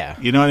 Yeah.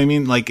 You know what I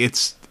mean? Like,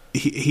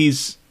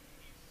 he's,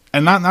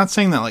 and not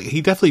saying that, like,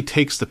 he definitely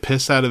takes the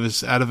piss out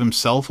of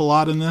himself a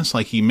lot in this.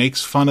 Like, he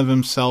makes fun of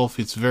himself.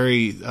 It's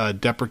very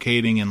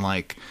deprecating, and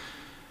like,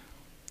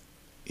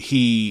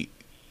 he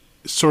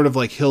sort of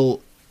like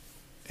he'll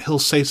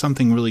say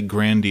something really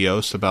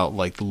grandiose about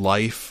like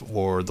life,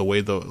 or the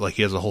way like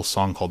he has a whole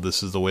song called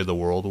 "This Is the Way the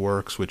World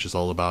Works," which is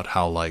all about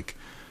how like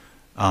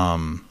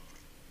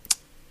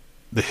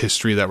the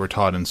history that we're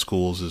taught in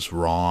schools is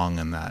wrong,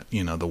 and that,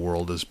 you know, the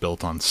world is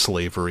built on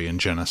slavery and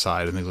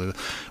genocide and things like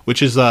that,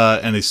 which is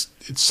and it's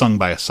sung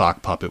by a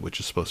sock puppet, which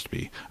is supposed to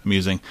be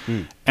amusing.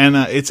 And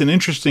it's an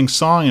interesting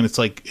song, and it's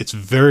like, it's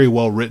very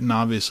well written,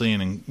 obviously,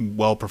 and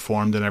well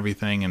performed and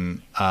everything,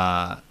 and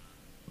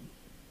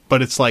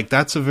but it's like,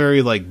 that's a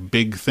very like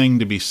big thing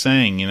to be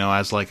saying, you know,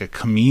 as like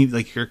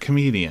like you're a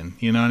comedian,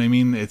 you know what I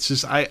mean? It's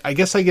just, I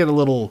guess I get a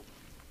little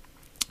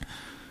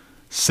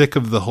sick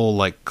of the whole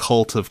like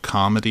cult of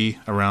comedy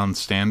around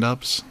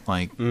stand-ups,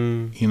 like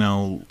you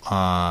know,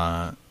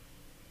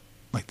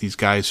 like these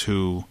guys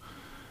who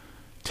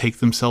take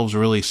themselves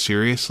really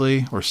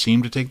seriously, or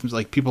seem to take them,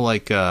 like people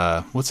like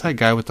what's that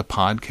guy with the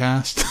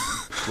podcast?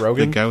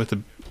 Rogan? The guy with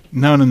the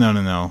no.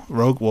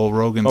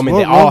 Rogan's. I mean,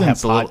 they all have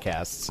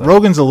podcasts. So.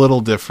 Rogan's a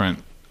little different.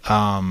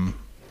 Yeah,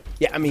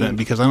 I mean,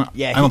 because I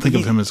don't think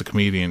of him as a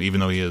comedian, even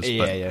though he is.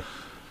 Yeah,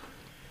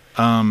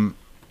 but,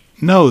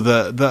 no,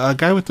 the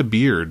guy with the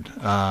beard.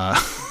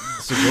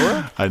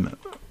 Segura?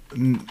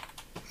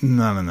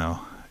 No.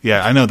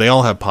 Yeah, I know they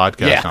all have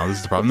podcasts now. This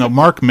is the problem. No,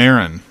 Mark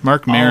Maron.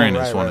 Mark Maron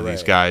is one of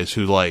these guys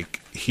who,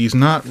 like, he's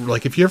not,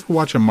 like, if you ever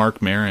watch a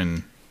Mark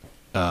Maron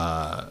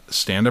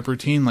stand-up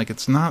routine, like,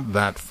 it's not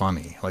that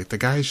funny. Like, the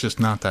guy's just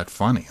not that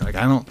funny. Like,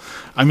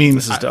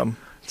 this is dumb.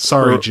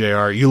 Sorry,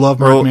 JR. You love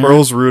Mark Maron?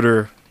 Earl's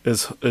Rooter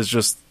is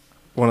just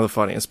one of the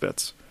funniest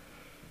bits.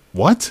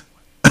 What?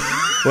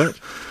 What?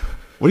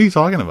 What are you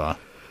talking about?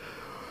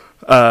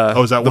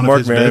 Is that one of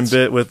his bits? The Mark Maron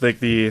bit with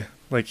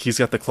like he's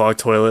got the clogged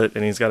toilet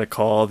and he's got to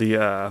call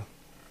the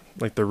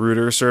like the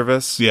Rooter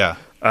service. Yeah.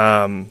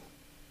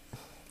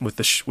 With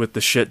the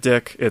shit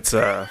dick,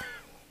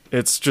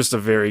 it's just a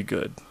very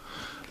good.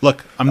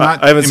 Look, I'm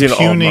not I haven't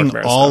impugning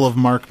seen all of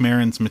Mark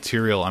Maron's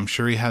material. I'm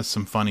sure he has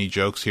some funny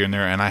jokes here and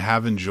there, and I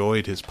have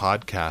enjoyed his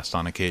podcast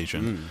on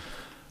occasion.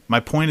 My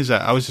point is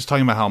that I was just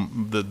talking about how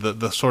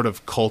the sort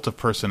of cult of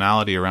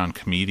personality around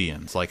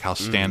comedians, like how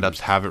stand-ups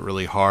have it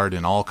really hard,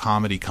 and all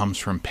comedy comes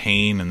from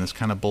pain and this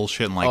kind of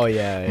bullshit. And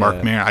like,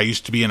 Mark Maron, I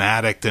used to be an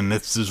addict, and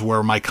this is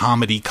where my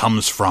comedy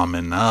comes from.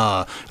 And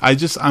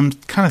I'm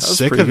kind of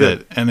sick of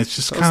it, and it's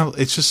just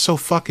it's just so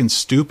fucking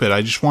stupid.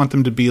 I just want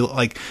them to be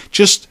like,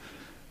 just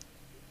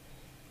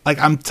like,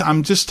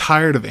 I'm just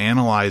tired of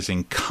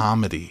analyzing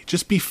comedy.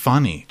 Just be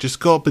funny. Just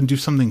go up and do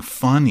something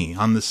funny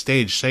on the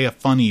stage. Say a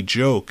funny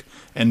joke.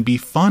 And be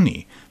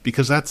funny,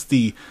 because that's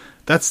the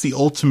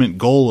ultimate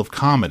goal of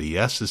comedy.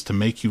 Yes, is to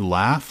make you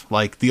laugh.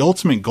 Like, the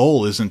ultimate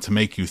goal isn't to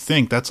make you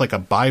think. That's like a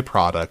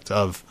byproduct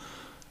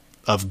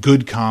of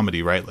good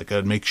comedy, right? Like,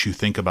 it makes you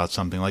think about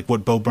something. Like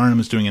what Bo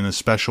Burnham is doing in this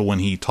special when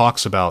he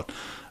talks about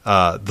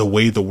the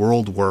way the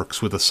world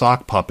works with a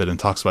sock puppet and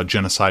talks about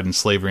genocide and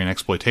slavery and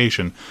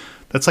exploitation.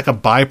 That's like a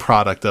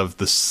byproduct of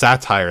the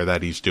satire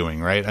that he's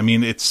doing, right? I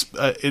mean, it's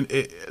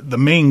the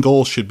main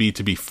goal should be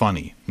to be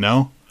funny.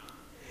 No.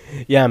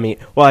 Yeah, I mean,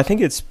 well, I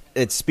think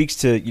it speaks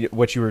to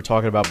what you were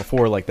talking about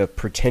before, like the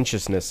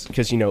pretentiousness,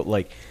 because,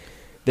 like,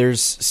 there's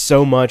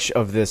so much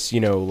of this,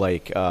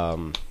 like, I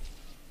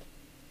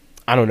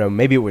don't know,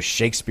 maybe it was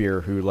Shakespeare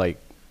who, like,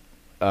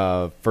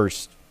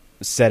 first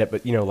said it,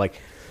 but, like,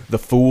 the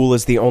fool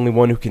is the only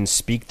one who can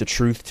speak the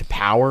truth to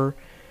power,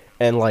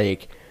 and,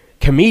 like,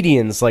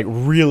 comedians, like,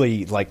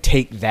 really, like,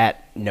 take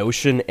that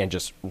notion and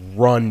just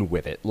run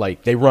with it.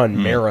 Like, they run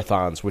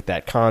marathons with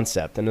that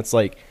concept, and it's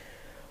like,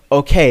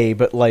 okay,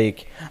 but,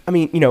 like, I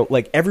mean,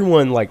 like,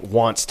 everyone, like,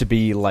 wants to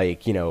be,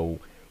 like,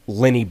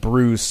 Lenny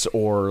Bruce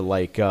or,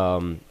 like,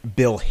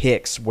 Bill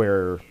Hicks,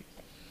 where,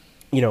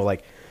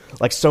 like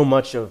so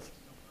much of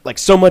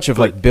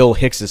like Bill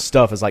Hicks's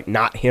stuff is, like,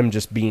 not him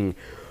just being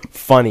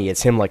funny.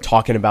 It's him like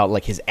talking about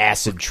like his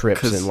acid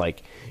trips 'Cause- and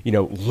like, you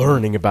know,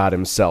 learning about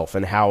himself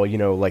and how, you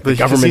know, like the But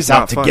because government's he's out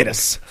not to funny. get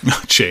us.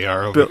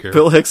 JR over here.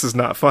 Bill Hicks is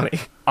not funny.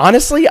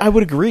 Honestly, I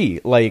would agree.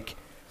 Like,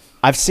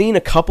 I've seen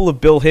a couple of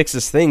Bill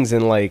Hicks's things,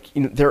 and like,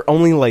 you know, they're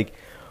only like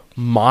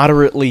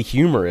moderately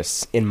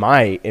humorous in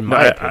my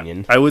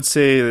opinion. I would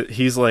say that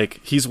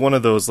he's one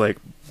of those like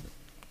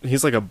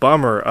he's like a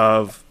bummer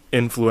of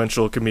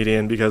influential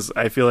comedian because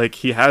I feel like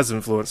he has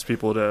influenced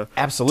people to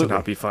Absolutely. to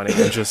not be funny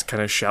and just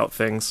kind of shout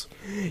things.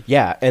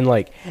 Yeah, and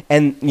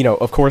you know,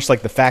 of course,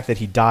 like the fact that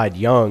he died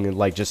young and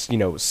like just, you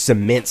know,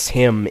 cements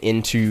him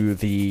into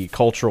the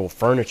cultural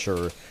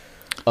furniture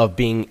of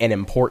being an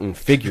important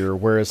figure.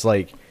 Whereas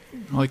like,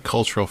 I like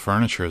cultural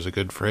furniture is a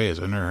good phrase.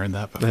 I've never heard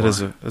that before.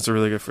 That's a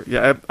really good.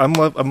 Yeah, I'm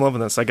loving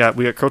this. We got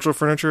cultural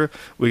furniture.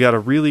 We got a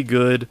really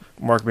good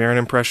Mark Maron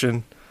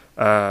impression.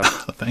 Thank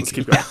Let's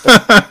you. keep going.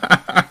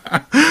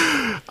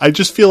 I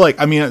just feel like,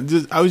 I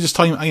mean, I was just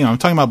talking, you know, I'm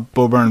talking about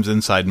Bo Burnham's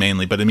Inside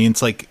mainly, but I mean,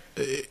 it's like,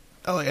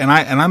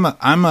 I'm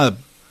a,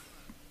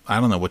 I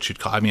don't know what you'd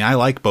call. I mean, I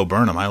like Bo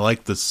Burnham. I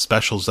like the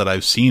specials that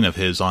I've seen of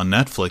his on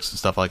Netflix and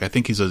stuff. Like, I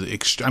think he's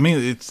I mean,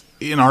 it's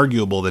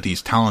inarguable that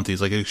he's talented.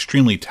 He's like an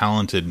extremely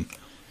talented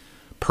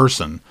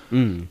person.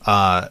 And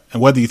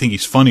whether you think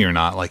he's funny or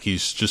not, like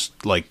he's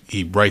just like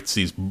he writes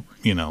these,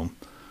 you know,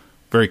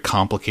 very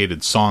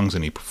complicated songs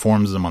and he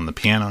performs them on the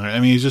piano. I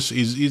mean,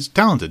 he's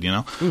talented, you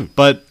know.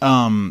 But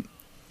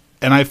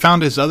and I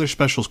found his other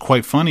specials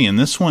quite funny, and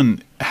this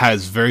one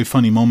has very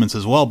funny moments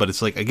as well. But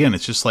it's like, again,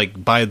 it's just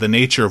like by the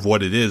nature of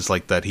what it is,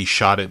 like that he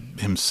shot it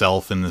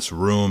himself in this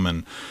room,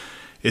 and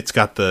it's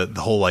got the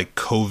whole like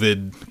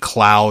COVID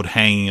cloud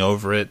hanging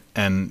over it,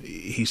 and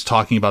he's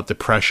talking about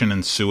depression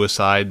and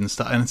suicide and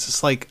stuff. And it's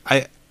just like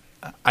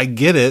I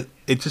get it.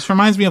 It just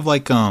reminds me of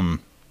like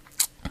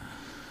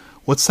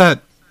what's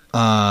that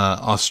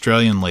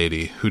Australian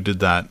lady who did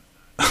that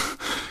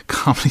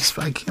comedy?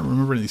 I can't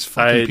remember these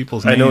fucking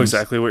people's names. I know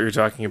exactly what you're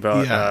talking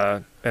about, Yeah.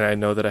 and I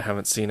know that I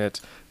haven't seen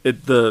it.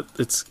 It's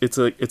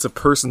a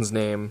person's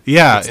name.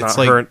 Yeah, it's it's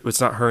not like-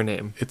 it's not her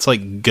name. It's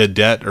like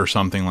Gadet or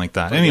something like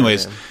that. Okay,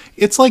 Anyways, yeah.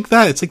 it's like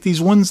that. It's like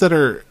these ones that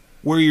are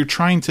where you're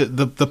trying to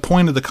the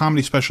point of the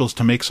comedy special is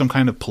to make some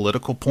kind of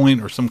political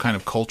point or some kind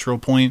of cultural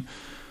point,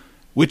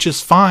 which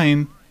is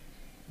fine,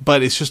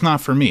 but it's just not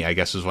for me, I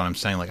guess is what I'm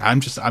saying. Like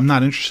I'm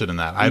not interested in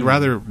that. I'd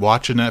rather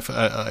watch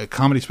a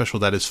comedy special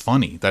that is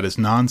funny, that is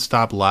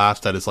nonstop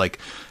laughs, that is like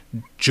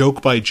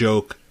joke by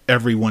joke,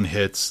 everyone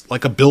hits.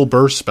 Like a Bill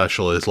Burr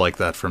special is like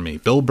that for me.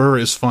 Bill Burr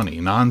is funny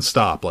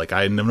nonstop. Like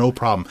I have no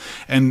problem.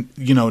 And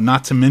you know,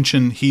 not to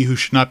mention he who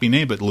should not be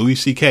named, but Louis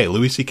C.K.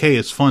 Louis C.K.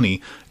 is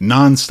funny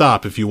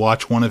nonstop if you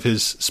watch one of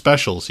his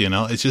specials. You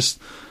know, it's just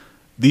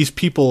these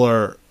people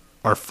are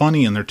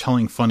funny and they're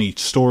telling funny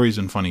stories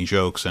and funny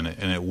jokes, and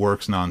it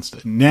works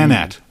nonstop.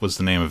 Nanette was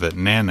the name of it.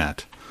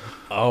 Nanette.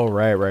 oh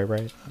right. All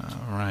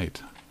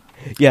right.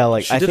 Yeah,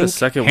 like She I did think a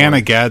second Hannah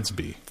one.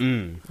 Gadsby.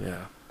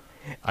 Yeah.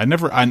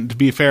 To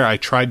be fair, I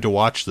tried to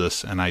watch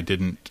this and I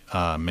didn't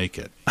make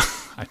it.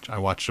 I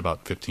watched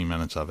about 15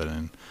 minutes of it,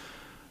 and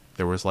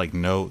there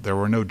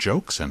were no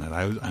jokes in it.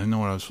 I didn't know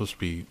what I was supposed to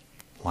be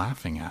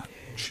laughing at.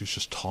 She was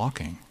just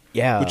talking.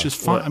 Yeah, Which is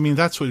fine. I mean,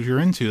 that's what you're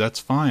into. That's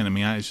fine. I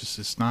mean,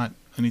 it's not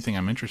anything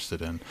I'm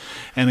interested in.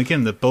 And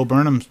again, the Bo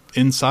Burnham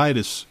Inside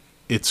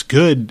it's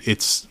good.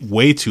 It's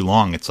way too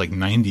long. It's like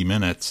 90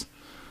 minutes.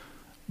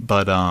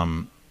 But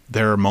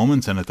there are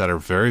moments in it that are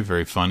very,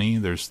 very funny.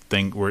 There's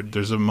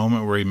a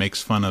moment where he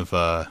makes fun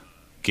of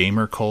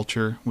gamer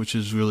culture, which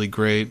is really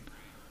great.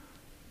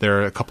 There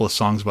are a couple of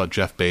songs about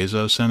Jeff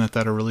Bezos in it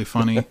that are really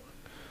funny.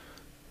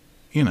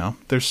 You know,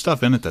 there's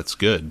stuff in it that's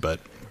good, but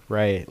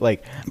right.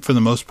 Like for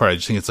the most part, I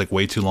just think it's like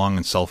way too long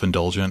and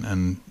self-indulgent,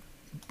 and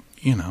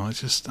you know, it's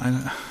just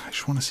I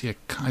just want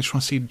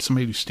to see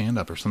somebody do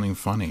stand-up or something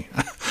funny.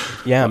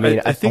 yeah, I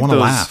mean I think wanna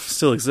those laugh.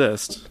 still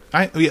exist.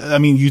 I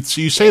mean, you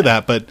say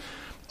that, but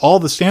all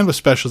the stand-up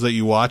specials that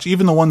you watch,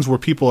 even the ones where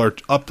people are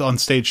up on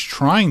stage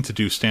trying to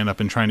do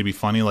stand-up and trying to be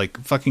funny, like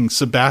fucking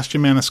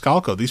Sebastian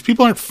Maniscalco, these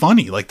people aren't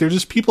funny. Like, they're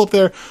just people up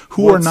there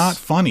who are not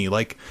funny.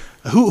 Like,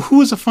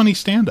 who is a funny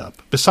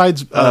stand-up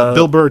besides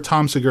Bill Burr,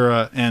 Tom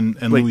Segura,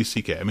 and Louis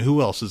C.K.? I mean, who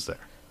else is there?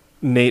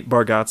 Nate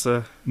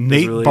Bargatze.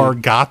 Nate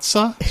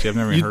Bargatze? See, I've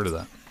never even heard of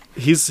that.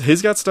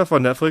 He's got stuff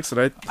on Netflix,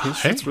 and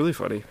his Hey. shit's really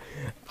funny.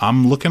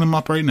 I'm looking him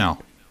up right now.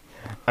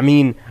 I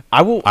mean,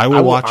 I will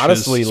watch his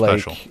honestly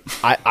special.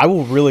 I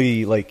will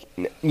really like,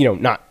 you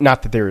know,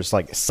 not that there's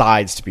like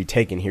sides to be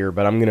taken here,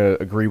 but I'm gonna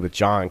agree with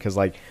John because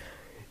like,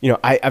 you know,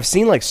 I've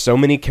seen like so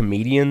many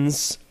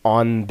comedians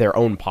on their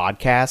own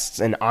podcasts,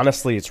 and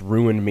honestly, it's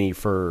ruined me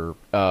for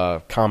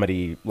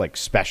comedy like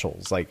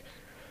specials. Like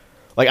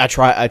I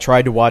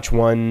tried to watch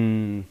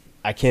one.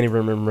 I can't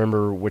even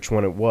remember which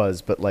one it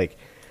was, but like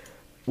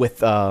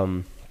with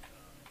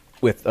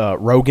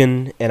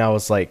Rogan, and I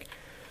was like,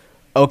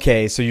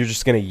 okay, so you're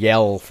just gonna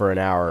yell for an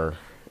hour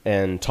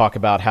and talk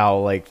about how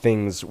like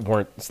things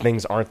aren't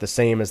the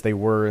same as they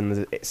were in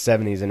the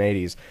 70s and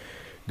 80s.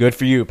 Good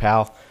for you,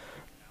 pal.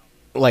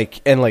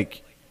 Like, and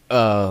like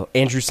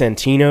Andrew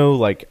Santino,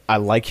 like I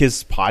like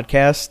his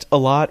podcast a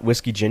lot,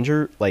 Whiskey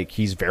Ginger. Like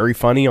he's very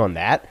funny on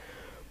that.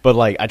 But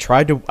like I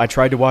tried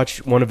to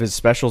watch one of his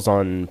specials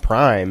on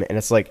Prime, and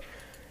it's like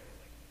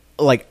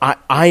I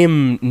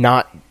am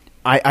not.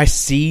 I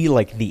see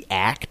like the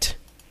act,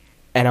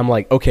 and I'm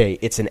like, okay,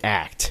 it's an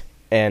act,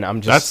 and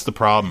I'm just that's the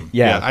problem.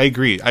 Yeah, I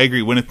agree.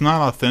 When it's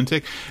not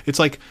authentic, it's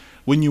like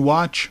when you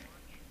watch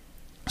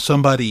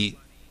somebody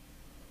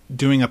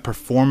doing a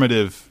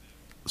performative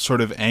sort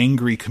of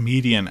angry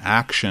comedian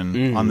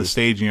action on the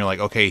stage, and you're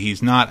like, okay,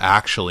 he's not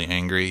actually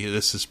angry.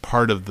 This is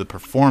part of the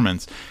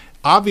performance.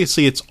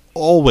 Obviously, it's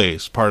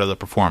always part of the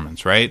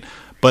performance, right?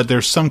 But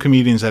there's some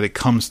comedians that it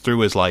comes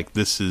through as like,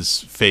 this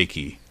is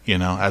fakey,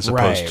 as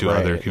opposed to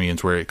other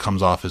comedians where it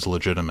comes off as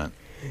legitimate.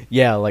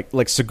 Yeah, like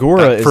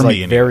Segura is like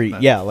me, very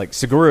anyway. like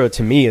Segura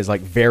to me is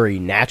like very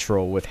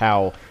natural with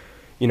how,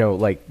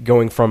 like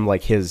going from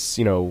like his,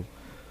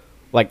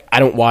 like I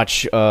don't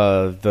watch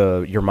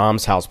the Your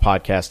Mom's House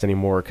podcast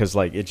anymore because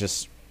like it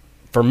just,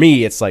 for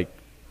me, it's like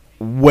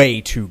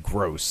way too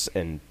gross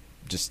and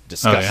just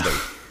disgusting.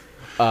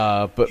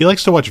 But he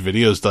likes to watch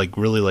videos, like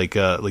really like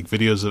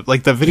videos of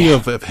like the video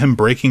of him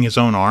breaking his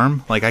own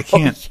arm. Like I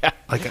can't,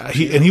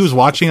 he was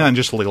watching that and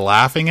just like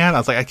laughing at it. I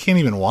was like, I can't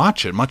even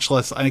watch it. Much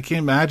less, I can't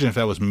imagine if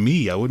that was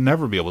me. I would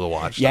never be able to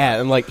watch. Yeah,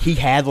 and like he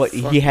had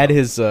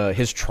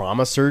his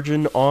trauma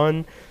surgeon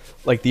on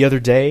like the other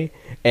day,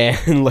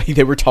 and like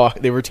they were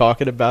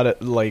talking about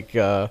it like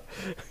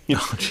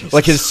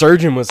like his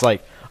surgeon was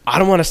like, I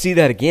don't want to see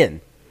that again.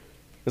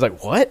 He's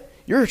like, what?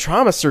 You're a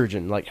trauma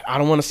surgeon. Like, I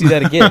don't want to see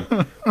that again.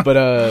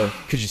 But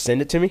could you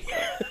send it to me?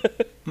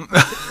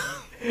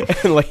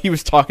 And like he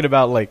was talking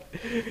about like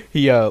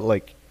he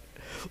like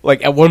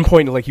at one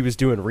point like he was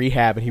doing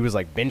rehab and he was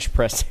like bench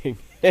pressing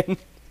and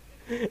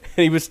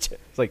he was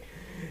it's like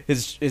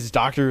his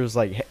doctor was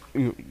like,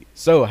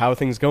 so how are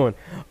things going?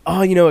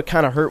 Oh, it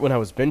kind of hurt when I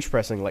was bench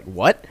pressing. Like,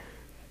 what?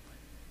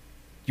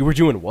 You were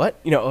doing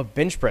what?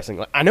 Bench pressing.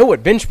 Like, I know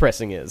what bench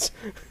pressing is.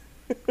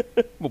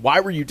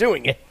 Why were you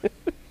doing it?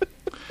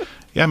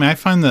 Yeah, I mean, I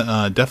find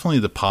that definitely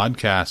the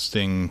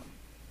podcasting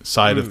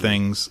side of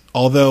things,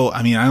 although,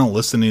 I mean, I don't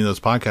listen to any of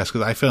those podcasts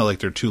because I feel like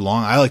they're too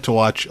long. I like to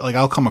watch, like,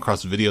 I'll come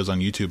across videos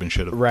on YouTube and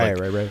shit of,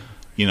 right.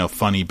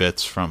 Funny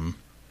bits from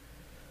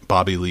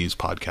Bobby Lee's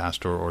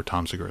podcast or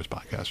Tom Segura's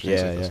podcast. Or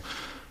things like this.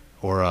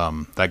 Or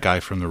that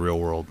guy from The Real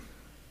World,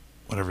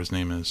 whatever his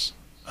name is.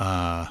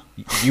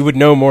 You would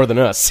know more than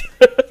us.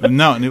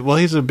 No, well,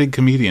 he's a big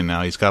comedian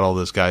now. He's got all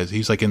those guys.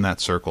 He's, like, in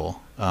that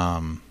circle.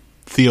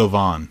 Theo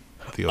Vaughn.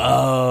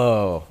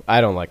 Oh,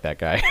 I don't like that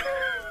guy.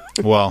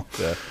 Well,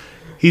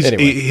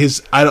 Anyway.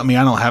 I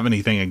don't have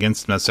anything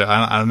against him necessarily.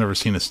 I've never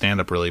seen his stand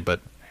up really,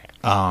 but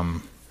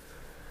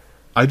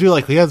I do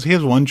like he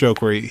has one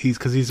joke where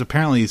he's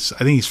apparently I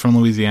think he's from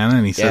Louisiana,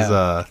 and he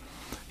says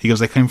he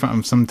goes, I came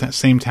from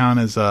same town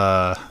as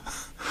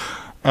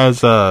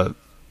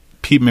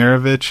Pete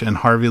Maravich and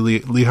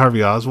Lee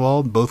Harvey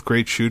Oswald, both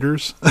great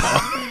shooters.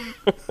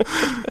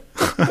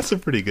 That's a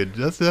pretty good.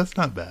 That's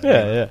not bad.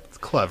 Yeah. It's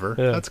clever.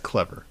 Yeah. That's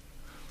clever.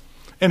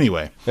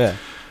 Anyway. Yeah.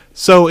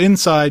 So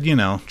Inside,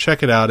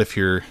 check it out if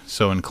you're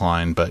so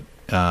inclined. But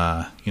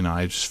I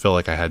just feel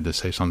like I had to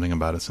say something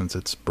about it since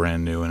it's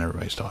brand new and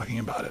everybody's talking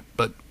about it.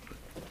 But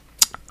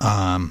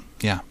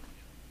yeah,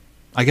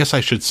 I guess I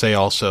should say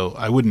also,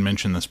 I wouldn't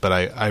mention this, but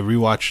I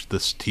rewatched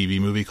this TV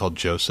movie called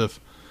Joseph,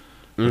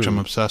 which I'm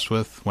obsessed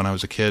with when I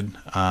was a kid,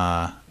 and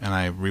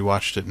I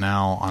rewatched it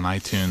now on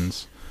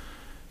iTunes,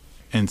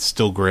 and it's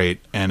still great,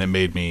 and it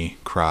made me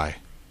cry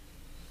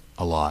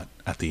a lot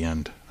at the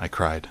end. I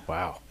cried.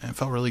 Wow. And it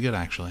felt really good,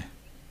 actually.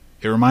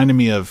 It reminded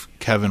me of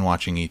Kevin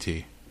watching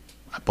E.T.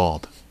 I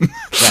bawled.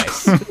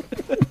 Nice.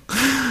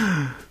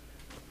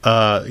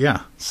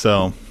 Yeah,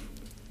 so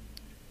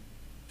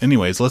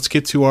anyways, let's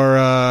get to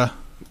our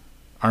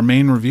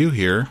main review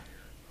here,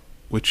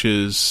 which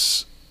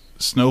is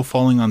Snow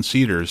Falling on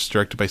Cedars,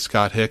 directed by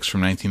Scott Hicks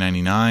from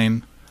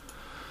 1999,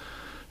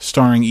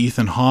 starring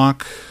Ethan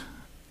Hawke,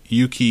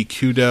 Yuki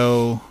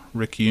Kudo,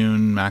 Rick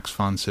Yoon, Max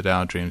von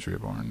Sydow, James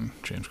Rebhorn,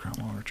 James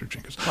Cromwell, Richard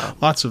Jenkins.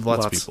 Lots of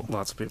people.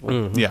 Lots of people.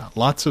 Mm-hmm. Yeah,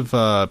 lots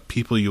of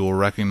people you will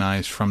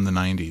recognize from the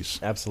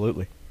 90s,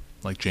 Absolutely.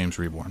 like James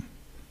Rebhorn.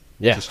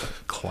 Yeah. Just a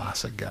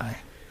classic guy,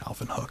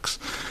 Alvin Hooks.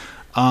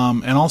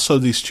 And also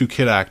these two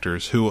kid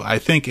actors who I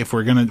think if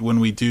we're going to, when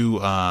we do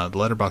the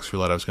Letterboxd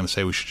roulette, I was going to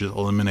say we should just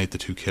eliminate the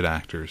two kid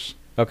actors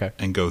Okay.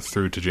 and go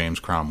through to James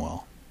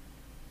Cromwell.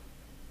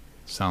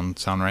 Sound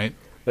right?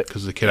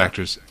 Because the kid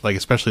actors, like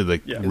especially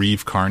like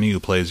Reeve Carney, who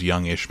plays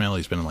young Ishmael,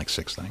 he's been in like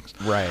 6 things.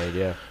 Right,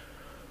 yeah.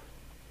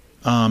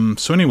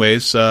 So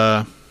anyways,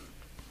 yeah,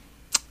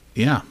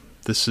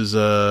 this is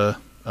a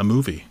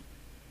movie.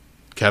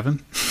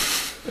 Kevin?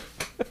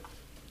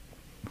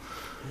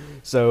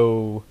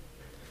 So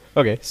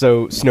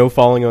Snow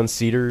Falling on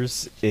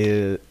Cedars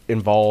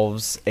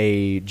involves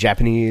a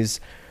Japanese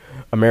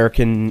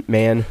American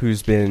man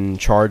who's been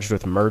charged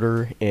with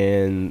murder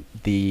in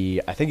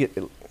the, I think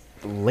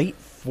late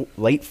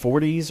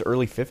 40s,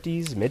 early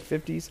 50s, mid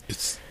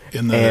 50s.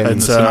 In the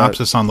And-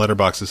 synopsis on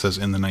Letterboxd, it says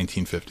in the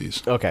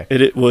 1950s. Okay.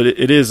 It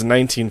is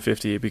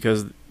 1950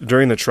 because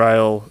during the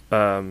trial,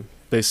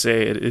 they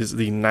say it is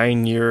the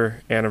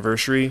 9-year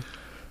anniversary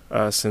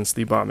since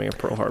the bombing of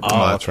Pearl Harbor.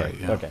 Oh, that's okay. right,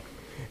 yeah. Okay.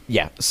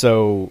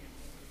 So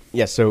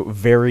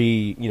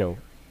very,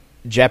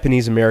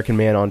 Japanese American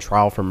man on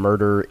trial for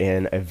murder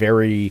in a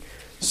very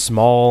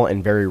small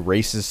and very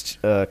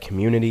racist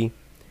community.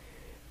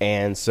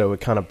 And so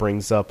it kind of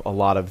brings up a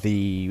lot of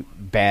the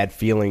bad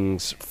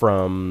feelings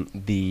from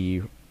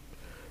the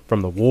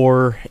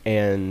war,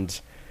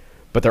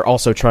 but they're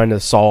also trying to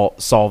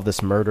solve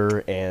this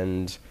murder.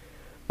 And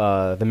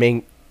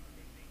one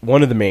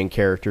of the main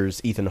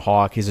characters, Ethan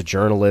Hawke, he's a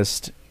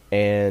journalist,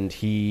 and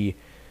he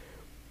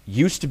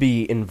used to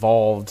be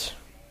involved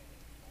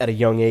at a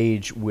young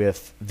age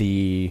with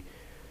the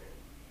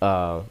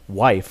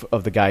wife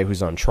of the guy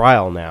who's on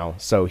trial now.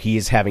 So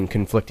he's having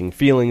conflicting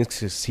feelings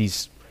because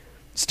he's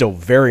still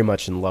very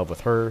much in love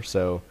with her.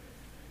 So,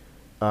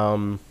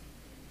 and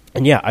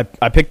yeah,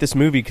 I picked this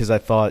movie because I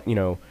thought,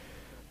 no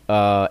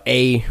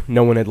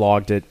one had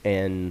logged it,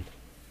 and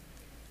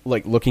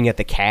like looking at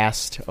the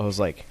cast, I was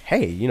like,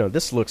 hey,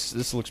 this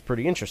looks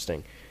pretty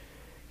interesting,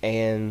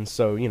 and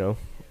so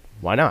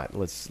why not?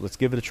 Let's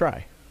give it a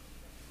try.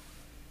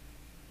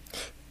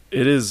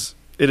 It is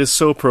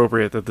so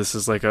appropriate that this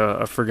is like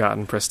a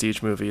forgotten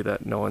prestige movie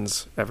that no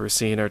one's ever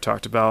seen or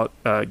talked about,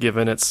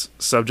 given its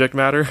subject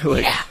matter.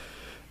 Like, Yeah.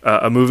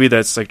 A movie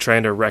that's like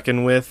trying to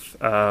reckon with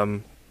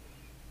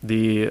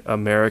the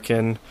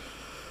American,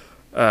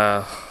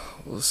 let's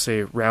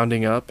say,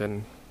 rounding up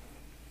and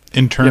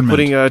Internment.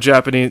 putting a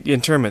Japanese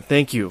internment.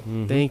 Thank you,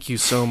 thank you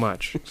so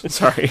much.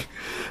 Sorry,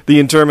 the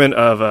internment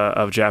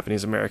of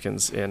Japanese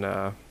Americans in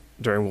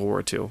during World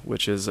War II,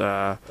 which is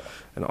an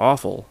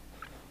awful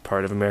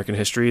part of American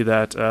history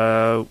that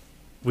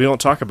we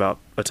don't talk about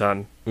a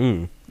ton.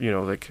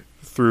 Like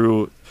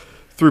through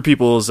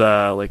people's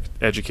like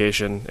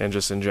education and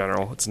just in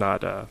general, it's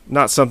not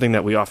something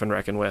that we often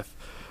reckon with.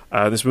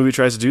 This movie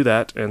tries to do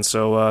that, and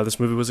so this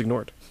movie was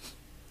ignored.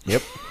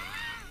 Yep.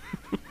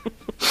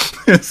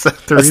 Is that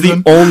the That's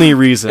reason? the only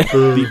reason.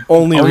 The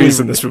only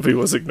reason this movie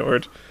was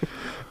ignored.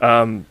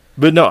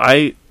 But no,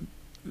 I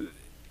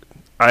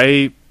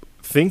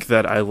think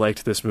that I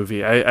liked this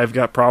movie. I've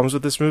got problems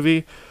with this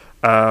movie.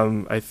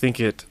 I think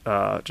it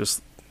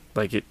just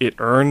like it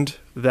earned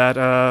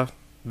that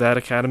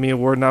Academy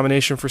Award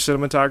nomination for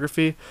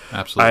cinematography.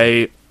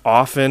 Absolutely. I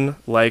often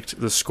liked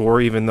the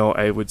score, even though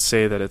I would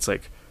say that it's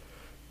like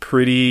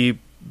pretty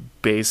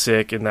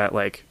basic in that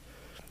like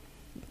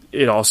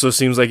it also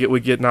seems like it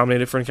would get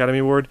nominated for an Academy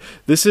Award.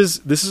 This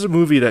is a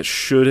movie that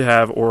should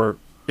have or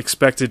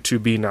expected to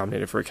be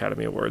nominated for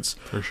Academy Awards.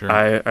 For sure.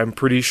 I'm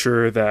pretty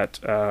sure that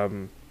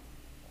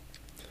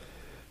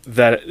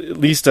that at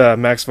least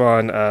Max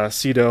von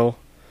Sydow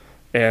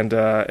and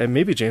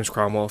maybe James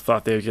Cromwell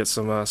thought they would get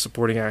some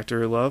supporting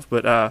actor love,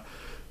 but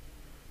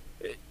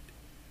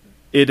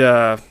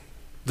the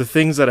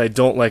things that I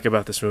don't like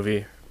about this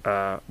movie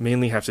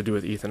mainly have to do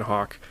with Ethan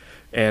Hawke,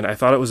 and I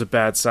thought it was a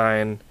bad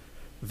sign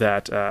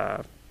that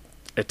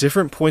at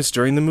different points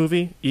during the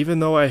movie, even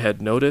though I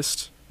had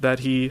noticed that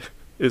he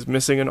is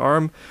missing an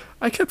arm,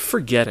 I kept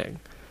forgetting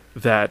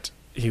that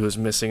he was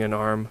missing an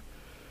arm,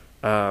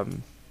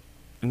 and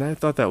I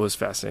thought that was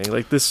fascinating.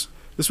 Like this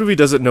movie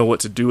doesn't know what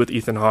to do with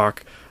Ethan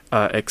Hawke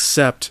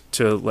except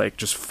to like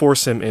just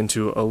force him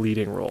into a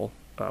leading role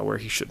where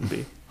he shouldn't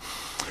be.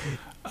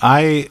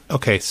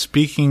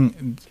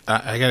 Speaking,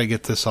 I got to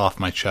get this off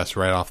my chest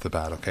right off the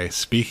bat. Okay,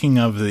 speaking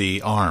of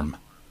the arm,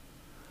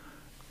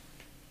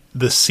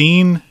 the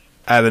scene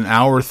at an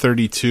hour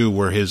 32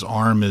 where his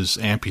arm is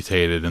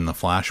amputated in the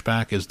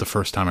flashback is the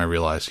first time I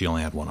realized he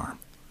only had one arm.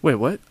 Wait,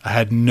 what? I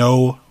had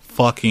no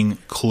fucking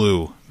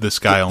clue this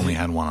guy only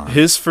had one arm.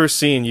 His first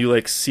scene, you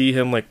like see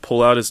him like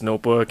pull out his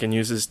notebook and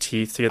use his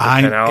teeth to get the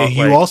pen out.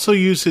 He also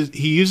uses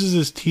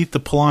his teeth to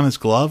pull on his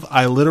glove.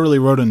 I literally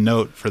wrote a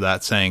note for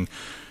that saying,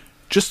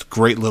 just a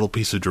great little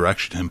piece of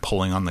direction, him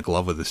pulling on the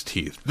glove with his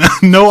teeth.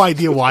 No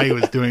idea why he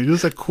was doing it. It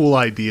was a cool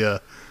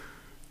idea.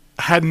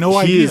 I had no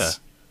idea.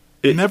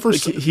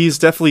 He's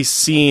definitely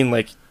seen,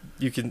 like,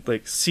 you can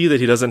like see that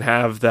he doesn't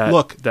have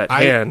that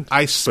hand.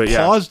 I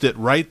paused it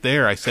right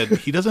there. I said,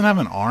 he doesn't have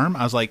an arm?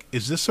 I was like,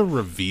 is this a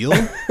reveal?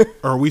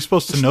 Or are we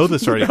supposed to know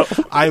this already? No,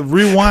 I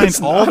rewind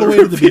all the way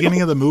to the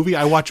beginning of the movie.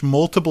 I watch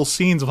multiple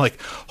scenes. I'm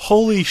like,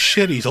 holy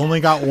shit, he's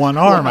only got one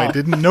arm. Wow. I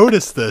didn't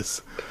notice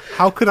this.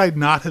 How could I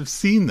not have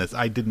seen this?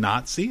 I did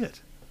not see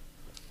it.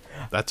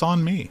 That's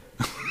on me.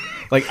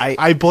 Like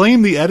I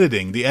blame the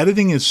editing. The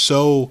editing is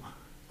so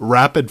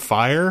rapid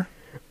fire.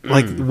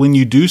 Like, when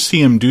you do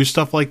see him do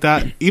stuff like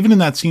that, even in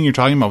that scene you're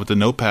talking about with the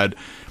notepad,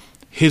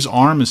 his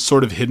arm is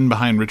sort of hidden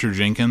behind Richard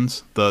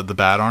Jenkins, the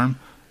bad arm.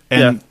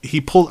 And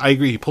I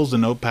agree, he pulls the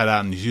notepad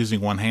out and he's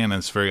using one hand and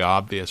it's very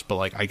obvious. But,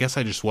 like, I guess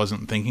I just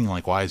wasn't thinking,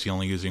 like, why is he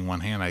only using one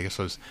hand? I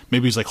guess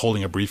maybe he's, like,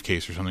 holding a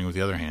briefcase or something with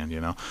the other hand,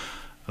 I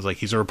was like,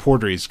 he's a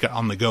reporter, he's got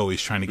on the go,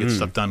 he's trying to get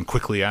stuff done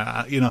quickly.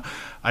 I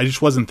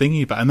just wasn't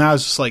thinking about it. And then I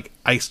was just like,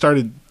 I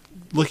started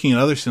looking at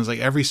other scenes, like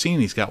every scene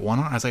he's got one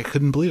arm. I was like, I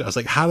couldn't believe it. I was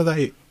like, how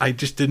did I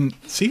just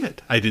didn't see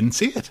it. I didn't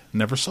see it.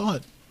 Never saw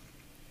it.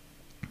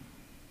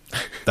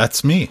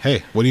 That's me.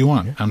 Hey, what do you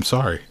want? I'm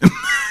sorry.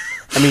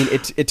 I mean,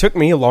 it took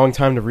me a long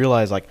time to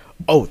realize, like,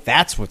 oh,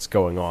 that's what's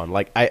going on.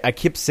 Like, I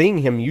kept seeing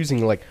him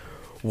using, like,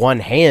 one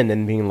hand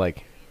and being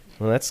like,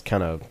 well, that's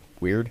kind of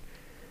weird.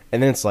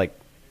 And then it's like,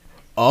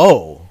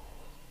 oh.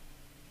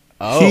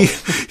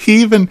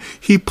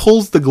 He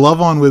pulls the glove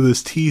on with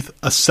his teeth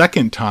a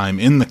second time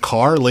in the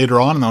car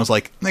later on, and I was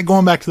like, they're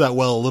going back to that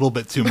well a little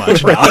bit too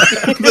much now.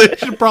 They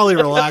should probably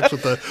relax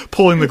with the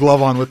pulling the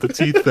glove on with the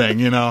teeth thing,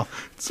 you know.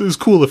 It was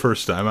cool the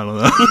first time, I don't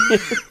know.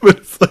 But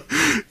it's like,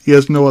 he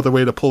has no other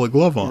way to pull a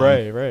glove on.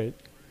 Right.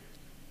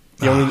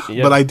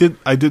 But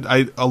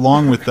I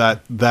along with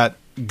that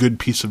good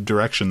piece of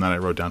direction that I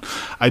wrote down,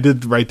 I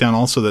did write down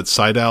also that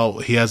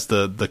Sydal, he has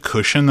the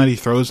cushion that he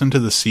throws into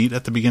the seat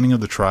at the beginning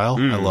of the trial.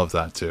 I love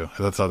that too.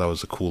 I thought that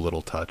was a cool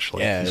little touch.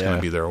 Like, he's going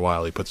to be there a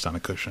while. He puts down a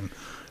cushion.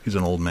 He's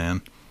an old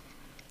man.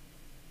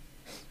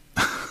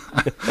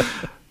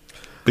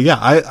 But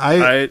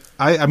yeah,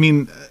 I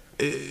mean,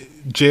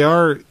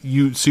 JR,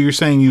 you're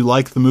saying you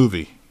like the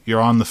movie?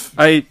 You're on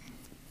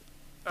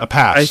a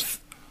pass.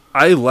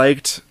 I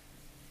liked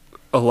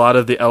a lot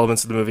of the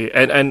elements of the movie,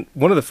 and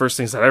one of the first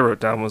things that I wrote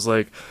down was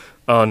like,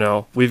 oh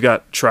no, we've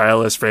got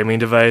trial as framing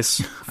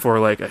device for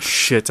like a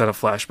shit ton of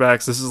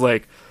flashbacks. This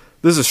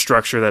is a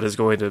structure that is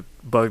going to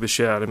bug the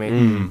shit out of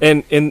me,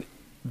 and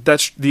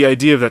that's the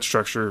idea of that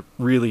structure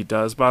really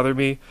does bother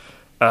me.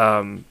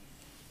 But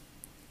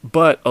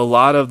a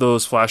lot of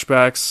those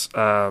flashbacks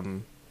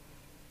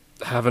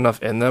have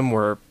enough in them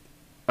where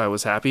I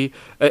was happy.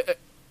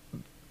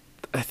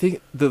 I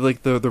think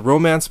the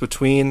romance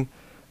between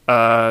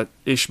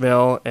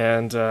Ishmael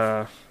and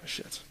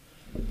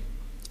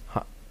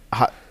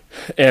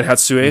and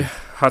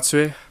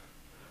Hatsue.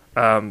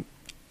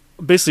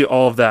 Basically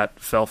all of that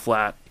fell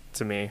flat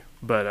to me,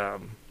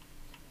 but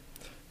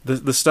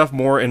the stuff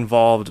more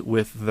involved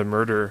with the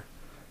murder,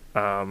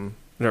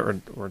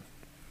 or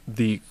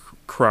the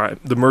crime,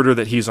 the murder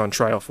that he's on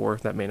trial for,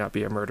 that may not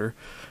be a murder.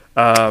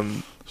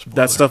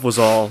 That stuff was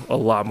all a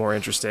lot more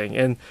interesting,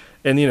 and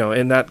you know,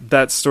 and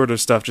that sort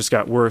of stuff just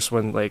got worse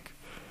when, like,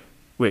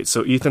 wait,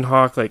 so Ethan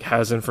Hawke, like,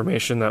 has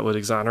information that would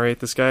exonerate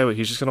this guy, but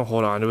he's just gonna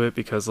hold on to it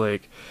because,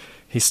 like,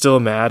 he's still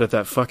mad at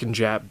that fucking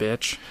Jap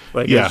bitch.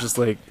 Like, yeah. It's just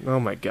like, oh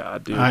my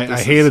god, dude.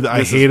 I hated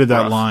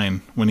that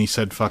line when he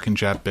said fucking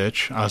Jap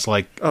bitch. I was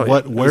like,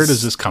 what? Yeah, where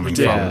does this coming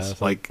from?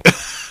 Like,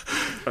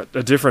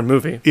 a different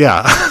movie.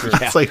 Yeah.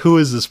 It's like, who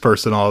is this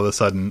person all of a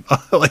sudden?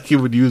 Like, he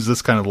would use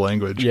this kind of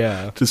language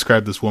to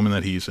describe this woman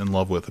that he's in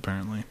love with,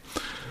 apparently.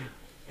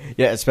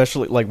 Yeah,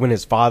 especially like when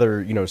his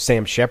father, you know,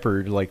 Sam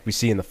Shepard, like we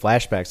see in the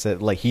flashbacks, that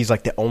like he's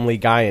like the only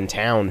guy in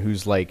town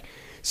who's like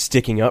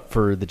sticking up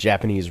for the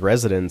Japanese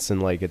residents,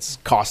 and like it's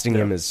costing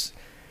him his,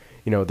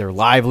 you know, their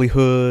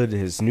livelihood,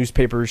 his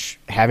newspapers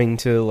having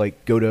to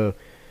like go to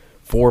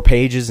 4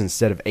 pages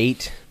instead of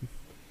 8.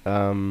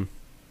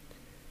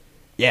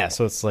 Yeah,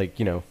 so it's like,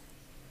 you know,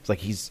 it's like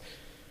he's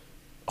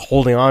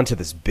holding on to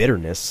this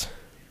bitterness.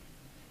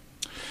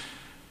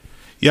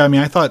 Yeah, I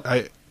mean, I thought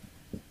I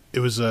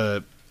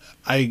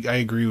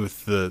agree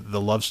with the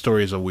love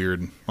story is a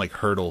weird, like,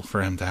 hurdle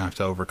for him to have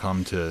to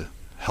overcome to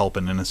help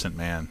an innocent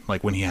man.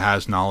 Like, when he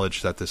has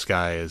knowledge that this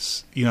guy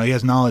is, you know, he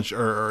has knowledge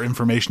or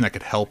information that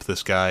could help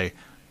this guy,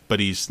 but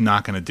he's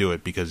not going to do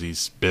it because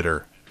he's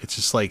bitter. It's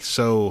just like,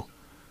 so,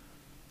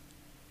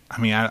 I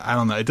mean, I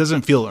don't know. It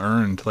doesn't feel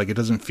earned. Like, it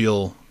doesn't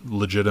feel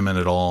legitimate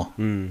at all.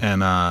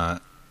 And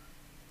that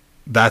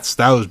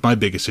was my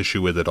biggest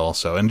issue with it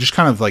also. And just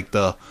kind of like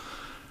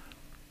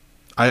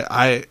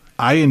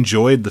I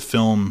enjoyed the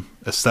film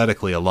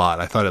aesthetically a lot.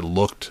 I thought it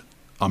looked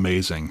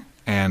amazing.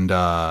 And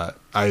I'm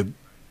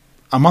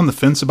on the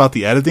fence about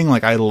the editing.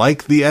 Like, I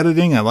like the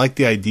editing. I like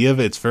the idea of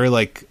it. It's very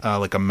like a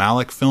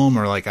Malick film,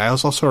 or like, I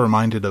was also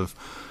reminded of,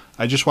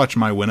 I just watched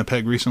My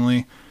Winnipeg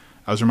recently.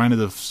 I was reminded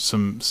of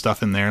some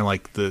stuff in there,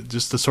 like the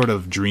sort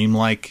of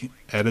dreamlike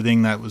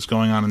editing that was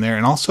going on in there.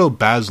 And also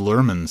Baz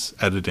Luhrmann's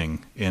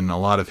editing in a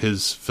lot of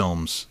his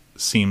films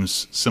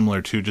seems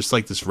similar to just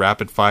like this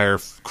rapid fire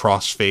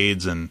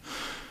crossfades, and,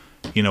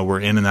 you know, we're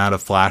in and out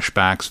of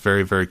flashbacks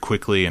very, very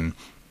quickly, and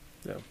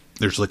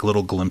there's like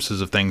little glimpses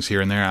of things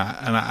here and there.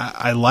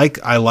 I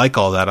like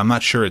all that. I'm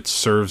not sure it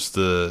serves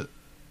the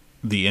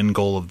end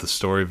goal of the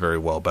story very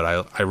well, but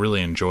I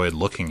really enjoyed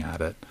looking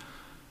at it.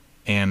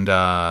 And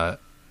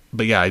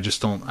but yeah, I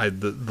just don't.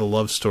 The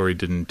love story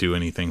didn't do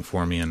anything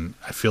for me, and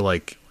I feel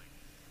like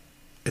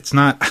it's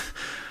not.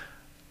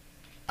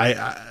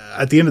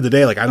 At the end of the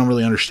day, like, I don't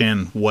really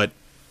understand what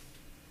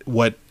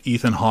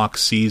Ethan Hawke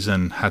sees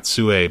in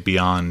Hatsue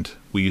beyond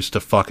we used to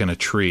fuck in a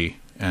tree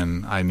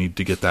and I need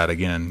to get that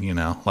again, you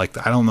know?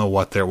 Like, I don't know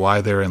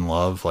why they're in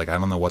love. Like, I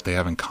don't know what they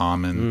have in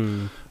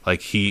common.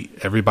 Like,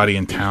 everybody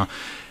in town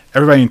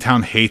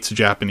hates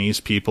Japanese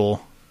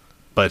people,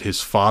 but his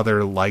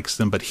father likes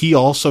them. But he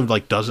also,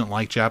 like, doesn't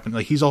like Japan.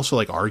 Like, he's also,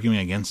 like, arguing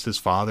against his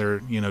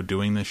father, you know,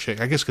 doing this shit.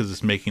 I guess because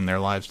it's making their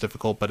lives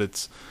difficult, but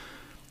it's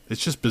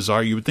it's just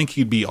bizarre. You would think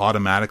he'd be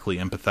automatically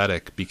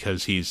empathetic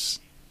because he's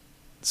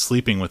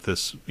sleeping with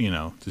this,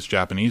 this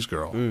Japanese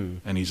girl,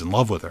 and he's in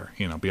love with her.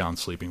 Beyond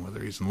sleeping with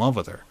her, he's in love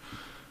with her.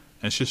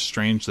 And it's just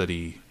strange that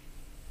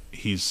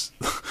he's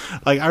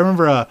like, I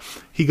remember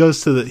he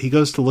goes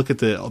to look at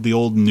the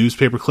old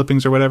newspaper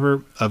clippings or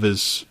whatever of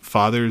his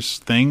father's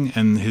thing,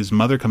 and his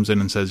mother comes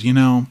in and says,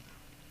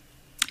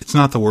 it's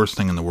not the worst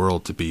thing in the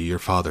world to be your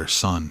father's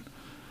son.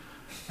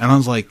 And I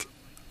was like,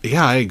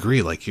 yeah, I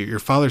agree. Like, your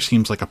father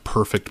seems like a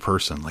perfect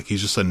person. Like,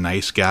 he's just a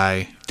nice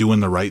guy doing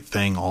the right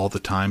thing all the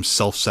time,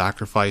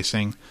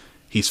 self-sacrificing.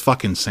 He's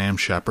fucking Sam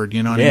Shepard,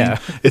 you know what I mean?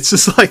 It's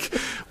just like,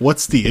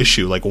 what's the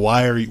issue? Like,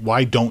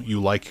 why don't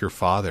you like your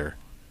father?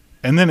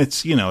 And then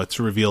it's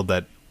revealed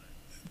that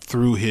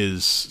through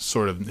his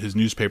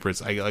newspaper,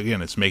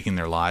 it's making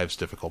their lives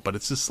difficult. But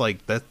it's just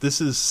like that.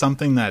 This is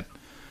something that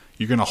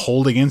you're going to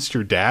hold against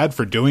your dad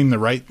for doing the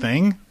right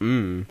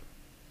thing.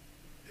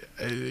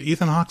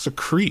 Ethan Hawke's a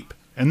creep,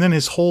 and then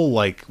his whole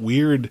like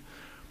weird,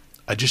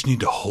 I just need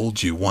to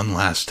hold you one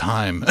last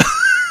time.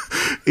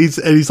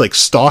 he's like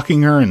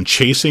stalking her and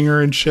chasing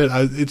her and shit.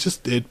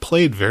 It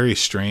played very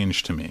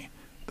strange to me,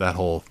 that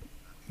whole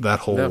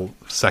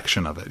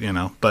section of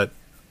it, but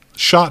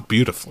shot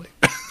beautifully.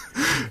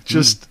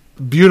 Just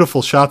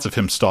beautiful shots of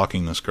him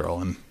stalking this girl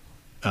and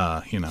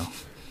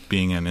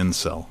being an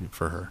incel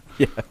for her.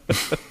 Yeah.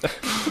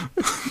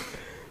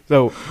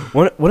 So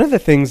one of the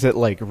things that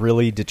like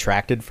really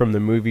detracted from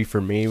the movie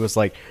for me was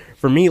like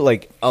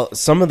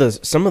some of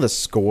the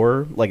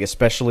score, like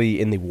especially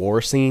in the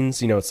war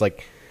scenes, it's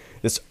like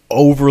this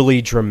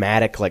overly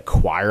dramatic like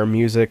choir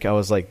music. I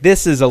was like,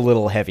 this is a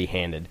little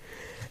heavy-handed.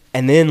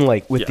 And then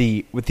like with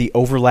the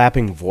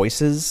overlapping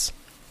voices,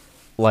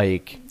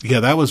 like, yeah,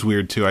 that was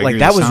weird too. I like agree,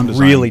 that was sound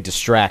really design.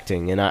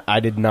 distracting, and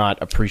I did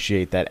not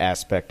appreciate that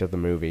aspect of the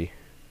movie.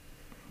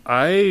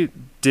 I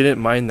didn't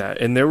mind that,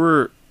 and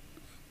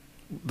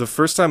the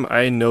first time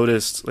I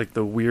noticed like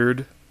the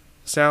weird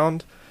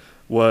sound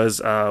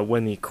was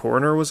when the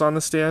coroner was on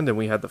the stand and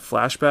we had the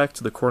flashback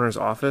to the coroner's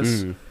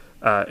office,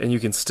 and you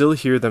can still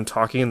hear them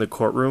talking in the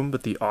courtroom,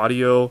 but the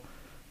audio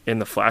in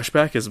the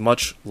flashback is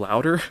much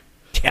louder.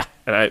 Yeah,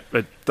 and I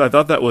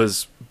thought that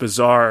was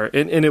bizarre,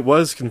 and it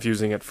was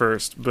confusing at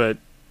first, but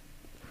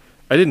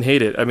I didn't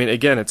hate it. I mean,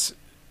 again,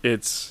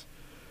 it's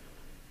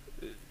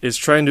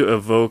trying to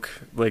evoke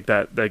like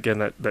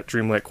that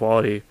dreamlike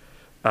quality.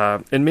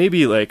 And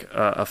maybe like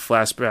a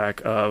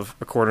flashback of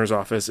a coroner's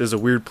office is a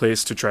weird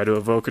place to try to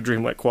evoke a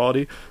dreamlike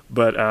quality,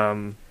 but I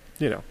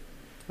don't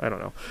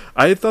know.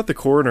 I thought the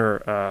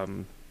coroner, I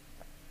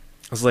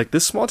was like,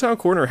 this small town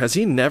coroner, has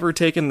he never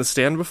taken the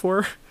stand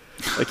before?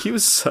 Like he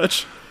was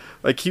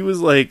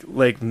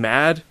like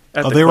mad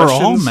at the they questions.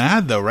 were all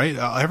mad though, right?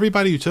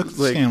 Everybody who took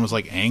the stand was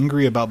like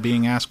angry about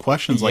being asked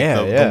questions, like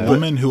the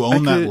woman who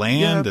owned that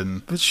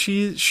land, but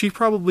she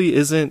probably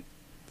isn't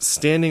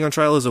standing on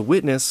trial as a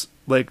witness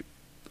like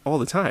all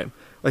the time.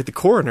 Like the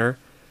coroner,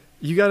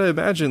 you got to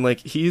imagine like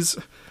he's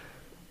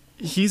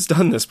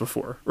done this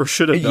before or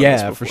should have done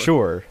this before. Yeah, for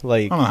sure.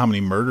 Like I don't know how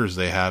many murders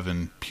they have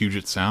in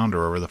Puget Sound or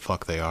wherever the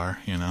fuck they are,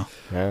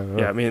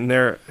 Yeah, I mean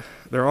they're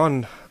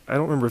on, I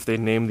don't remember if they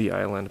named the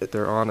island, but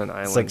they're on an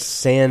island. It's like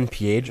San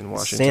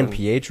Washington.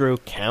 Pedro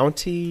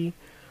County.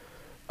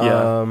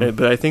 Yeah,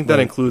 but I think that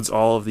includes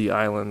all of the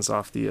islands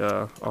off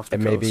the coast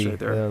maybe, right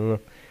there. I don't know.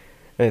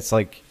 And it's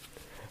like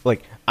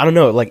I don't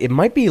know, like it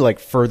might be like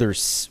further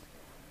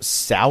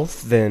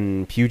south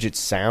than Puget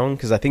Sound,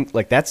 because I think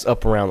like that's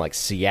up around like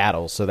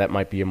Seattle, so that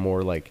might be a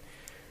more like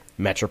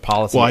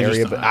metropolitan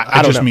area. But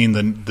I just know.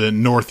 mean the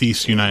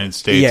northeast United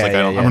States.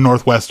 Or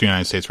northwest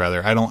United States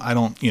rather. I don't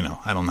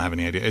have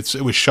any idea.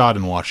 It was shot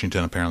in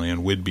Washington apparently, in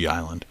Whidbey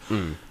Island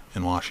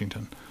in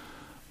Washington.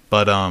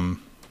 But I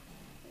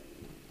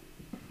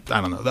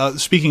don't know.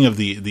 Speaking of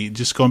the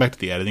just going back to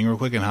the editing real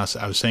quick, and how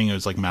I was saying it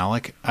was like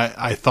Malick.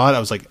 I thought, I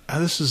was like,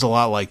 this is a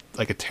lot like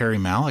a Terry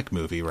Malick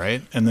movie,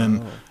 right? And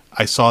then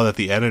I saw that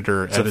the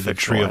editor edited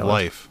Tree of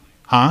Life.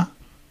 Huh?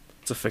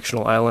 It's a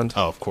fictional island.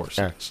 Oh, of course.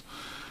 Yeah. It is.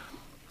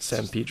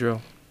 San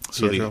Pedro.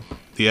 So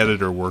the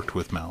editor worked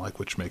with Malick,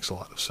 which makes a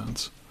lot of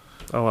sense.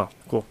 Oh wow,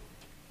 cool.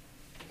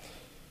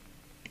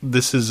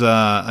 This is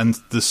and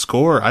the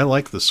score. I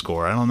like the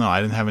score. I don't know.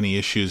 I didn't have any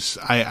issues.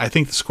 I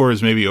think the score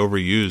is maybe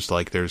overused.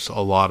 Like there's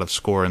a lot of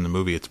score in the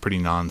movie. It's pretty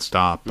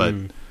nonstop, but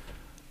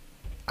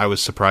I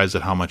was surprised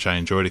at how much I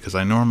enjoyed it, because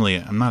I'm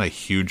not a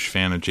huge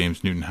fan of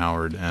James Newton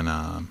Howard, and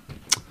I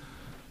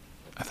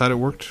thought it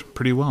worked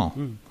pretty well.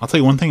 I'll tell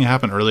you one thing that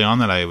happened early on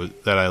that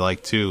I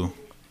liked too.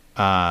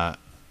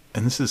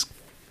 And this is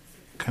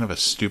kind of a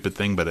stupid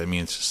thing, but I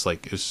mean, it's just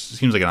like, it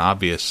seems like an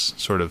obvious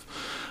sort of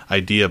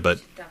idea, but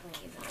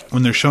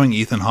when they're showing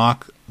Ethan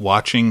Hawke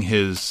watching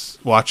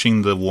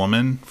the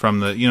woman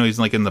from the, he's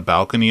like in the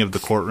balcony of the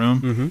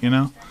courtroom,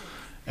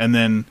 and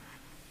then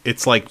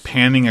it's like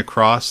panning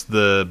across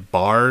the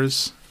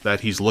bars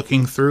that he's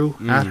looking through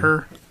at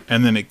her,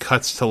 and then it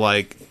cuts to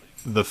like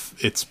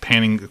it's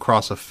panning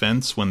across a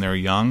fence when they're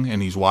young,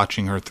 and he's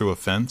watching her through a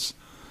fence.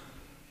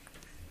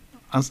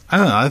 I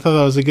don't know. I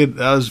thought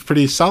that was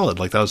pretty solid.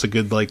 Like that was a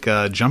good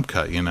jump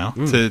cut,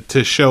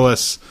 to show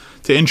us,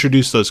 to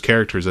introduce those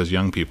characters as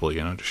young people,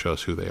 to show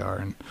us who they are,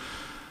 and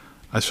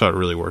I thought it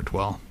really worked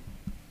well.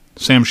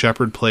 Sam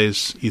Shepard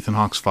plays Ethan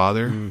Hawke's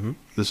father. Mm-hmm.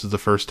 This is the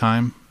first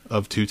time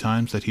of 2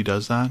 times that he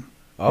does that.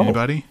 Oh.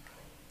 Anybody?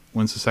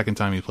 When's the second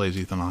time he plays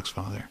Ethan Hawke's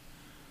father?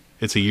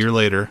 It's a year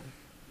later.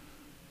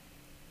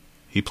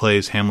 He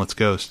plays Hamlet's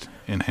ghost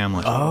in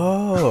Hamlet.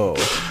 Oh.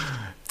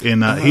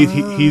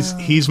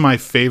 He's my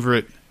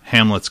favorite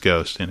Hamlet's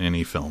ghost in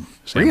any film.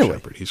 Sam Really?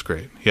 Shepard. He's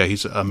great. Yeah,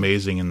 he's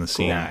amazing in the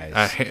scene.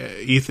 Nice.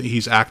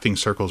 He's acting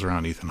circles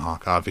around Ethan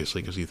Hawke,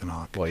 obviously, because Ethan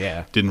Hawke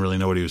didn't really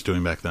know what he was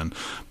doing back then.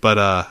 But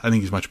I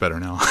think he's much better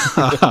now.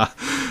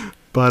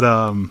 But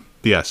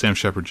yeah, Sam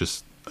Shepard,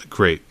 just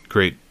great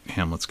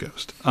Hamlet's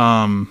ghost.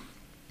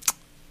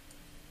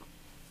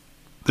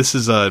 This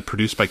is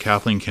produced by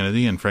Kathleen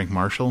Kennedy and Frank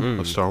Marshall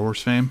of Star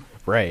Wars fame.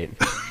 Right.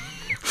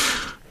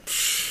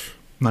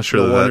 Not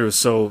sure. No wonder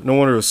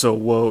it was so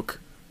woke.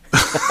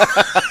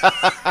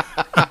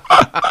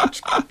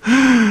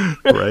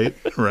 Right.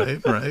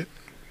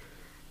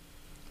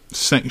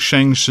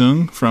 Shang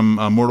Tsung from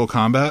Mortal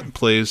Kombat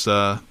plays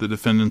the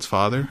defendant's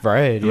father.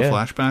 Right. In a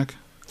flashback.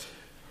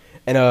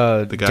 And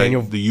the guy,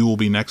 the "you will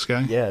be next"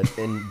 guy. Yeah,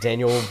 and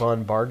Daniel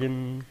von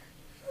Bargen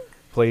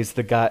plays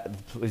the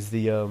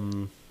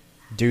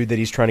dude that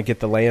he's trying to get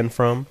the land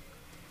from.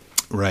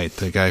 Right,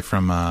 the guy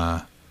from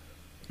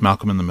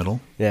Malcolm in the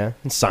Middle. Yeah,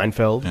 and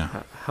Seinfeld.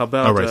 Yeah. How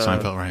about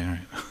Seinfeld? Right.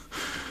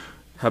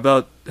 How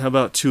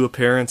about 2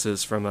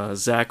 appearances from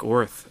Zach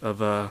Orth of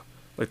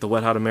the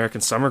Wet Hot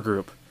American Summer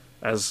Group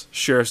as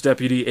Sheriff's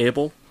Deputy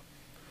Abel?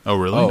 Oh,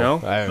 really? Oh, no?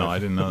 No, I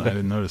didn't know. I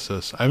didn't notice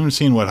this. I haven't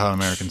seen Wet Hot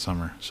American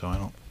Summer, so I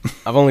don't.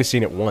 I've only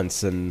seen it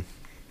once, and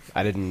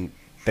I didn't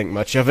think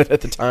much of it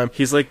at the time.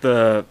 He's like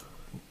the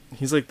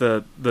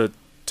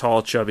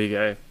tall, chubby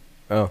guy.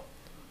 Oh,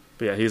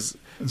 but yeah, he's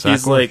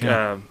Zach like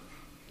Orth,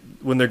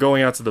 when they're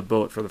going out to the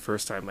boat for the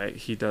first time.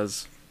 He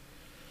does.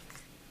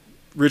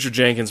 Richard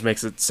Jenkins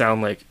makes it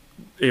sound like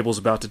Abel's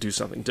about to do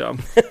something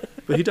dumb,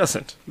 but he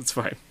doesn't. It's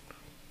fine.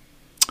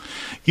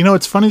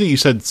 It's funny that you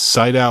said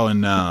Sydow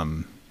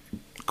and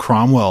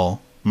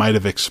Cromwell might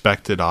have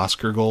expected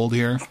Oscar gold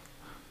here,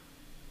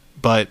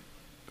 but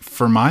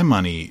for my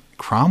money,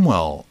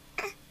 Cromwell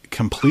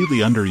completely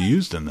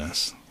underused in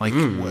this. Like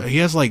he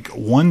has like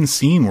one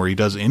scene where he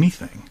does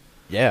anything.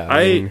 Yeah,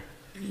 I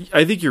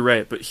think you're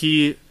right, but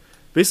he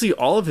basically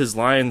all of his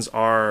lines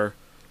are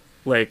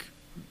like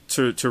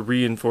to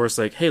reinforce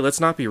like, hey, let's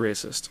not be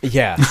racist.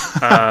 Yeah,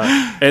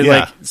 and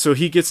like so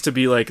he gets to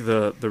be like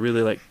the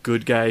really like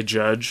good guy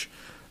judge,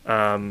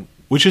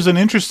 which is an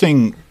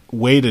interesting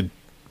way to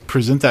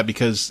present that,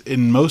 because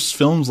in most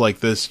films like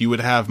this you would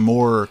have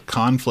more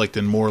conflict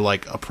and more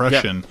like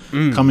oppression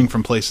coming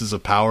from places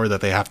of power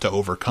that they have to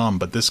overcome,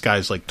 but this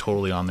guy's like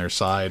totally on their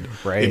side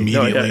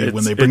immediately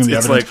when they bring the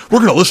evidence. Like, we're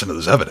going to listen to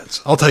this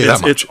evidence, I'll tell you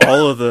that much.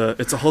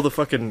 It's all the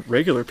fucking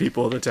regular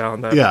people of the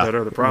town that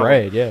are the problem,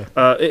 right? Yeah.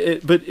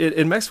 But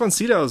Max von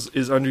Sydow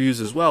is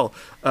underused as well.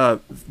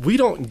 We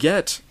don't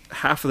get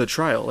half of the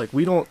trial. Like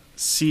we don't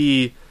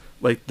see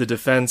like the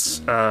defense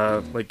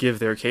like give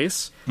their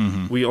case.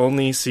 Mm-hmm. We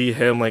only see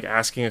him like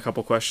asking a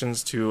couple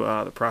questions to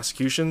the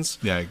prosecution's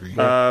I agree.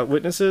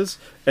 Witnesses,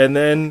 and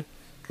then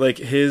like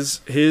his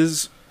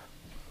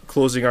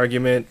closing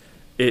argument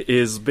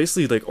is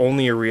basically like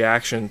only a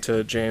reaction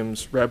to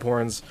James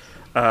Rebhorn's.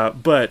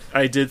 But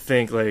I did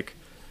think like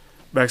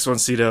Max von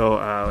Sydow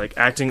like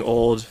acting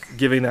old,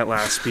 giving that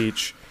last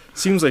speech.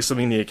 Seems like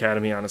something the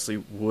Academy honestly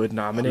would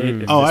nominate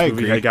if this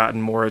movie had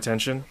gotten more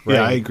attention. Right?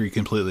 Yeah, I agree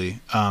completely.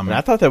 And I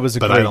thought that was a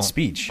great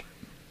speech.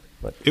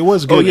 But it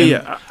was good. Oh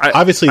yeah.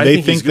 Obviously,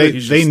 they think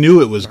they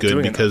knew it was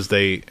good because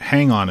they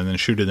hang on and then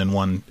shoot it in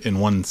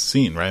one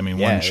scene, right? I mean,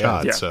 one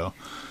shot. Yeah. So,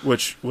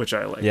 which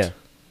I liked. Yeah.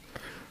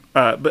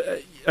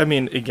 But I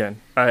mean, again,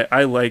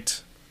 I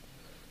liked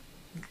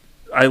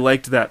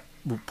that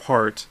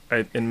part,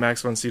 and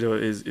Max von Sydow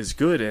is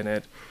good in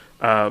it.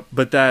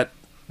 But that.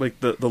 Like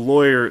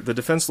the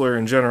defense lawyer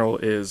in general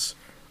is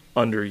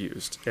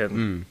underused,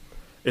 and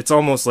it's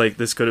almost like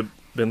this could have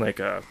been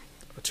like a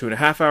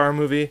 2.5-hour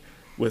movie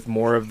with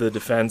more of the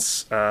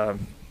defense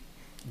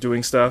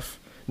doing stuff.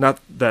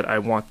 Not that I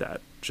want that,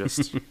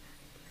 just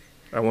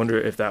I wonder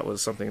if that was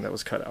something that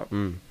was cut out.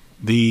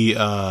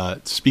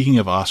 The speaking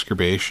of Oscar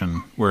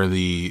Bastian, where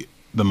the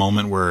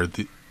moment where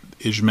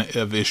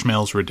of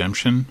Ishmael's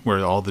redemption,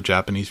 where all the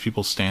Japanese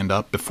people stand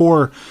up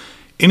before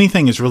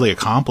anything is really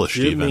accomplished.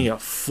 Give even me a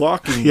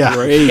fucking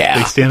break.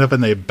 They stand up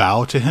and they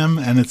bow to him,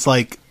 and it's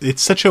like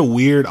it's such a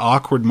weird,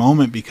 awkward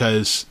moment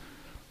because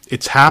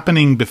it's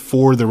happening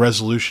before the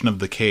resolution of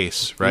the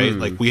case, right?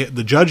 Like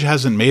the judge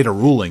hasn't made a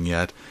ruling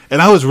yet,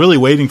 and I was really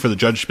waiting for the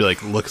judge to be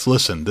like, "Look,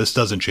 listen, this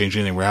doesn't change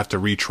anything. We have to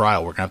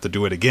retrial. We're gonna have to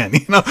do it again."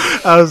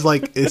 I was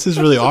like, "This is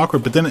really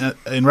awkward." But then,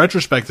 in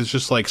retrospect, it's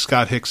just like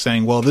Scott Hicks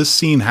saying, "Well, this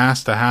scene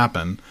has to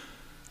happen.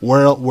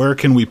 Where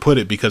can we put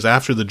it? Because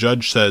after the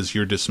judge says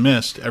you're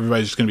dismissed,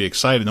 everybody's just going to be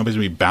excited. Nobody's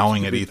going to be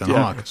bowing at Ethan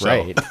Hawke. So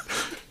right.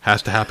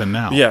 has to happen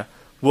now." Yeah.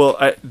 Well,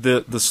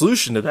 the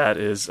solution to that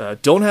is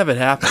don't have it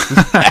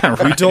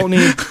happen. We don't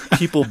need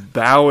people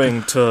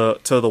bowing to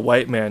the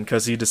white man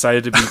because he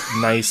decided to be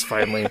nice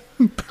finally.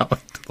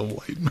 Bowing to the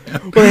white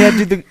man. Well,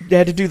 they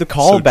had to do the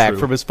callback true.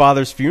 from his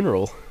father's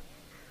funeral.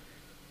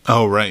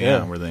 Oh, right, yeah.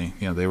 Yeah. Where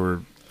they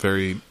were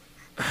very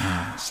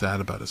sad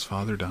about his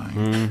father dying.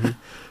 Mm-hmm.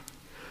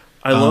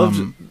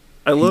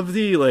 I loved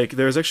the, like,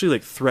 there's actually,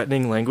 like,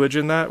 threatening language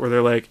in that where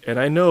they're like, and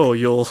I know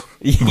you'll,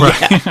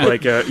 Yeah.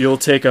 like, you'll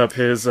take up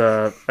his,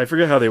 I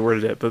forget how they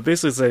worded it, but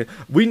basically say,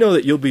 we know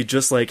that you'll be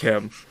just like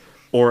him,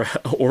 or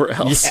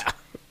else. Yeah.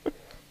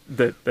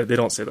 That they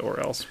don't say the or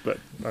else, but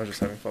I was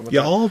just having fun with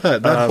Yeah, that. all of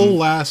that whole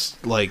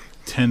last, like,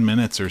 10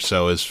 minutes or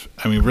so is,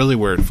 I mean, really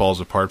where it falls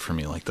apart for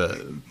me. Like,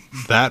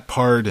 that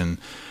part and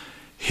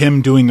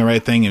him doing the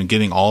right thing and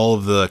getting all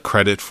of the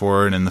credit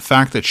for it, and the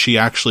fact that she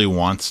actually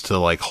wants to,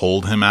 like,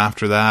 hold him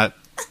after that,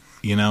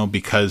 you know,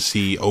 because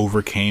he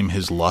overcame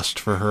his lust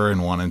for her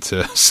and wanted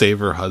to save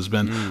her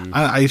husband.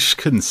 I just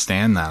couldn't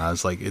stand that. I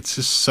was like, it's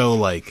just so,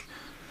 like,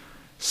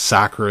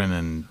 saccharine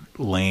and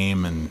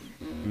lame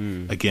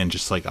and, again,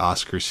 just like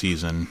Oscar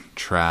season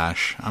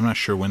trash. I'm not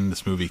sure when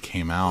this movie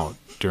came out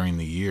during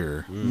the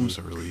year. When was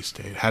the release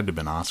date? It had to have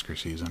been Oscar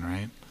season,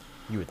 right?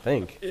 You would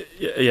think.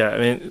 Yeah, I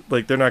mean,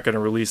 like, they're not going to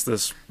release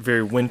this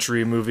very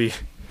wintry movie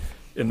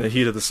in the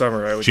heat of the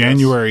summer, I would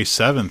January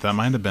 7th. That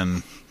might have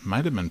been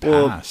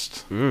Well,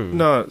 past. guess.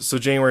 No, so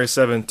January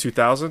 7th,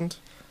 2000?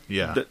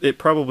 Yeah. It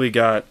probably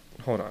got,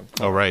 hold on.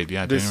 Oh, right.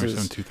 Yeah, This January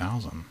is- 7th,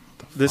 2000.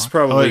 What the This fuck?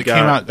 probably it came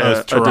got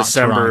out, it was a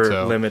December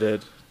Toronto.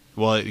 limited.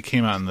 Well, it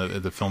came out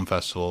in the film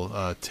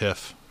festival,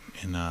 TIFF,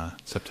 in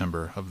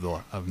September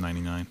of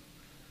 99.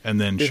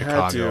 And then It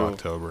had Chicago, to.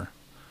 October.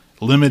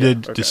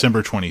 Limited Yeah, okay.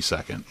 December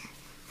 22nd.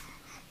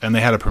 And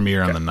they had a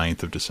premiere on the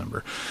 9th of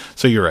December.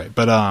 So you're right.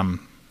 But,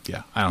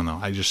 yeah, I don't know.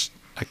 I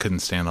couldn't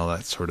stand all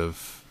that sort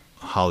of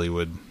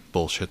Hollywood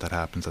bullshit that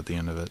happens at the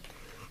end of it.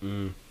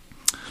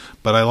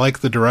 But I like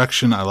the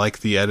direction. I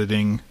like the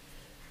editing.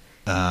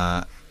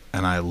 And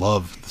I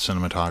love the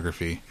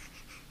cinematography.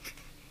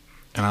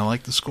 And I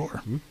like the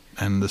score.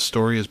 And the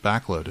story is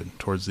backloaded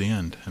towards the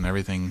end. And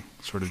everything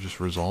sort of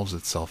just resolves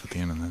itself at the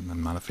end. And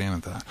I'm not a fan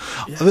of that.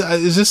 Yeah.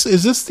 Is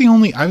this the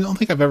only... I don't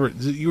think I've ever...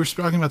 You were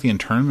talking about the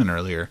internment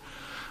earlier.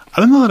 I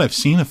don't know that I've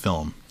seen a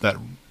film that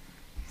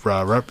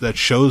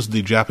shows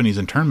the Japanese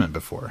internment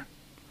before.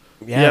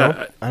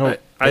 Yeah, I don't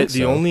think the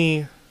so.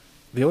 only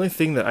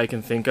thing that I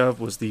can think of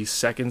was the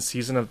second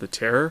season of The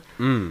Terror,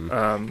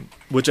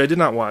 which I did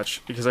not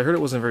watch because I heard it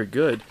wasn't very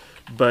good.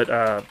 But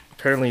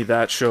apparently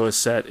that show is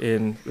set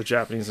in the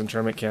Japanese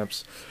internment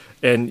camps,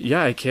 and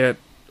yeah, I can't.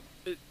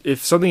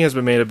 If something has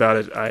been made about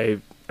it,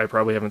 I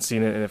probably haven't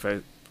seen it, and if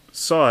I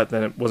saw it,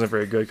 then it wasn't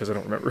very good because I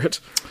don't remember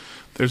it.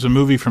 There's a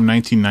movie from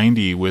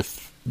 1990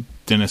 with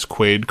Dennis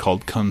Quaid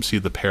called Come See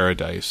the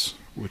Paradise,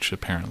 which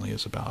apparently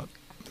is about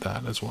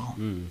that as well.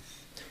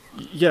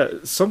 Yeah,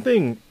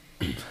 something.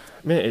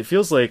 Man, it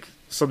feels like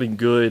something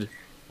good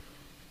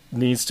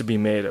needs to be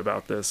made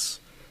about this.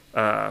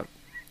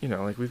 You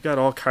know, like we've got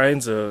all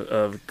kinds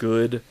of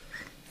good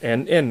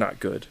and not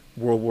good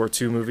World War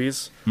II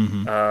movies.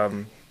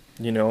 Mm-hmm.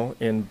 You know,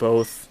 in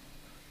both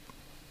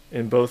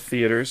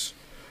theaters.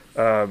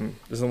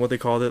 Isn't what they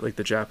called it, like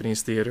the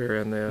Japanese theater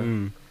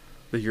and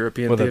the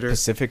European Well, the theater?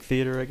 Pacific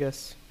Theater, I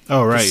guess.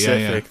 Oh, right, Pacific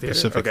yeah. Theater.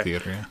 Pacific Okay.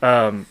 Theater,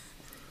 yeah.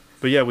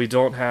 But yeah, we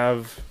don't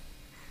have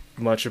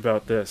much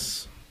about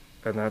this,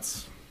 and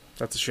that's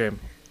a shame.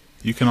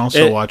 You can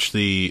also It- watch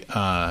the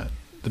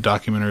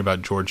documentary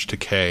about George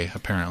Takei.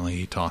 Apparently,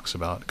 he talks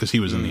about because he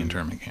was in the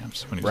internment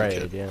camps when he was a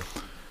Right, kid. yeah.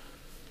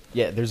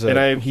 Yeah, there's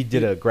he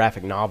did a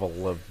graphic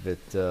novel of it,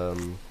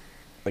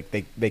 like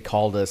they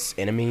called us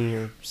enemy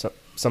or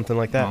something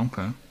like that. Oh,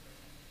 okay.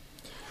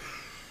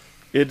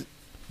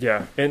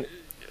 And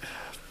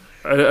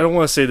I don't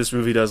want to say this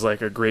movie does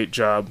like a great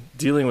job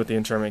dealing with the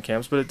internment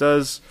camps, but it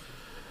does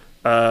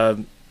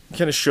kind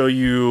of show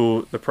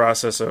you the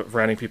process of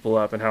rounding people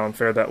up and how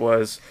unfair that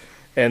was.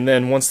 And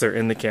then once they're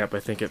in the camp, I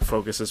think it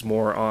focuses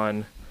more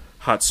on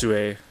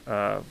Hatsue,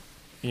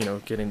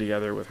 getting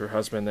together with her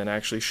husband than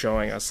actually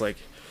showing us like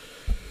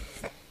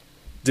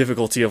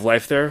difficulty of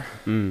life there.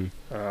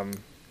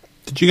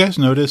 Did you guys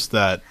notice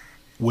that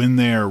when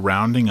they're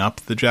rounding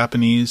up the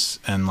Japanese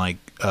and like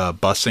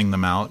bussing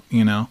them out,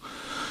 you know,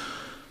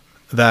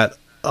 that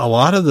a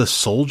lot of the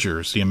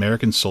soldiers, the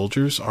American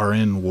soldiers, are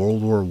in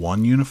World War I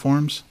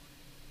uniforms?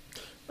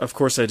 Of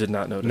course, I did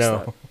not notice No.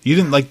 that. You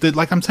didn't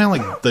like I'm saying,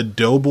 like the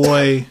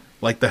doughboy,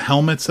 like the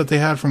helmets that they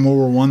had from World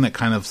War One that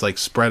kind of like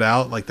spread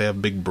out, like they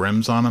have big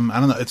brims on them. I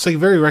don't know. It's like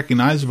very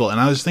recognizable. And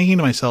I was thinking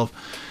to myself,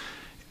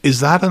 is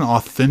that an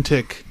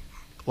authentic?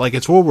 Like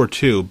it's World War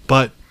II,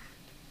 but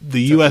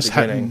the U.S.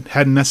 beginning.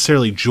 hadn't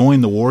necessarily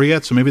joined the war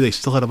yet, so maybe they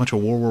still had a bunch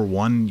of World War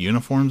One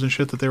uniforms and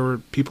shit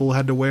that people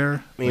had to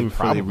wear. I mean,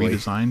 before they probably.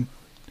 redesigned.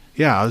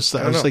 Yeah, I was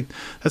don't know. like,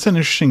 that's an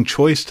interesting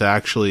choice to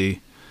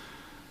actually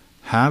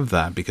have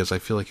that, because I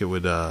feel like it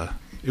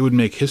would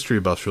make history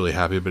buffs really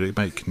happy, but it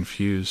might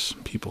confuse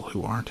people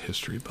who aren't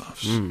history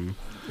buffs.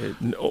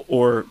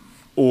 Or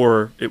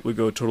or it would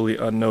go totally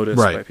unnoticed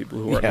Right. by people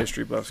who aren't Yeah.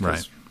 history buffs. 'cause-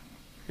 Right.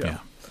 Yeah. Yeah.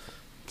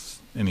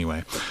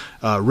 Anyway,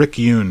 Rick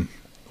Yoon,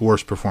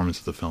 worst performance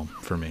of the film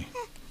for me.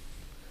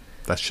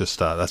 That's just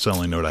that's the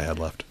only note I had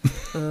left.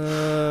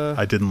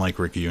 I didn't like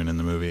Rick Yoon in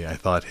the movie. I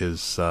thought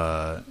his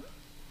I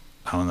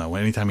don't know.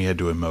 Anytime he had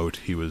to emote,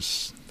 he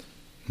was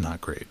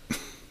not great.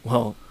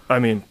 Well, I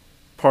mean,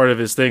 part of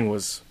his thing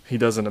was he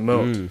doesn't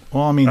emote.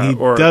 Well, I mean, he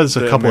Or does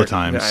a the couple of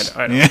American- times.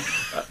 I know.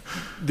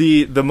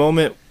 Yeah. The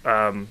moment,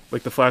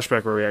 like the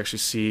flashback where we actually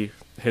see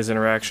his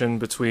interaction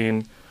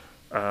between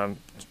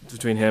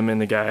him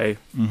and the guy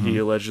he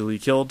allegedly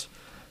killed,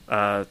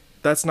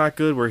 that's not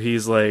good. Where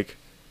he's like,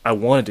 "I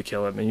wanted to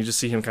kill him," and you just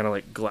see him kind of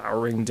like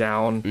glowering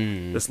down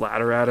this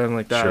ladder at him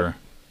like that. Sure.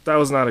 That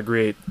was not a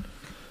great,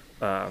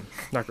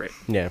 not great.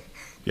 Yeah.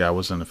 Yeah, I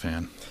wasn't a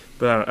fan.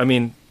 But I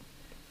mean,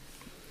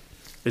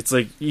 it's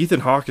like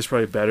Ethan Hawke is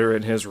probably better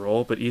in his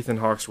role, but Ethan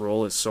Hawke's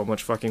role is so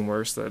much fucking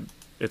worse that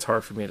it's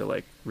hard for me to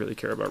like really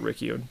care about Rick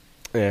Yoon.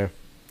 Yeah.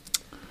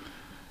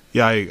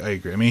 Yeah, I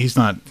agree. I mean, he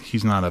doesn't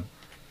have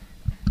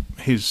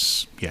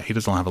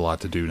a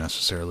lot to do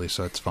necessarily,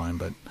 so it's fine.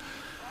 But,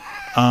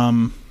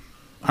 all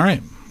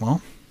right.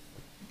 Well,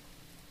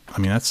 I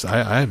mean,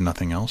 I have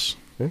nothing else.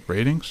 Yeah.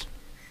 Ratings?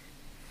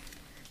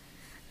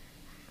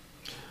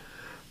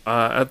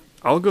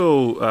 I'll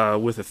go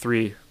with a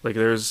 3. Like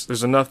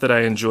there's enough that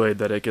I enjoyed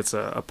that it gets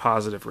a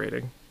positive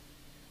rating.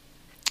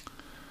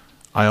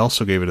 I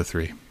also gave it a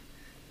 3.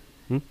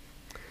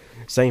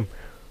 Same.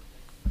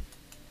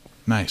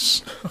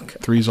 Nice. Okay.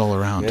 3s all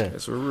around. Yeah.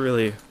 Yes, we're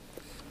really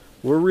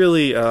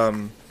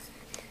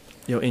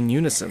in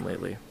unison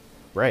lately.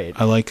 Right.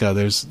 I like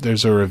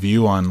there's a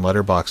review on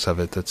Letterboxd of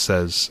it that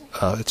says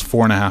it's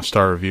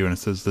 4.5-star review, and it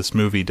says this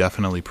movie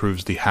definitely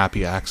proves the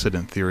happy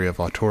accident theory of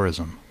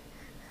auteurism.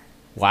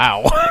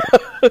 Wow.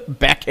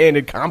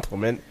 Backhanded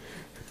compliment.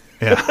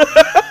 Yeah.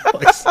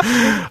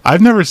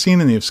 I've never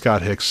seen any of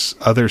Scott Hicks'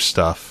 other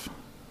stuff.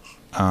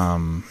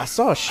 I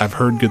saw. I've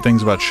heard good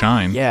things about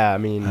Shine. Yeah, I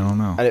mean, I don't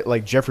know.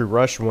 like Jeffrey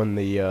Rush won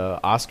the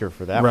Oscar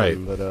for that Right.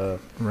 one, but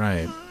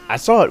Right. I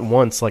saw it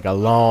once, like a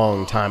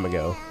long time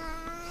ago.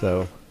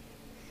 So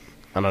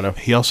I don't know.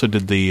 He also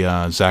did the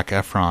Zac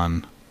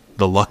Efron,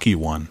 The Lucky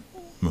One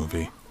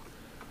movie,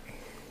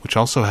 which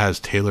also has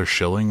Taylor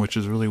Schilling, which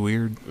is really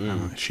weird.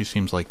 She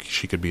seems like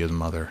she could be his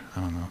mother. I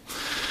don't know.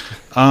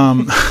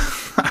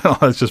 I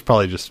don't know. It's just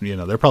probably just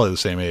they're probably the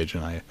same age,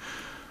 and I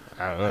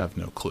I don't know. have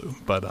no clue.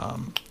 But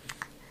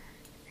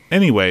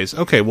anyways,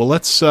 okay. Well,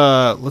 let's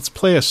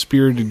play a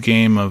spirited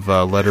game of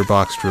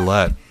Letterboxd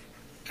Roulette,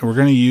 and we're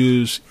going to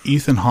use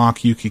Ethan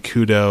Hawke, Yuki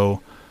Kudo,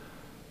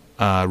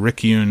 Rick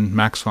Yoon,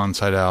 Max von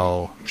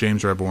Sydow,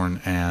 James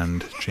Rebhorn,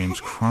 and James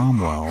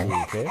Cromwell.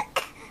 Okay.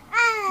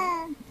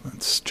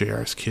 That's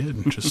JR's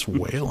kid just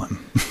wailing.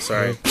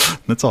 Sorry,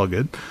 That's all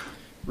good.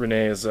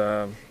 Renee is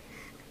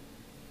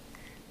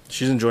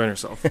she's enjoying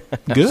herself. Say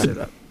Good.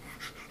 that.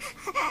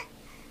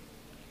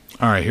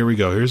 All right, here we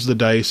go. Here's the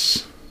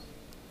dice.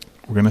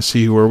 We're going to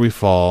see where we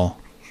fall.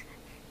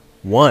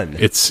 1.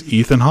 It's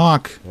Ethan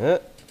Hawke. Eh,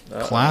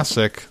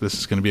 Classic. This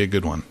is going to be a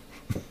good one.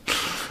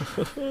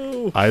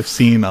 I've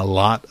seen a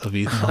lot of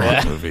Ethan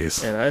Hawke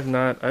movies. And I've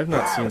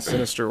not seen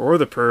Sinister or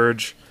The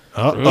Purge.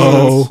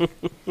 Uh-oh.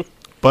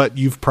 But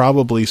you've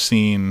probably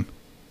seen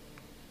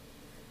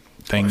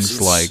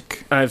things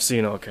like... I've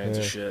seen all kinds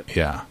of shit.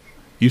 Yeah.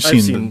 You've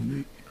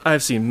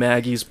I've seen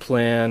Maggie's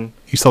Plan.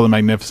 You saw The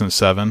Magnificent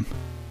Seven?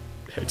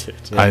 I did.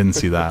 I didn't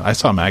see that. I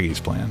saw Maggie's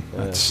Plan.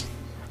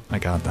 I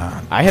got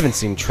that. I haven't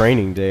seen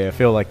Training Day. I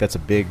feel like that's a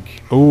big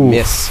Ooh,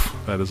 miss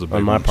that is a big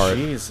on my one. part.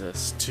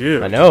 Jesus,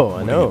 dude. I know.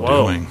 What are you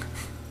Whoa. doing?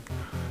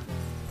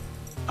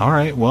 All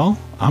right, well,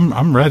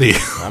 I'm ready.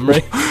 I'm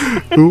ready.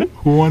 who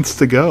wants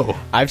to go?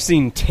 I've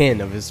seen 10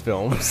 of his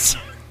films.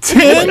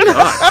 10?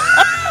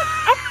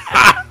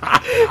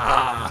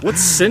 What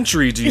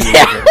century do you live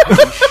in?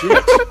 Holy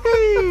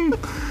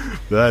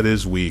shit. That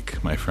is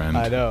weak, my friend.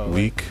 I know.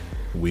 Weak.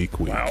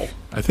 Wow.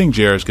 I think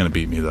JR is going to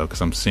beat me, though,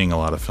 because I'm seeing a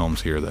lot of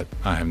films here that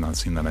I have not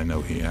seen that I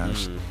know he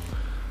has.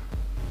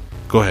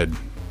 Go ahead.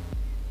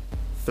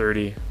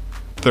 30.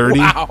 30?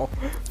 Wow.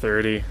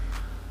 30.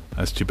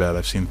 That's too bad.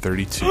 I've seen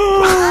 32.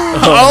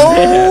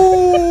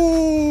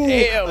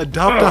 Damn.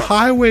 Adopt a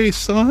highway,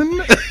 son.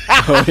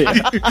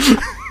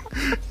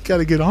 Got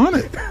to get on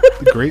it.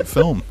 Great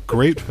film.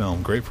 Great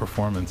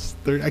performance.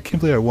 I can't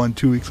believe I won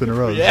 2 weeks in a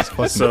row. Yeah. This is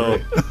fucking So,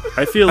 great.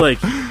 I feel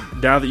like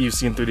now that you've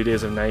seen 30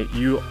 Days of Night,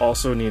 you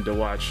also need to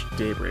watch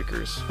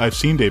Daybreakers. I've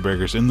seen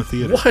Daybreakers in the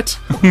theater. What?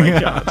 Oh my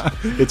god.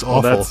 It's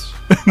Well, awful.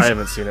 I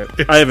haven't seen it.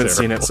 I haven't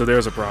seen it, so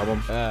there's a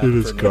problem. It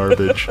is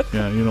garbage.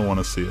 Yeah, you don't want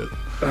to see it.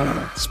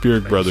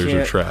 Spirit Brothers are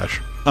can't- trash.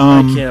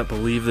 I can't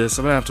believe this.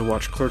 I'm going to have to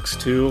watch Clerks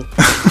 2.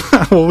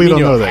 Well, we don't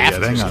you know don't that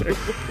have yet. to. Hang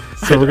on.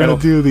 So we're going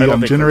to do the.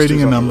 I'm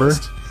generating a number.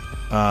 List.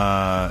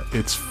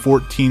 It's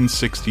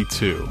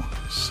 1462.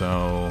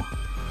 So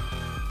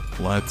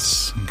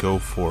let's go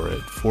for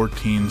it.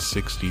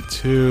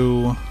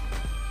 1462.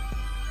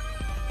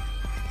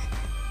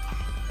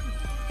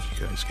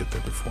 If you guys get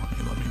there before me,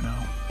 let me know.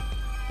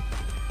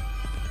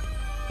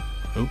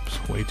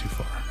 Oops, way too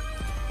far.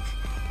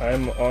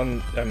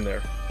 I'm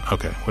there.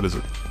 Okay, what is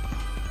it?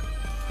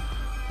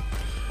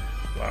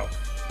 Wow.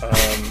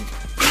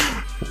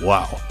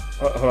 Wow.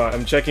 Hold on,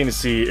 I'm checking to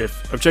see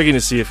if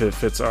it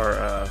fits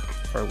our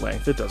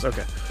length. It does.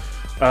 Okay.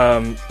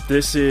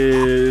 This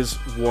is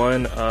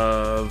one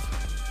of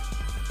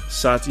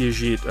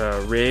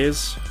Satyajit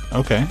Ray's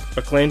Okay.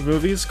 acclaimed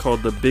movies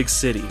called The Big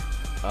City,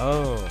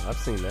 Oh, I've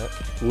seen that.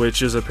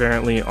 which is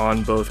apparently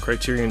on both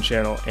Criterion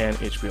Channel and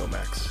HBO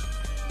Max.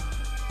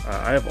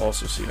 I have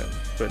also seen it,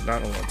 but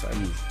not in one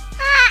time.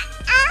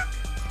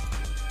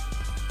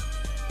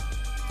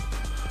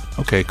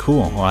 Okay,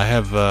 cool. Well, I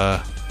have,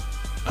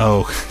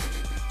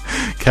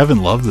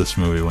 Kevin loved this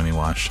movie when he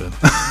watched it.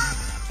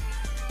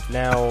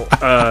 Now,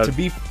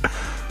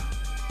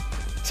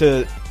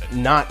 to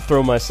not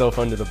throw myself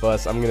under the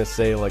bus, I'm gonna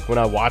say, like, when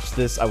I watched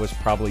this, I was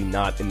probably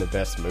not in the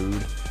best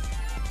mood.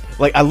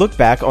 Like, I look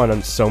back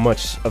on so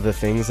much of the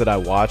things that I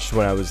watched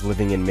when I was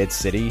living in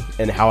Mid-City,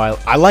 and how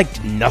I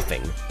liked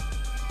nothing.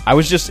 I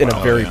was just in a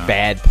very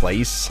bad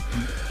place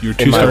You're in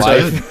two my stars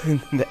life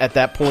ahead. at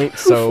that point,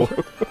 so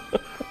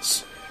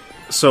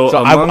So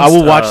I will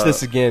amongst, watch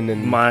this again.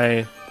 And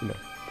my No.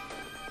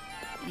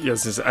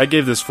 Yes, I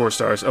gave this 4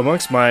 stars.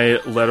 Amongst my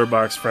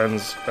Letterboxd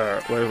friends,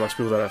 Letterboxd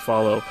people that I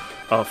follow,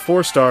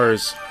 4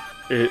 stars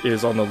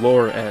is on the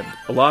lower end.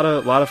 A lot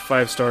of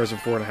 5 stars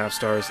and 4.5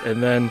 stars,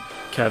 and then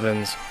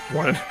Kevin's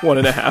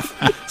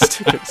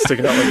 1.5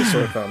 sticking out like a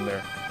sore thumb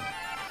there.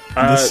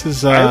 This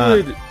is, I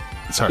would,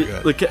 sorry, go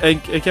ahead. like,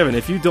 and Kevin,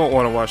 if you don't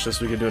want to watch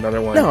this, we can do another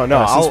one. No,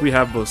 since I'll- we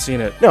have both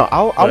seen it. no,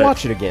 I'll But-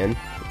 watch it again.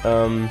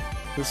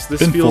 This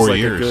been feels 4 like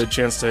years. a good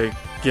chance to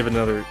give it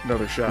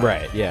another shot.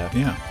 Right? Yeah.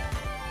 Yeah.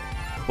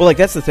 Well, like,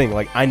 that's the thing.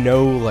 Like, I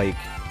know, like,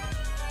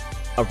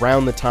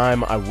 around the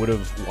time I would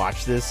have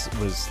watched this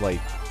was, like,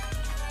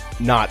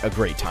 not a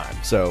great time.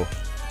 So,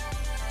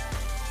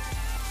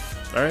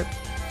 All right.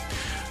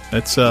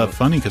 It's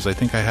funny because I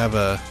think I have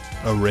a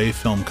Ray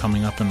film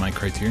coming up in my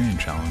Criterion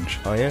Challenge.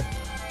 oh yeah,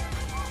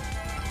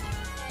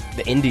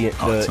 the Indian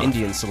it's not-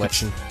 Indian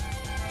selection.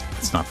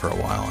 It's not for a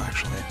while,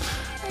 actually.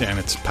 Yeah, and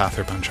it's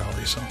Pather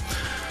Panchali, so.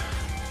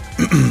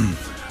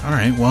 All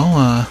right,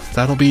 well,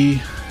 that'll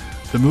be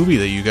the movie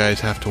that you guys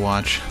have to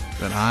watch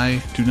that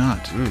I do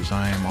not, because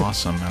I am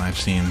awesome and I've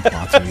seen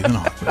lots of Ethan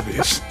Hawke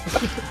movies.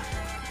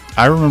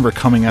 I remember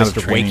coming out of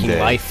Mr. Training Waking Day.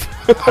 Life.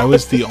 I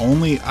was the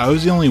only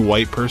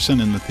white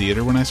person in the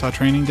theater when I saw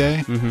Training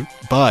Day,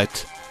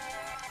 but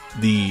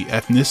the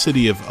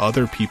ethnicity of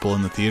other people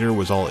in the theater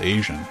was all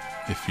Asian,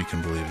 if you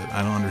can believe it.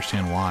 I don't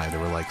understand why. There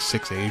were like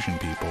 6 Asian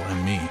people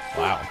and me.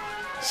 Wow.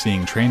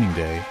 Seeing Training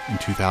Day in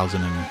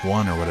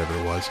 2001 or whatever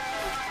it was.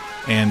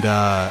 And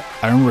I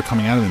remember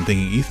coming out of it and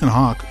thinking Ethan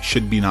Hawke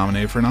should be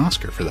nominated for an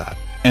Oscar for that.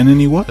 And then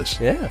he was.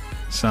 Yeah.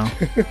 So,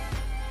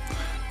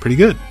 pretty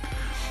good.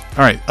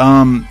 All right.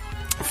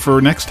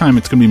 For next time,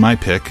 it's going to be my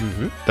pick.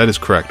 That is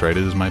correct, right?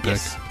 It is my pick?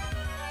 Yes.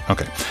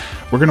 Okay.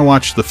 We're going to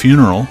watch The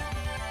Funeral,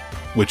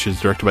 which is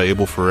directed by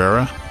Abel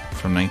Ferrara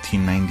from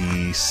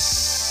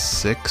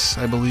 1996,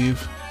 I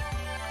believe.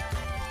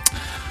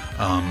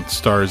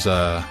 Stars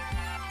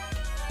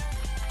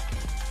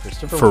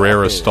Christopher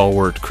Ferrara Walken.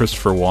 stalwart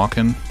Christopher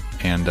Walken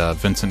and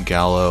Vincent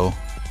Gallo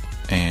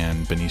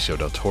and Benicio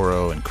del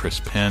Toro and Chris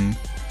Penn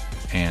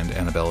and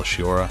Annabella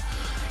Sciorra.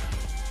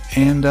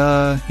 And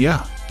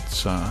yeah,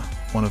 it's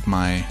one of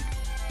my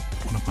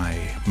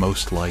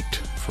most liked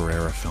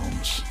Ferrara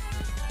films.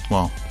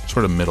 Well,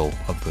 sort of middle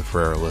of the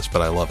Ferrara list,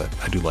 but I love it.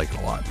 I do like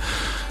it a lot.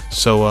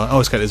 So,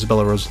 it's got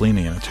Isabella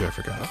Rossellini in it too, I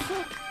forgot.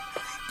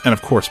 And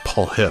of course,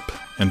 Paul Hipp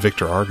and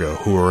Victor Argo,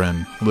 who are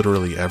in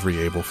literally every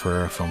Abel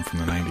Ferrara film from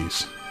the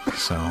 90s.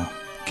 So,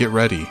 get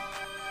ready,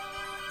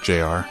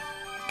 JR.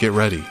 Get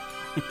ready.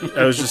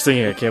 I was just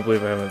thinking, I can't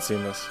believe I haven't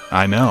seen this.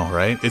 I know,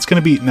 right? It's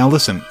going to be... Now,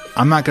 listen,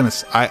 I'm not going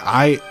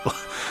to...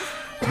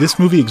 This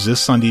movie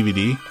exists on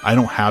DVD. I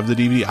don't have the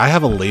DVD. I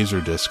have a laser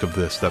disc of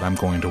this that I'm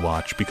going to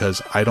watch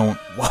because I don't...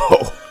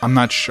 Whoa. I'm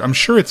not sure. I'm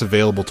sure it's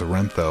available to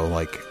rent, though,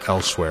 like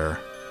elsewhere.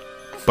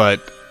 But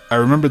I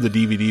remember the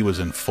DVD was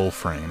in full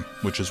frame,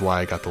 which is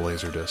why I got the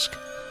laser disc.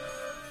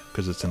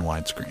 Because it's in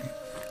widescreen.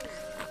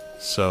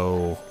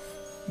 So,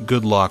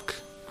 good luck.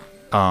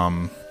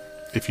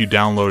 If you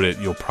download it,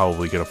 you'll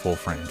probably get a full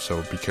frame,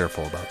 so be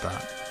careful about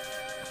that.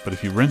 But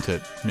if you rent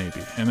it,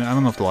 maybe. And I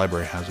don't know if the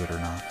library has it or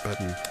not, but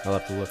I'll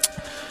have to look.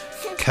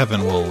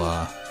 Kevin will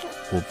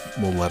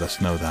let us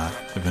know that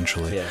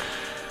eventually. Yeah.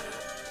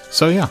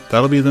 So yeah,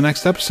 that'll be the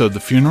next episode, The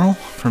Funeral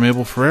from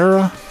Abel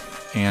Ferrara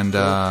and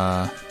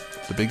The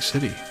Big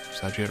City,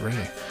 Satyajit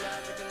Ray.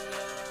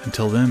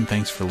 Until then,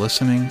 thanks for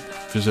listening.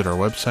 Visit our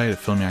website at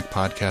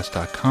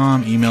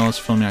filmiacpodcast.com. Email us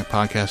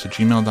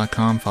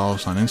filmiacpodcast@gmail.com. Follow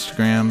us on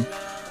Instagram.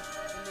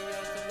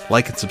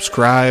 Like and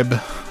subscribe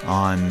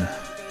on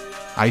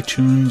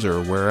iTunes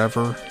or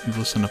wherever you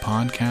listen to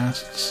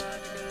podcasts.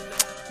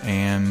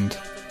 And,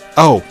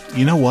 oh,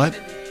 you know what?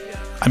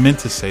 I meant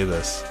to say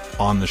this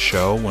on the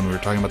show when we were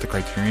talking about the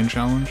Criterion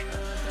Challenge.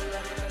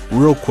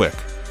 Real quick.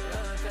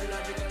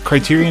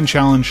 Criterion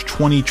Challenge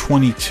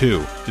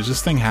 2022. Is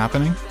this thing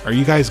happening? Are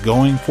you guys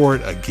going for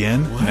it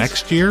again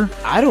next year?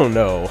 I don't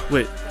know.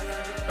 Wait,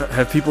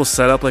 Have people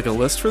set up like a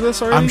list for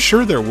this already? I'm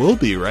sure there will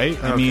be, right?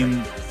 I Okay.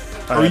 mean,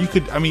 or you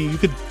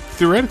could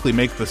theoretically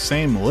make the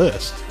same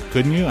list,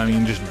 couldn't you? I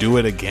mean, just do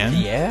it again.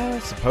 Yeah, I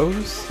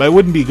suppose. But it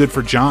wouldn't be good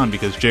for John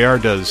because JR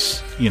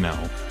does,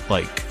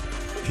 like,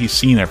 he's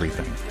seen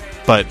everything.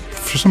 But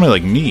for somebody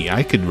like me,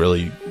 I could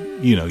really,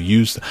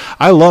 use...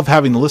 I love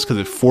having the list because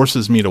it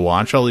forces me to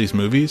watch all these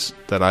movies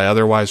that I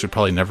otherwise would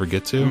probably never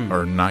get to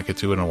or not get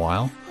to in a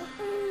while.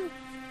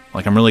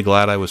 Like, I'm really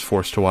glad I was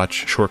forced to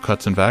watch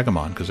Shortcuts and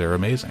Vagabond because they're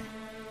amazing.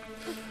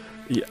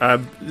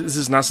 Yeah, this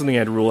is not something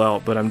I'd rule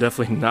out, but I'm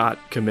definitely not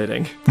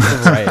committing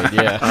Right,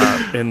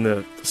 yeah. in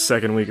the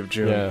second week of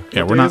June. Yeah. What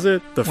Yeah, day we're not- is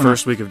it? The we're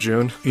first week of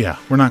June? Yeah,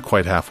 we're not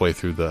quite halfway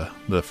through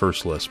the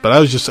first list. But I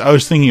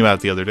was thinking about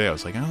it the other day. I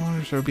was like, I wonder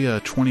if there would be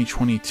a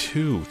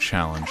 2022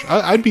 challenge.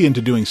 I'd be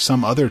into doing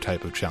some other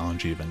type of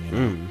challenge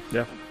even,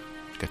 Yeah.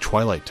 like a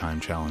Twilight Time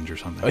challenge or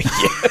something.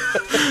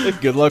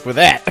 Good luck with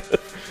that.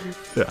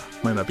 Yeah,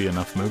 might not be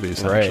enough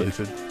movies Right. actually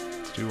to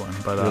do one.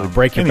 But Really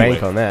break your anyway.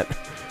 bank on that.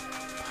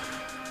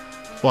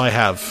 Well, I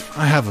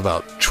have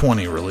about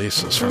 20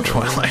 releases from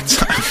Twilight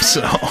Time,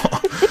 so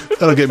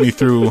that'll get me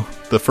through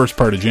the first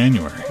part of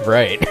January.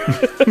 Right.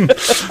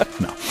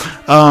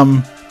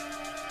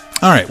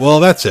 All right, well,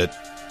 that's it.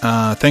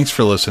 Thanks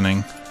for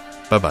listening.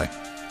 Bye-bye.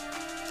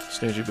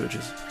 Stagey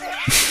Booches.